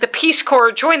else, like the Peace Corps,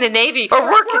 or join the Navy, or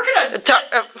work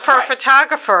for a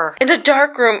photographer. In a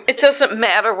dark room, it doesn't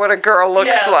matter what a girl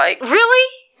looks like. Really?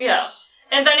 Yes.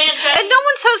 And then Aunt Jenny... And no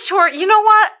one says to her, you know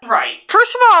what? Right.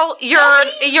 First of all, you're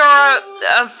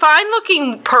a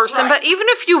fine-looking person, but even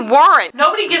if you weren't...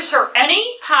 nobody gives her any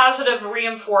positive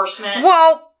reinforcement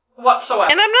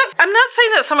whatsoever. And I'm not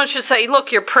saying that someone should say,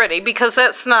 look, you're pretty, because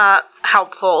that's not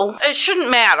helpful. It shouldn't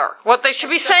matter. What they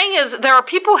should be saying is there are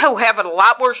people who have it a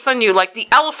lot worse than you, like the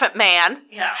Elephant Man.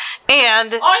 Yes.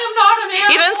 And I am not an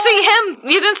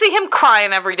animal. You didn't see him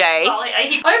crying every day. Well,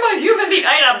 I'm a human being.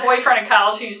 I had a boyfriend in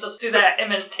college who used to do that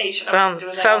imitation of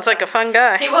doing that. Sounds like a fun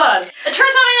guy. He was. It turns out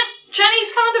Aunt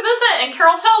Jenny's coming to visit, and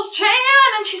Carol tells Jan,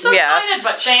 and she's so excited,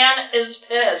 but Jan is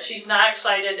pissed. She's not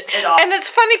excited at all. And it's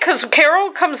funny because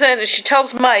Carol comes in and she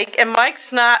tells Mike, and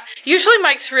Mike's not. Usually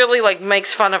Mike's really like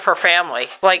makes fun of her family.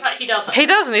 Like, but he doesn't. He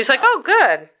doesn't. He's like, oh,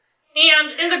 good.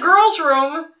 And in the girls'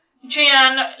 room,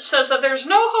 Jan says that there's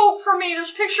no hope for me. This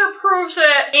picture proves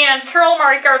it. And Carol and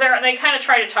Mike are there, and they kind of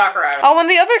try to talk her out of it. Oh, and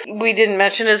the other thing we didn't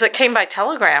mention is it came by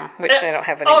telegram, which they don't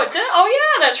have anymore. Oh, it did?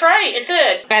 Oh, yeah, that's right. It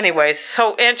did. Anyways,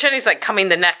 so Aunt Jenny's like coming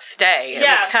the next day. And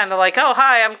it's kind of like, oh,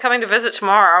 hi, I'm coming to visit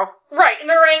tomorrow. Right, and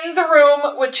they're in the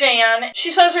room with Jan.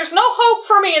 She says, there's no hope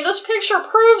for me, and this picture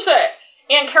proves it.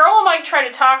 And Carol and Mike try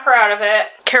to talk her out of it.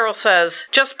 Carol says,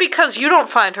 just because you don't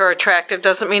find her attractive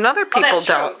doesn't mean other people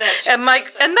don't. That's and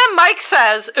then Mike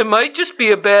says, it might just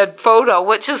be a bad photo,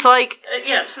 which is like...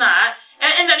 yeah, it's not.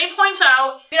 And then he points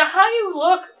out, how you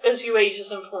look as you age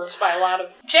is influenced by a lot of...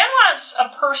 Jan wants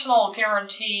a personal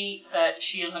guarantee that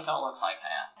she isn't going to look like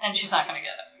that. And she's not going to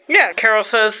get it. Yeah, Carol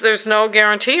says there's no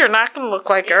guarantee you're not going to look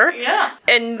like her. Yeah.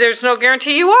 And there's no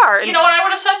guarantee you are. You know what I would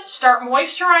have said? Start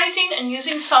moisturizing and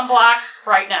using sunblock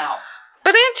right now.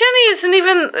 But Aunt Jenny isn't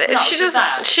even... No, she's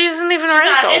not. She isn't even she's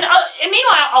wrinkled. Not. And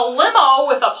meanwhile, a limo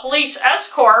with a police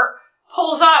escort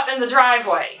pulls up in the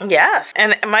driveway. Yes.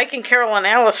 And Mike and Carol and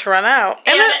Alice run out.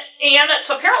 And it's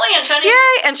apparently Aunt Jenny...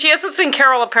 Yay! And she hasn't seen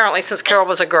Carol apparently since Carol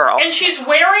was a girl. And she's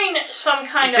wearing some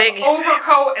kind of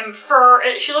overcoat and fur.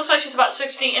 She looks like she's about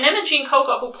 60. And Imogene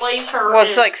Coca, who plays her...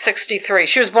 was like 63.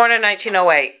 She was born in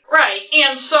 1908. Right.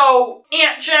 And so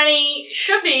Aunt Jenny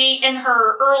should be in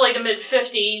her early to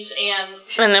mid-50s.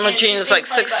 And Imogene is like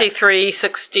 63,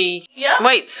 60... Yeah.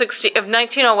 Wait, 60... Of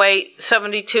 1908,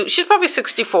 72... She's probably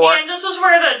 64. And this is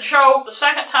where the joke, the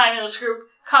second time in this group,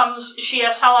 comes. She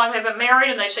asks how long they've been married,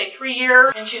 and they say 3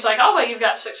 years. And she's like, oh, well, you've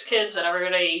got 6 kids, and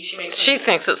everybody, she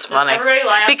thinks it's funny. Everybody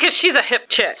laughs. Because she's a hip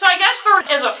chick. So I guess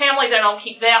as a family, they don't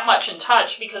keep that much in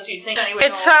touch, because you'd think anyway.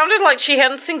 It sounded like she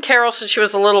hadn't seen Carol since she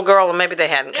was a little girl, and maybe they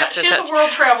hadn't kept in touch. She's a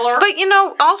world traveler. But,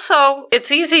 also, it's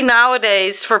easy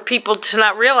nowadays for people to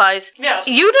not realize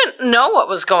you didn't know what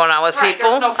was going on with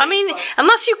people. No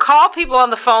unless you call people on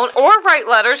the phone or write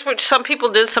letters, which some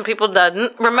people did, some people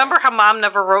didn't. Remember how Mom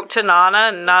never wrote to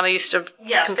Nana, and Nana used to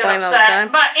complain all the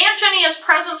time? But Aunt Jenny has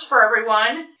presents for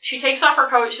everyone. She takes off her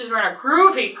coat. She's wearing a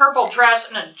groovy purple dress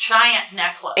and a giant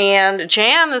necklace. And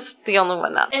Jan is the only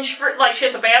one not. And she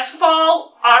has a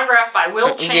basketball autographed by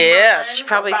Wilt Chamberlain. Yes, she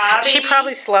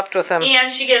probably slept with him.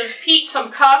 And she gives Pete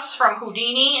some cuffs from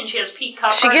Houdini, and she has Pete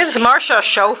cuffs. She gives Marcia a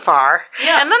shofar.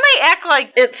 Yeah. And then they act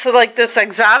like it's like this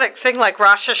exotic thing like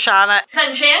Rosh Hashanah.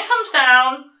 Then Jan comes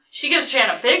down. She gives Jan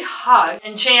a big hug,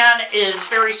 and Jan is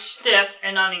very stiff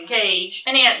and unengaged.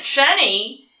 And Aunt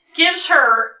Jenny gives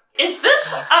her... Is this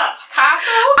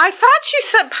Picasso? I thought she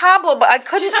said Pablo, but I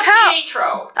couldn't tell.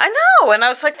 Pietro. I know, and I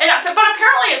was like... But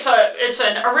apparently it's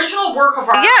an original work of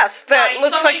art. Yes, that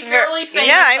looks like... fairly famous.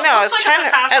 Yeah, I know.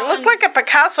 It looked like a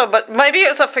Picasso, but maybe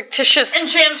it was a fictitious... And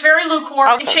Jan's very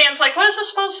lukewarm. And Jan's like, what is this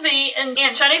supposed to be? And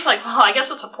Aunt Jenny's like, well, I guess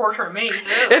it's a portrait of me,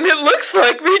 too. And it looks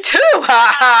like me, too.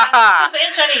 Ha, ha, ha. Because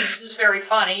Aunt Jenny is very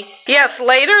funny. Yes,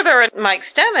 later they're at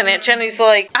Mike's den, and Aunt Jenny's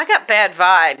like, I got bad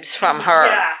vibes from her.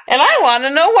 Yeah. And I want to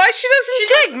know why she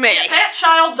doesn't dig me. Yeah, that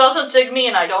child doesn't dig me,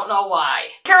 and I don't know why.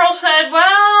 Carol said,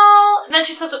 well... And then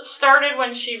she says it started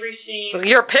when she received...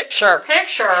 Your picture.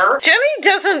 Jenny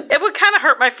doesn't... It would kind of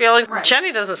hurt my feelings. Right.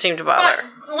 Jenny doesn't seem to bother.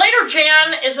 But later,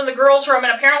 Jan is in the girls' room,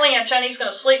 and apparently Aunt Jenny's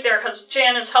going to sleep there because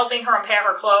Jan is helping her unpack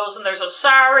her clothes, and there's a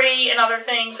sari and other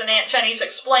things, and Aunt Jenny's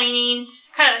explaining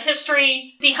kind of the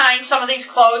history behind some of these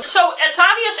clothes. So it's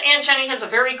obvious Aunt Jenny has a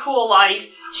very cool life.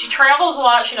 She travels a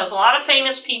lot. She knows a lot of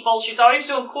famous people. She's always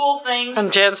doing cool things.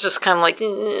 And Jan's just kind of like...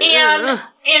 And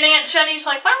And Aunt Jenny's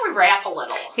like, why don't we rap a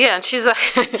little? Yeah, and she's like,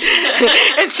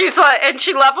 and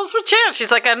she levels with Jan.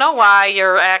 She's like, I know why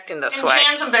you're acting this way.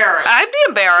 And Jan's embarrassed. I'd be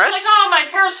embarrassed. She's like, oh, my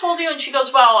parents told you, and she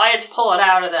goes, well, I had to pull it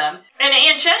out of them. And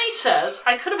Aunt Jenny says,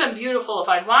 I could have been beautiful if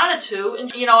I'd wanted to,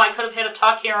 and, I could have had a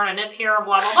tuck here and a nip here and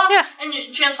blah, blah, blah. Yeah. And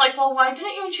Jan's like, well, why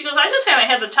didn't you? And she goes, I just haven't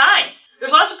had the time.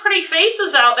 There's lots of pretty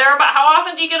faces out there, but how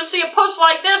often do you get to see a puss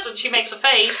like this? And she makes a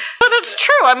face. But it's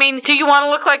true. I mean, do you want to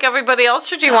look like everybody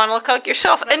else, or do you want to look like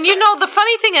yourself? And the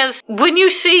funny thing is, when you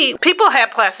see, people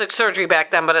had plastic surgery back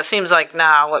then, but it seems like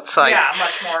now it's like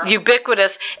much more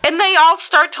ubiquitous. And they all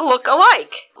start to look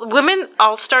alike. Women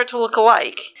all start to look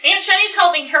alike. Aunt Jenny's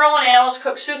helping Carol and Alice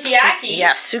cook sukiyaki.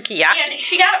 Yes, sukiyaki. And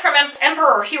she got it from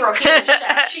Emperor Hirohito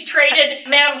Chef. She traded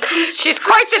Madame Khrushchev. She's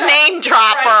quite the name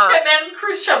dropper. Right, Madame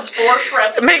Khrushchev's borscht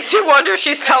recipe. It makes you wonder if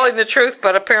she's telling the truth,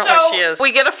 but apparently she is.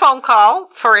 We get a phone call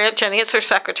for Aunt Jenny. It's her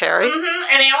secretary.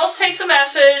 Mm-hmm. And Alice takes a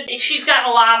message. She's gotten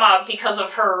a llama because of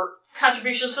her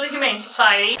contributions to the Humane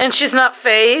Society. And she's not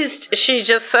phased. She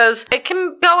just says, it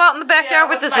can go out in the backyard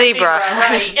with the zebra.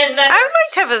 Right. And then I would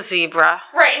like to have a zebra.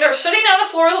 Right, and they're sitting on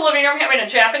the floor of the living room having a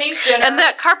Japanese dinner. And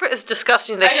that carpet is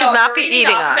disgusting. They should not be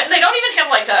eating on it. They don't even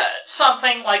have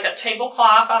something like a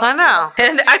tablecloth on I know.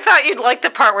 And I thought you'd like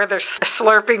the part where they're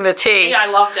slurping the tea. Yeah, I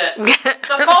loved it.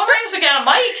 The phone rings again.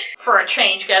 Mike, for a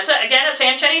change, gets it. Again, it's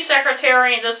Aunt Jenny's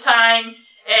secretary, and this time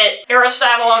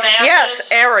Aristotle Onassis.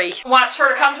 Yes, Ari. Wants her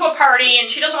to come to a party, and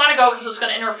she doesn't want to go because it's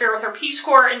going to interfere with her Peace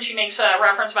Corps, and she makes a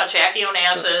reference about Jackie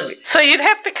Onassis. So you'd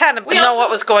have to kind of know what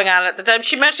was going on at the time.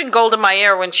 She mentioned Golda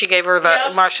Meir when she gave her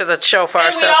the Marcia the Shofar.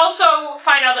 And we also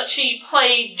find out that she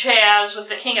played jazz with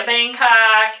the King of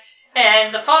Bangkok,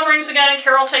 and the phone rings again, and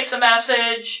Carol takes a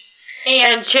message.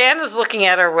 And Jan is looking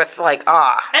at her with,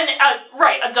 awe. And,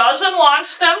 a dozen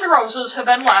long-stemmed roses have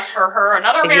been left for her.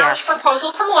 Another marriage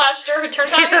proposal from Lester, who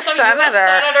turns out he's a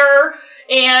senator.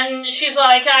 And she's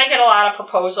like, I get a lot of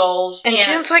proposals. And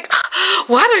Jan's like,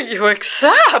 why don't you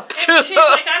accept? And she's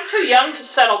like, I'm too young to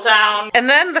settle down. And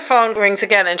then the phone rings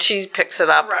again, and she picks it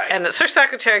up. Right. And it's her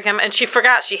secretary, Kim, and she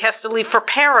forgot she has to leave for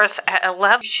Paris at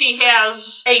 11. She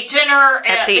has a dinner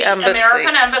at the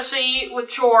American Embassy with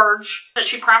George that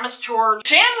she promised George.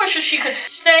 Jan wishes she could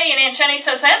stay, and Aunt Jenny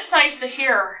says, that's nice to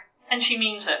hear. And she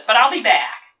means it, but I'll be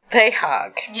back. They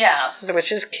hug. Yes.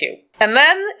 Which is cute. And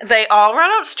then they all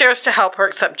run upstairs to help her,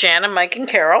 except Jan and Mike and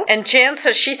Carol. And Jan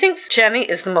says she thinks Jenny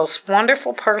is the most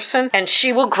wonderful person, and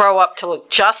she will grow up to look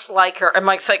just like her. And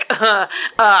Mike's like,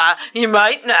 you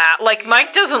might not. Like,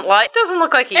 Mike doesn't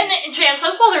look like he... And Jan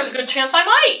says, well, there's a good chance I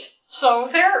might. So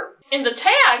they're in the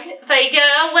tag, they get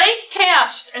a leg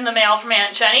cast in the mail from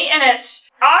Aunt Jenny, and it's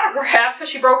autographed, because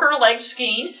she broke her leg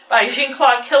skiing, by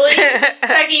Jean-Claude Killy,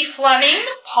 Peggy Fleming,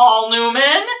 Paul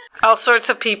Newman. All sorts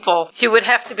of people. You would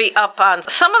have to be up on.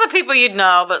 Some of the people you'd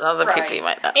know, but other people you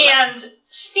might not know. And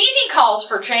Stevie calls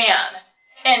for Jan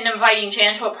and inviting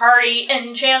Jan to a party,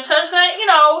 and Jan says that,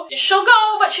 she'll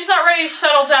go, but she's not ready to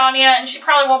settle down yet, and she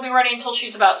probably won't be ready until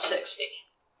she's about 60.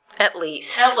 At least.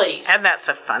 And that's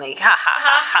a funny ha.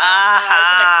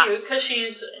 Isn't it cute? Because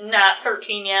she's not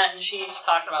 13 yet, and she's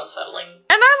talking about settling.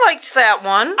 And I liked that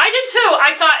one. I did too.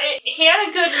 I thought it had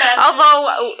a good message.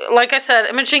 Although, like I said,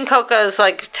 Imogen Coca is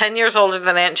 10 years older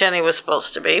than Aunt Jenny was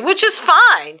supposed to be, which is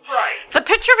fine. Right. The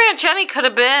picture of Aunt Jenny could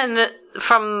have been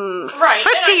from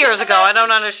 50 years ago. I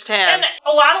don't understand.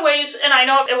 In a lot of ways, and I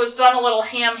know it was done a little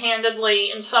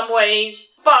ham-handedly in some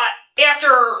ways, but after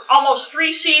almost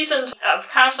 3 seasons of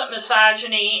constant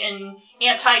misogyny and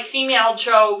anti-female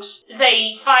jokes,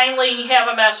 they finally have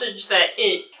a message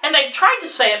and they've tried to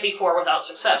say it before without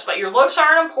success, but your looks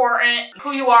aren't important,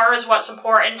 who you are is what's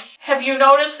important. Have you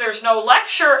noticed there's no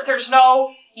lecture,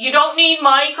 you don't need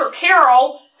Mike or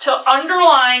Carol to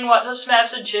underline what this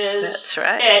message is. That's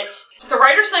right. The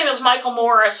writer's name is Michael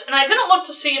Morris, and I didn't look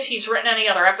to see if he's written any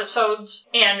other episodes,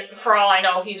 and for all I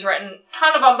know, he's written a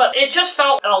ton of them, but it just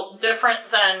felt different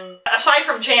than, aside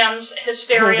from Jan's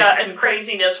hysteria and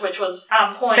craziness, which was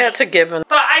on point. That's a given.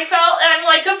 But I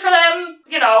felt, good for them,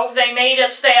 they made a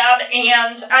stab,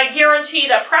 and I guarantee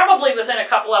that probably within a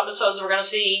couple episodes we're going to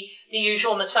see the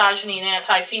usual misogyny and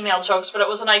anti-female jokes, but it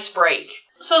was a nice break.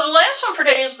 So the last one for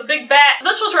today is The Big Bat.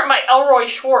 This was written by Elroy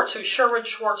Schwartz, who's Sherwood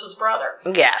Schwartz's brother.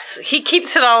 Yes, he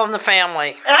keeps it all in the family.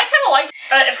 And I kind of liked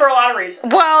it for a lot of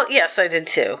reasons. Well, yes, I did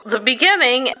too. The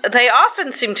beginning, they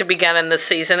often seem to begin in this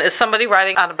season, is somebody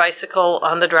riding on a bicycle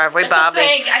on the driveway, It's Bobby.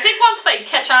 I think once they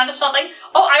catch on to something...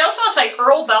 Oh, I also want to say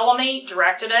Earl Bellamy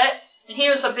directed it. And he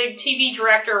was a big TV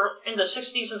director in the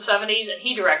 60s and 70s, and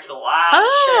he directed a lot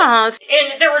of shit.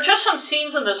 And there were just some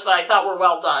scenes in this that I thought were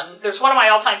well done. There's one of my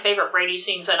all-time favorite Brady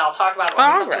scenes, and I'll talk about it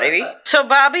when we come to it. So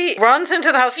Bobby runs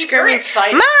into the house He's screaming, very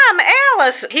excited. Mom,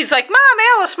 Alice! He's like, Mom,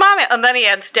 Alice, Mom! And then he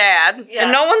adds Dad. Yeah.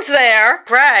 And no one's there.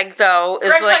 Greg, though, is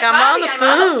Greg's like, I'm Bobby, on the I'm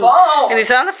phone. on the phone. And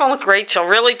he's on the phone with Rachel,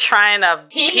 really trying to...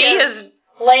 He is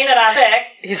laying it on thick.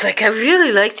 He's like, I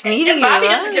really liked meeting you. And Bobby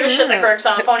doesn't give a shit that Greg's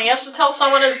on the phone. He has to tell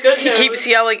someone his good news. He keeps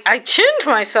yelling, I chinned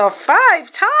myself 5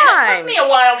 times. And it took me a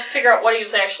while to figure out what he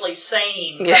was actually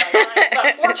saying. Yeah.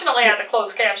 But fortunately, I had the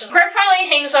closed caption. Greg finally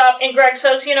hangs up, and Greg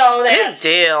says, Good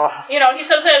deal. He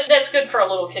says that's good for a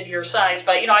little kid your size,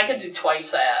 but, I could do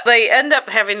twice that. They end up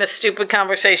having this stupid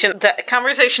conversation. The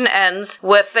conversation ends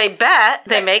with they bet.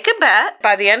 They make a bet.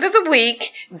 By the end of the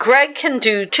week, Greg can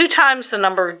do 2 times the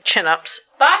number of chin-ups.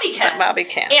 Bobby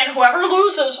can. And whoever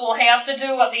loses will have to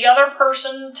do what the other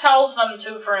person tells them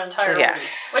to for an entire week.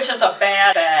 Which is a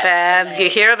bad bet. Bad. You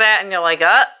hear that and you're like,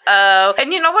 uh-oh.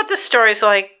 And you know what this story's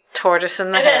like? Tortoise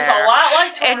in the hair. It is a lot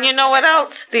like tortoise. And you know what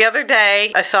else? The other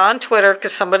day, I saw on Twitter,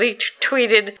 because somebody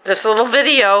tweeted this little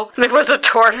video, there was a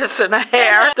tortoise in a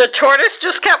hare. The tortoise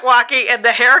just kept walking, and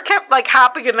the hare kept,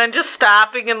 hopping and then just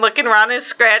stopping and looking around and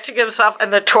scratching himself,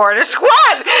 and the tortoise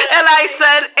won! And I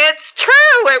said, it's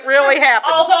true! It really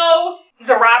happened. Although,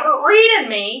 the Robert Reed in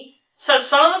me says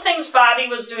some of the things Bobby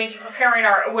was doing to preparing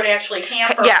would actually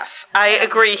hamper. Yes, I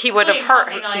agree. He would have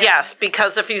hurt. Yes,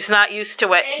 because if he's not used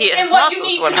to it, his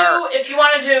muscles would hurt. If you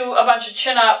want to do a bunch of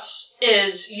chin-ups,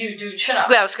 is you do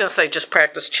chin-ups. Yeah, I was going to say just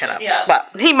practice chin-ups. Yes.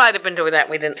 But he might have been doing that.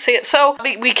 We didn't see it. So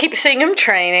we keep seeing him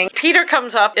training. Peter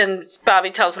comes up and Bobby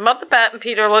tells him about the bet, and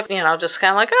Peter looks, just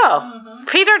kind of like, oh. Mm-hmm.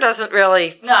 Peter doesn't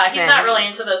really... No, he's not really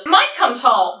into this. Mike comes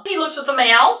home. He looks at the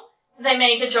mail. They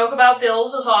make a joke about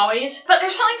bills, as always. But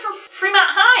they're selling from Fremont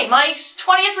High. Mike's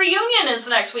 20th reunion is the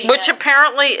next weekend. Which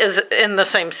apparently is in the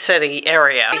same city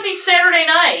area. It's going to be Saturday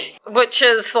night. Which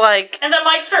is like... And then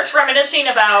Mike starts reminiscing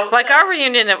about... our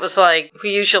reunion, it was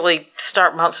we usually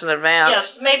start months in advance.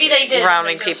 Yes, maybe they did.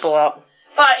 Rounding people up.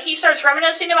 But he starts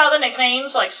reminiscing about the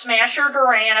nicknames, like Smasher,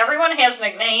 Duran. Everyone has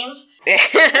nicknames.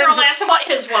 Carol asked him what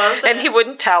his was. And he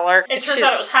wouldn't tell her. It turns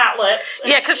out it was Hot Lips.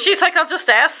 Yeah, because she's like, I'll just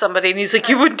ask somebody. And he's like,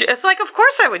 you wouldn't do. It's like, of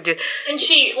course I would do. And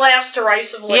she laughs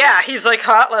derisively. Yeah, he's like,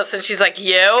 Hot Lips. And she's like,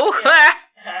 you? Yeah.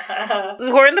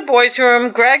 We're in the boys'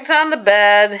 room. Greg's on the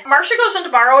bed. Marcia goes in to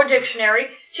borrow a dictionary.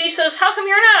 She says, how come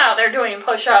you're not out there doing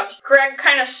push-ups? Greg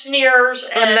kind of sneers.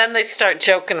 And then they start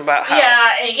joking about how...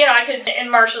 Yeah,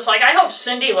 and Marcia's like, I hope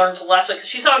Cindy learns a lesson, because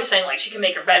she's always saying, she can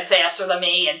make her bed faster than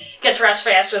me, and get dressed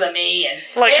faster than me, and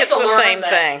it's the same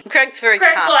thing. Greg's very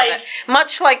confident.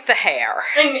 Much like the hair.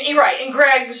 And you're right, and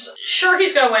Greg's sure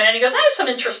he's going to win, and he goes, I have some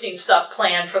interesting stuff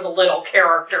planned for the little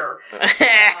character.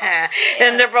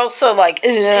 And they're both so like,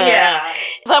 ugh. Yeah.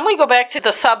 Then we go back to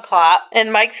the subplot,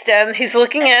 and Mike's dead, he's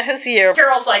looking at his year.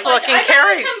 Carol's like I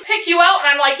can pick you out, and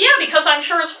I'm like, yeah, because I'm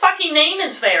sure his fucking name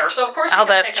is there, so of course. Oh,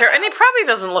 that's true, and he probably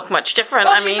doesn't look much different.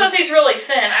 Well, she says he's really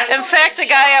thin. In fact, the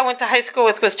guy I went to high school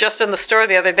with was just in the store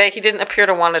the other day. He didn't appear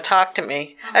to want to talk to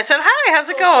me. I said, "Hi, how's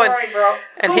it going?" Sorry, bro.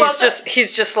 And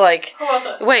he's just like, who was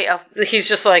it? Wait, he's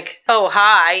just like, oh,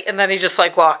 hi, and then he just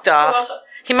walked off. Who was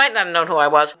it? He might not have known who I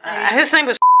was. His name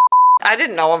was. I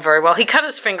didn't know him very well. He cut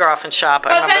his finger off in shop.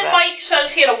 But then Mike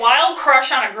says he had a wild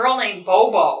crush on a girl named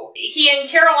Bobo. He and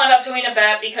Carol end up doing a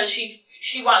bet because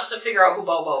she wants to figure out who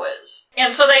Bobo is.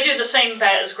 And so they do the same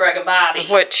bet as Greg and Bobby.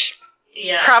 Which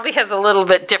probably has a little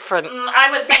bit different... I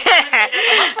would think.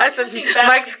 I said, put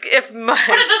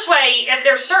it this way, if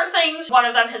there's certain things one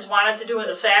of them has wanted to do in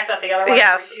the sack that the other one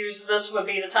refused, this would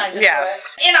be the time to do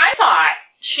it. And I thought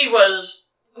she was...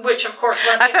 Which, of course,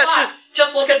 when they thought,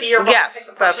 just look at the yearbook and pick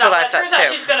the person that's what I thought, turns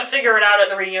out she's going to figure it out at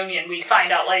the reunion. We find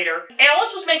out later.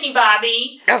 Alice is making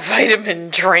Bobby a vitamin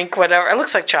drink, whatever. It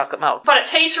looks like chocolate milk. But it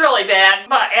tastes really bad.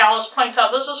 But Alice points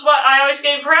out, this is what I always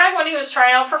gave Greg when he was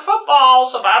trying out for football,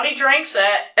 so Bobby drinks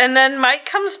it. And then Mike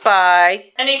comes by.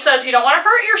 And he says, you don't want to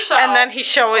hurt yourself. And then he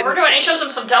shows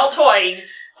him some Deltoid.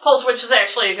 Which is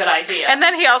actually a good idea. And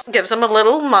then he also gives him a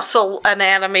little muscle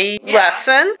anatomy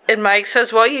lesson. And Mike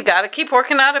says, well, you got to keep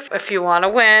working out if you want to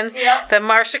win. Yep. Then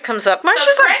Marcia comes up. Marcia's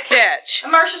a bitch.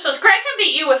 And Marcia says, Greg can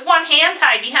beat you with one hand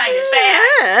tied behind his back.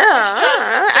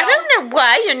 I don't know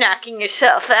why you're knocking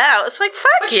yourself out. It's like,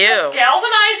 fuck you. Which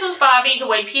galvanizes Bobby the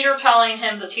way Peter telling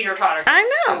him the teeter-totter. I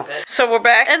know. Stupid. So we're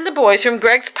back in the boys' room.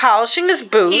 Greg's polishing his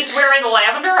boots. He's wearing the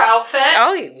lavender outfit.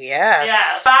 Oh, yes.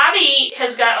 Yes. Bobby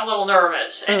has gotten a little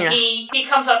nervous. and he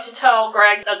comes up to tell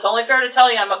Greg, that's only fair to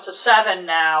tell you I'm up to 7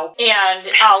 now, and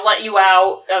I'll let you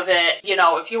out of it,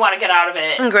 if you want to get out of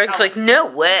it. And Greg's like, no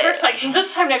way. Greg's like,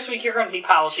 this time next week you're going to be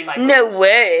polishing my boots. No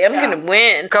way, I'm going to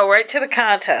win. Go right to the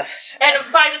contest. And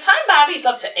by the time Bobby's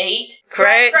up to 8,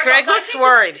 Greg looks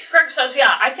worried. Greg says,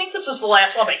 yeah, I think this is the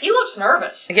last one, but he looks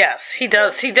nervous. Yes, he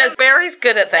does. Barry's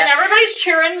good at that. And everybody's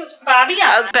cheering Bobby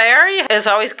on. Barry is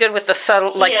always good with the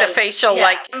subtle, the facial,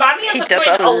 And Bobby has he a does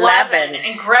point 11.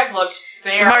 And Greg looks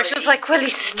very... Marcia's like, well,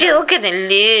 he's still going to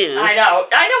lose. I know.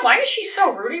 Why is she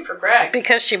so rooting for Greg?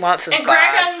 Because she wants his And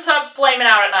Greg ends up flaming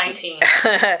out at 19.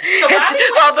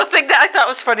 The thing that I thought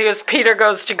was funny was Peter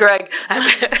goes to Greg.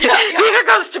 Peter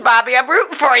goes to Bobby, I'm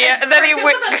rooting for you. And then he gives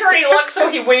him a dirty look, so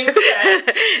he winks at it.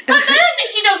 But then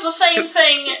he does the same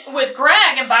thing with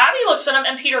Greg, and Bobby looks at him,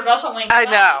 and Peter doesn't wink. I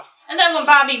know. And then when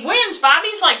Bobby wins,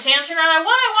 Bobby's like dancing around. I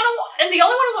want to. And the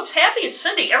only one who looks happy is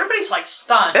Cindy. Everybody's like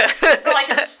stunned. They're like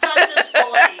in stunned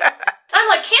disbelief. I'm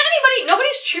like,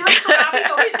 nobody's cheering for Bobby.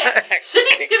 Nobody's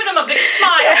Cindy's giving him a big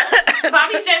smile.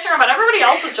 Bobby's dancing around, but everybody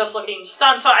else is just looking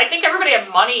stunned. So I think everybody had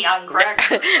money on Greg.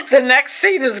 The next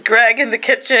scene is Greg in the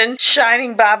kitchen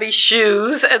shining Bobby's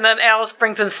shoes, and then Alice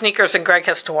brings in sneakers, and Greg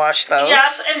has to wash those.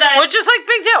 Yes, and then... Which is like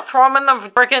big deal. Throw them in the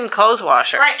frickin' clothes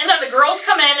washer. Right, and then the girls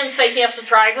come in and say he has to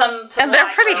drive them to and they're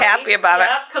pretty happy about it.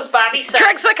 Yeah, because Bobby said...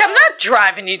 Greg's like, I'm not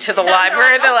driving you to the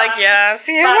library. They're like, yes,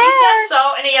 you Bobby are. said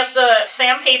so, and he has to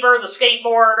sandpaper the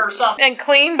skateboard or something. And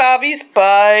clean Bobby's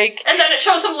bike. And then it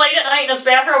shows him late at night in his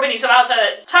bathrobe, and he's about to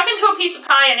tuck into a piece of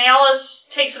pie, and Alice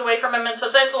takes it away from him and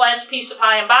says, that's the last piece of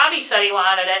pie, and Bobby said he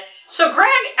wanted it. So Greg,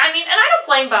 and I don't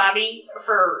blame Bobby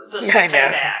for this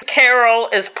payback. Carol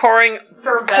is poring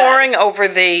over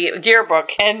the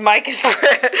yearbook, and Mike is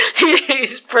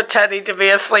he's pretending to be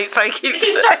asleep, so he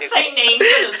starts saying names,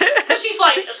 and she's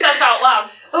like, says out loud,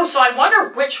 oh, so I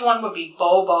wonder which one would be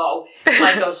Bobo. And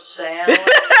Mike goes, Sandler,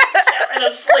 and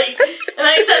asleep. And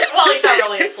then he says, well, he's not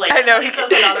really asleep. I know. He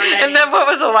says another name. And then what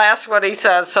was the last one he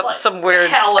says? Some weird...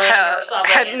 Helen or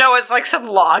something. No, it's like some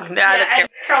long... And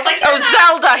Carol's like,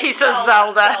 Zelda. He says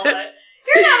Zelda.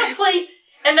 You're not asleep.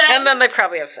 And then they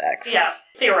probably have sex. Yes,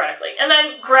 theoretically. And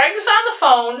then Greg's on the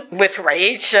phone with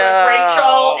Rachel.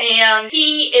 And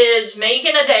he is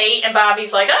making a date, and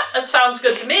Bobby's like, that sounds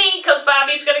good to me, because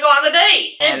Bobby's going to go on the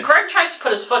date. And Greg tries to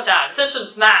put his foot down. This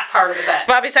is not part of the bet.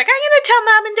 Bobby's like, I'm going to tell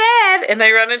Mom and Dad. And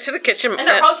they run into the kitchen. And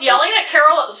they're both yelling at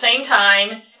Carol at the same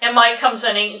time, and Mike comes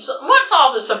in and he's, what's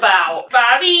all this about?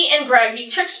 Bobby and Greg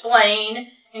each explain,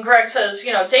 and Greg says,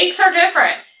 dates are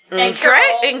different. And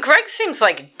Greg seems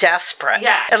like desperate.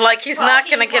 Yeah. And like he's not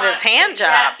going to get his hand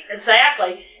job. Yeah,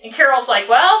 exactly. And Carol's like,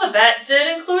 well, the bet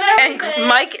did include everything. And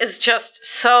Mike is just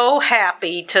so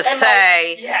happy to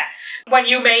say... yes. When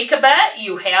you make a bet,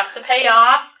 you have to pay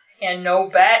off. And no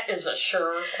bet is a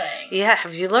sure thing. Yeah,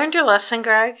 have you learned your lesson,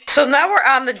 Greg? So now we're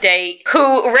on the date,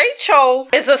 Rachel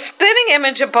is a spitting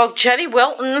image of both Jenny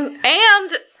Wilton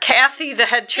and Kathy, the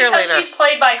head cheerleader. Because she's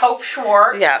played by Hope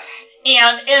Schwartz. Yes.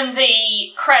 And in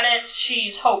the credits,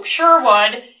 she's Hope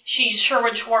Sherwood. She's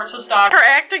Sherwood Schwartz's daughter. Her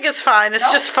acting is fine.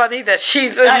 It's just funny that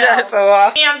she's in there so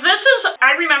often. And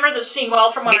I remember the scene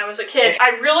well from when I was a kid.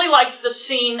 I really liked the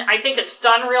scene. I think it's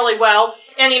done really well.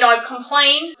 And, I've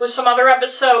complained with some other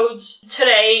episodes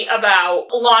today about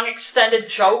long extended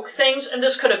joke things, and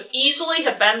this could have easily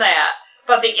have been that.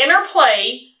 But the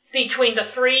interplay between the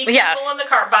three people in the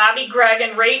car, Bobby, Greg,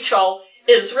 and Rachel,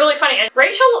 is really funny. And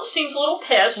Rachel seems a little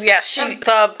pissed. Yes,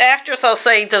 the actress, I'll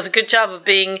say, does a good job of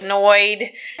being annoyed.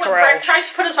 When Greg tries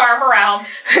to put his arm around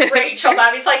Rachel,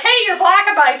 Bobby's like, hey, you're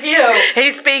blocking my view.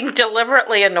 He's being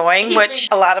deliberately annoying, which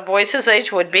a lot of boys his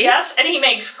age would be. Yes, and he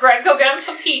makes Greg go get him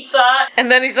some pizza.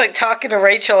 And then he's like talking to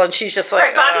Rachel, and she's just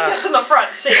like, Bobby gets in the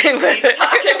front seat. He's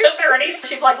talking with her, and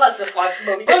she's like, let's just watch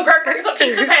the movie. When Greg brings the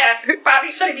pizza back,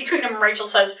 Bobby's sitting between him, and Rachel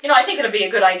says, I think it'd be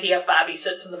a good idea if Bobby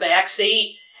sits in the back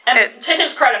seat. And to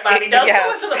his credit, Bobby does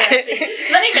go into the back seat.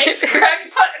 And then he makes Greg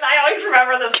and I always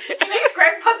remember this, he makes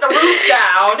Greg put the roof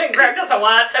down, and Greg doesn't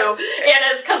want to. And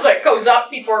it's because it goes up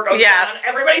before it goes down.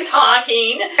 Everybody's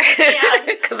honking.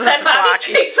 And then Bobby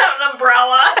takes out an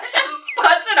umbrella and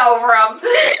puts it over him.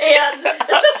 And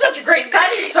it's just such a great,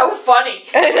 Bobby's so funny.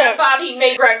 And then Bobby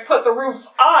made Greg put the roof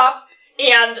up.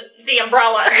 And the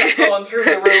umbrella ends up going through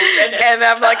the roof. And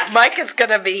I'm like, Mike is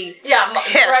going to be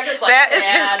pissed. Greg is like, that is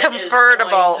his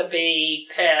convertible. Is going to be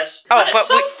pissed. Oh, but it's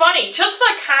so funny. Just the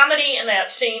comedy in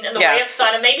that scene and the way it's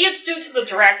done. And maybe it's due to the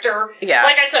director. Yeah.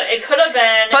 Like I said, it could have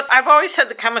been. But I've always said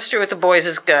the chemistry with the boys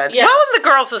is good. Yes. Well, and the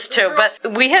girls is too.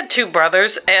 But we had two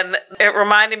brothers, and it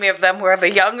reminded me of them where the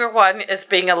younger one is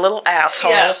being a little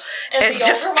asshole. Yes. And the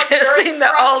just older one's pissing very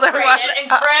the older one. And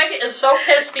Greg is so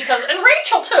pissed because, and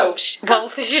Rachel too. Well,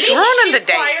 she's ruining the date.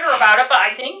 She's quieter about it, but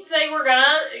I think they were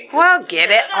gonna. Well,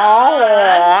 get it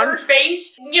on. Third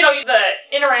base. You know,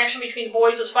 the interaction between the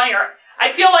boys is funnier.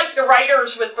 I feel like the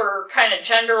writers with their kind of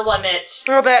gender limits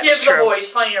give the boys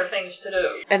funnier things to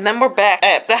do. And then we're back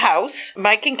at the house.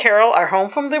 Mike and Carol are home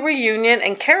from the reunion,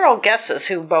 and Carol guesses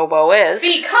who Bobo is.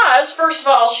 Because, first of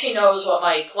all, she knows what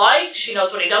Mike likes, she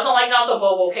knows what he doesn't like, and also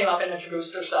Bobo came up and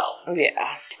introduced herself.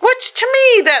 Yeah. Which, to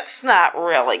me, that's not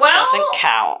really, doesn't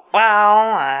count. Well,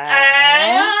 I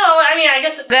don't know. I mean, I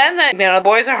guess it's... Then, the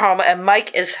boys are home, and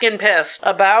Mike is skin pissed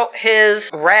about his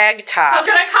rag top. So it's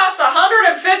going to cost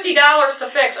 $150 to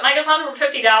fix, and I guess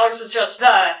 $150 is just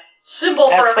the symbol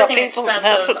for everything expensive.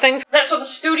 That's what the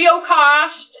studio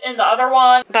cost in the other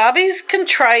one. Bobby's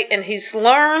contrite, and he's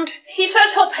learned... He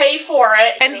says he'll pay for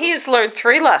it. And he's learned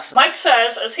 3 lessons. Mike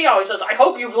says, as he always says, I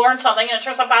hope you've learned something, and it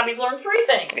turns out Bobby's learned 3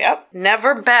 things. Yep.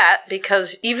 Never bet,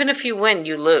 because even if you win,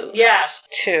 you lose. Yes.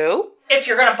 2... If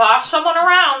you're going to boss someone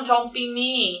around, don't be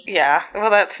mean. Yeah,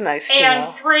 well, that's nice to know.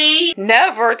 And 3...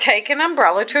 Never take an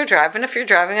umbrella to a drive-in if you're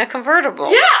driving a convertible.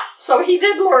 Yeah, so he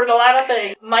did learn a lot of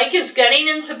things. Mike is getting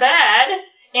into bed,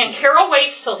 and Carol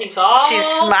waits till he's all... She's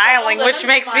smiling, which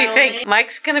makes me think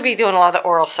Mike's going to be doing a lot of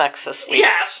oral sex this week.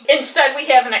 Yes. Instead, we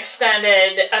have an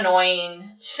extended,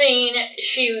 annoying scene.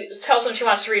 She tells him she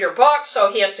wants to read her book, so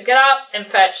he has to get up and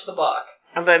fetch the book.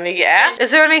 And then he asks,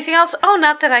 is there anything else? Oh,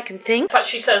 not that I can think. But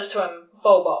she says to him,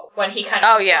 Bobo, when he kind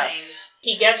of complains. Yes.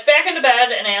 He gets back into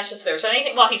bed and asks if there's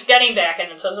anything, well, he's getting back in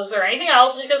and says, is there anything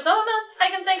else? And she goes, no,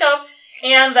 I can think of.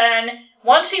 And then,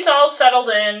 once he's all settled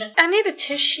in... I need a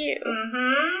tissue.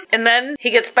 Mm-hmm. And then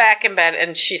he gets back in bed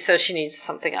and she says she needs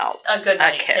something else. A good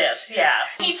night kiss, yes.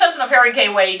 He says in a very gay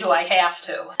way, do I have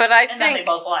to? And then they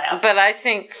both laugh. But I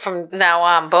think from now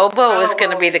on, Bobo is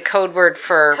going to be the code word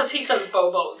for... Because he says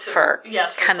Bobo, too. For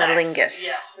cunnilingus.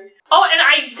 Yes. Oh, and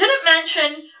I didn't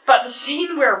mention, but the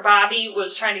scene where Bobby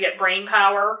was trying to get brain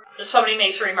power, somebody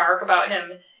makes a remark about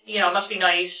him, you know, it must be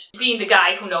nice being the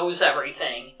guy who knows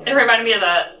everything. It reminded me of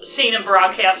the scene in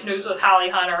Broadcast News with Holly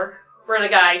Hunter, where the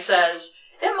guy says,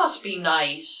 it must be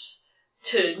nice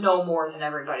to know more than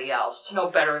everybody else, to know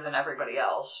better than everybody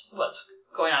else what's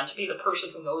going on, to be the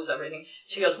person who knows everything.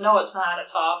 She goes, no, it's not,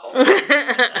 it's awful.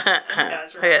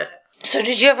 Yeah. So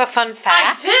did you have a fun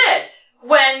fact? I did.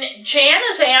 When Jan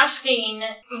is asking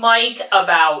Mike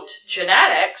about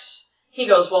genetics, he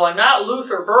goes, well, I'm not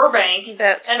Luther Burbank.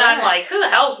 I'm like, who the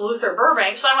hell's Luther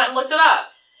Burbank? So I went and looked it up.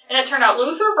 And it turned out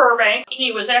Luther Burbank,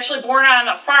 he was actually born on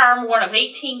a farm, one of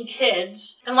 18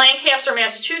 kids, in Lancaster,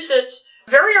 Massachusetts.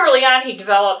 Very early on, he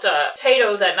developed a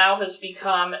potato that now has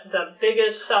become the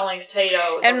biggest selling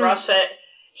potato, the russet.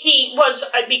 He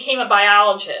became a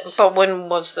biologist. But when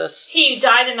was this? He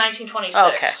died in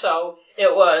 1926, so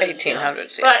it was...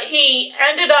 1800s, yeah. But he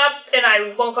ended up, and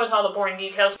I won't go into all the boring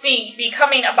details,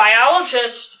 becoming a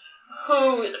biologist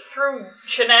who, through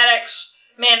genetics,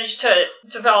 managed to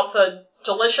develop the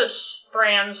delicious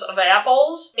brands of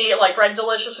apples, like Red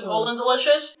Delicious and Golden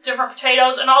Delicious, different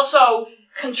potatoes, and also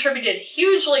contributed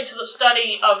hugely to the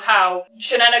study of how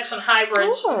genetics and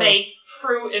hybrids make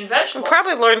fruit and vegetables.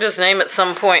 Probably learned his name at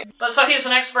some point. But so he was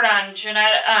an expert on plant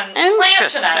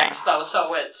genetics, though.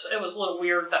 So it was a little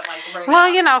weird that Mike bring Well,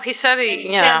 up. You know, he said he.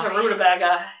 Jan's a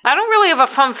rutabaga. I don't really have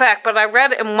a fun fact, but I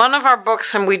read in one of our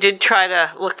books, and we did try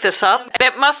to look this up.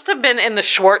 It must have been in the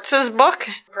Schwartz's book.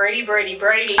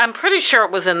 Brady. I'm pretty sure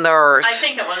it was in theirs. I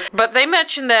think it was. But they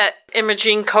mentioned that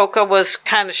Imogene Coca was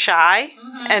kind of shy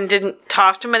and didn't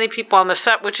talk to many people on the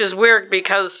set, which is weird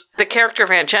because the character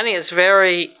of Aunt Jenny is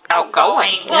very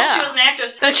outgoing. Well, she was an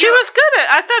actress. And she was good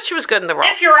I thought she was good in the role.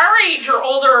 If you're our age or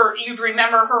older, you'd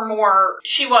remember her more.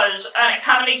 She was on a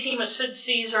comedy team with Sid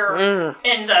Caesar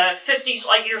in the 50s,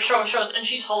 like your shows, and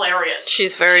she's hilarious.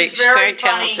 She's very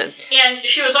talented. And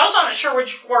she was also on a Sherwood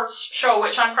Schwartz show,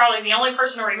 which I'm probably the only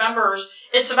person who remembers.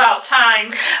 It's About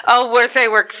Time. Oh, where they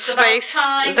were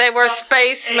spacemen.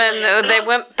 They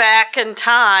went back in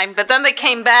time, but then they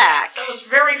came back. So it was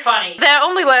very funny. That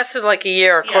only lasted like a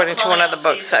year, according to one of the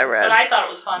books I I read. But I thought it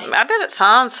was funny. I bet it's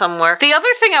on somewhere. The other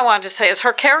thing I wanted to say is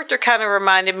her character kind of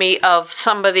reminded me of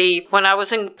somebody when I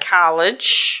was in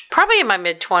college, probably in my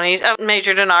mid-20s. I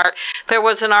majored in art. There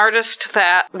was an artist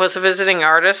that was a visiting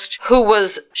artist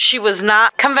she was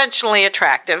not conventionally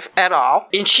attractive at all,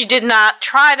 and she did not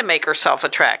try to make herself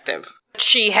attractive.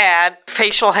 She had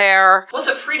facial hair. Was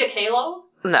it Frida Kahlo?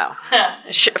 No.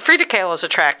 Frida Kahlo is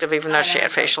attractive even though she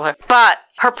had facial hair. But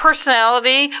her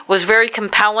personality was very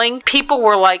compelling. People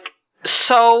were like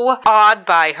so awed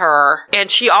by her,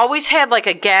 and she always had like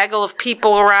a gaggle of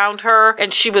people around her,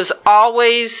 and she was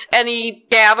always any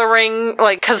gathering,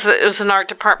 like, because it was an art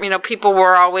department, people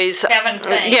were always having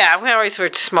things. Yeah, we always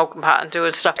were smoking pot and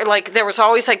doing stuff. Like, there was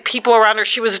always like people around her.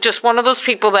 She was just one of those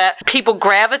people that people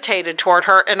gravitated toward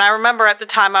her. And I remember at the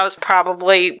time I was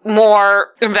probably more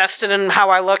invested in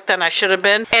how I looked than I should have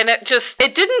been, and it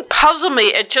didn't puzzle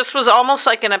me. It just was almost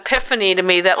like an epiphany to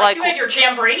me that like you had your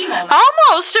Jan Brady moment.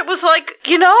 Almost. It was like,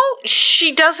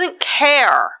 she doesn't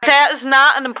care. That is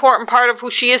not an important part of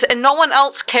who she is, and no one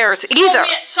else cares either.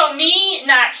 So me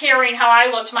not caring how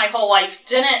I looked my whole life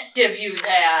didn't give you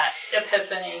that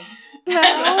epiphany. No.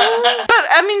 But,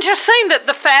 I mean, just saying that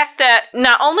the fact that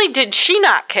not only did she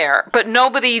not care, but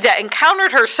nobody that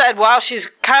encountered her said, wow, she's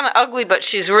kind of ugly, but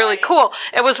she's really cool.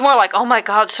 It was more like, oh my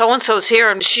God, so-and-so's here,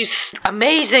 and she's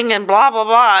amazing, and blah, blah,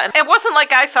 blah. And it wasn't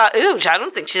like I thought, ooh, I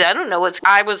don't know.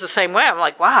 I was the same way. I'm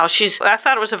like, wow, I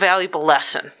thought it was a valuable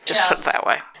lesson. Just put it that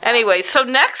way. Anyway, so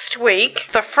next week,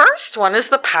 the first one is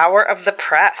The Power of the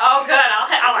Press. Oh, good.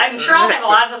 I'm sure I'll have a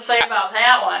lot to say about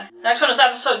that one. Next one is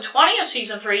episode 20 of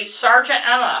season 3, Sergeant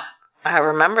Emma. I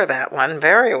remember that one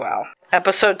very well.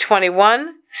 Episode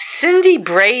 21, Cindy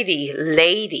Brady,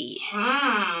 Lady.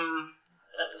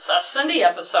 It's a Cindy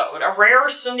episode, a rare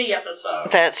Cindy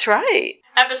episode. That's right.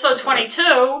 Episode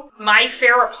 22, My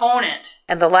Fair Opponent.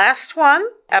 And the last one,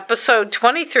 episode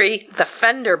 23, The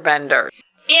Fender Bender.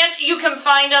 And you can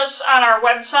find us on our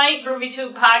website,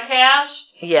 GroovyTube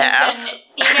Podcast. Yes.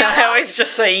 You can email us. I always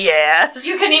just say yes.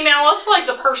 You can email us like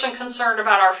the person concerned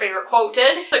about our favorite quote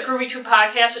did. It's at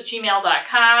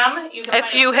groovytubepodcast@gmail.com.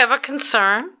 If you have a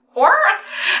concern. Or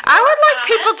I would like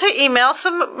people to email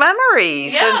some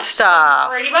memories and stuff.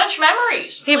 Pretty much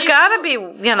memories. You've got to be, We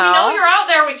know you're out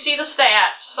there. We see the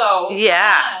stats. So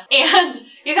yeah. And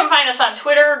you can find us on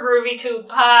Twitter, GroovyTube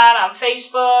Pod, on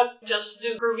Facebook, just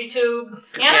do GroovyTube,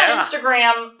 and on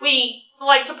Instagram. We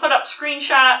like to put up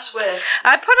screenshots with...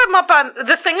 I put them up on...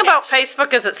 The thing about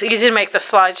Facebook is it's easy to make the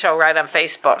slideshow right on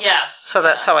Facebook. Yes. So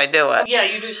that's how I do it. Yeah,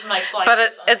 you do some nice slideshows.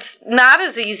 But it's not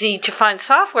as easy to find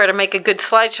software to make a good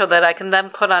slideshow that I can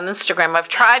then put on Instagram. I've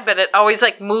tried, but it always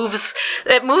moves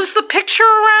the picture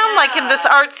around like in this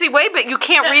artsy way, but you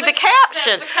can't read the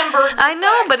caption. That's the Ken Burns I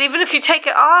know, effect. But even if you take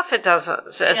it off, it doesn't.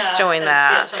 It's doing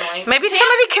that. Maybe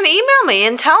somebody can email me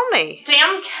and tell me.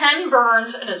 Damn Ken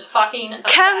Burns and his fucking effect.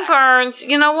 Ken Burns.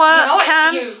 You know what,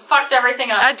 Ken? You fucked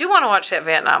everything up. I do want to watch that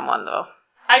Vietnam one, though.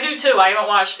 I do, too. I haven't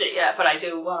watched it yet, but I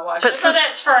do want to watch it. But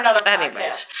that's for another podcast.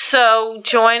 Anyways, so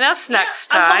join us next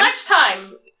time. Until next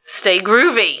time. Stay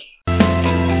groovy.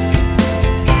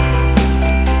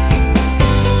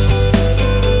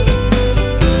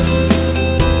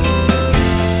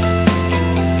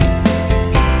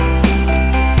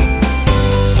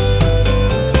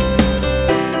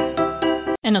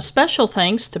 And a special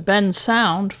thanks to Ben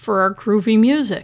Sound for our groovy music.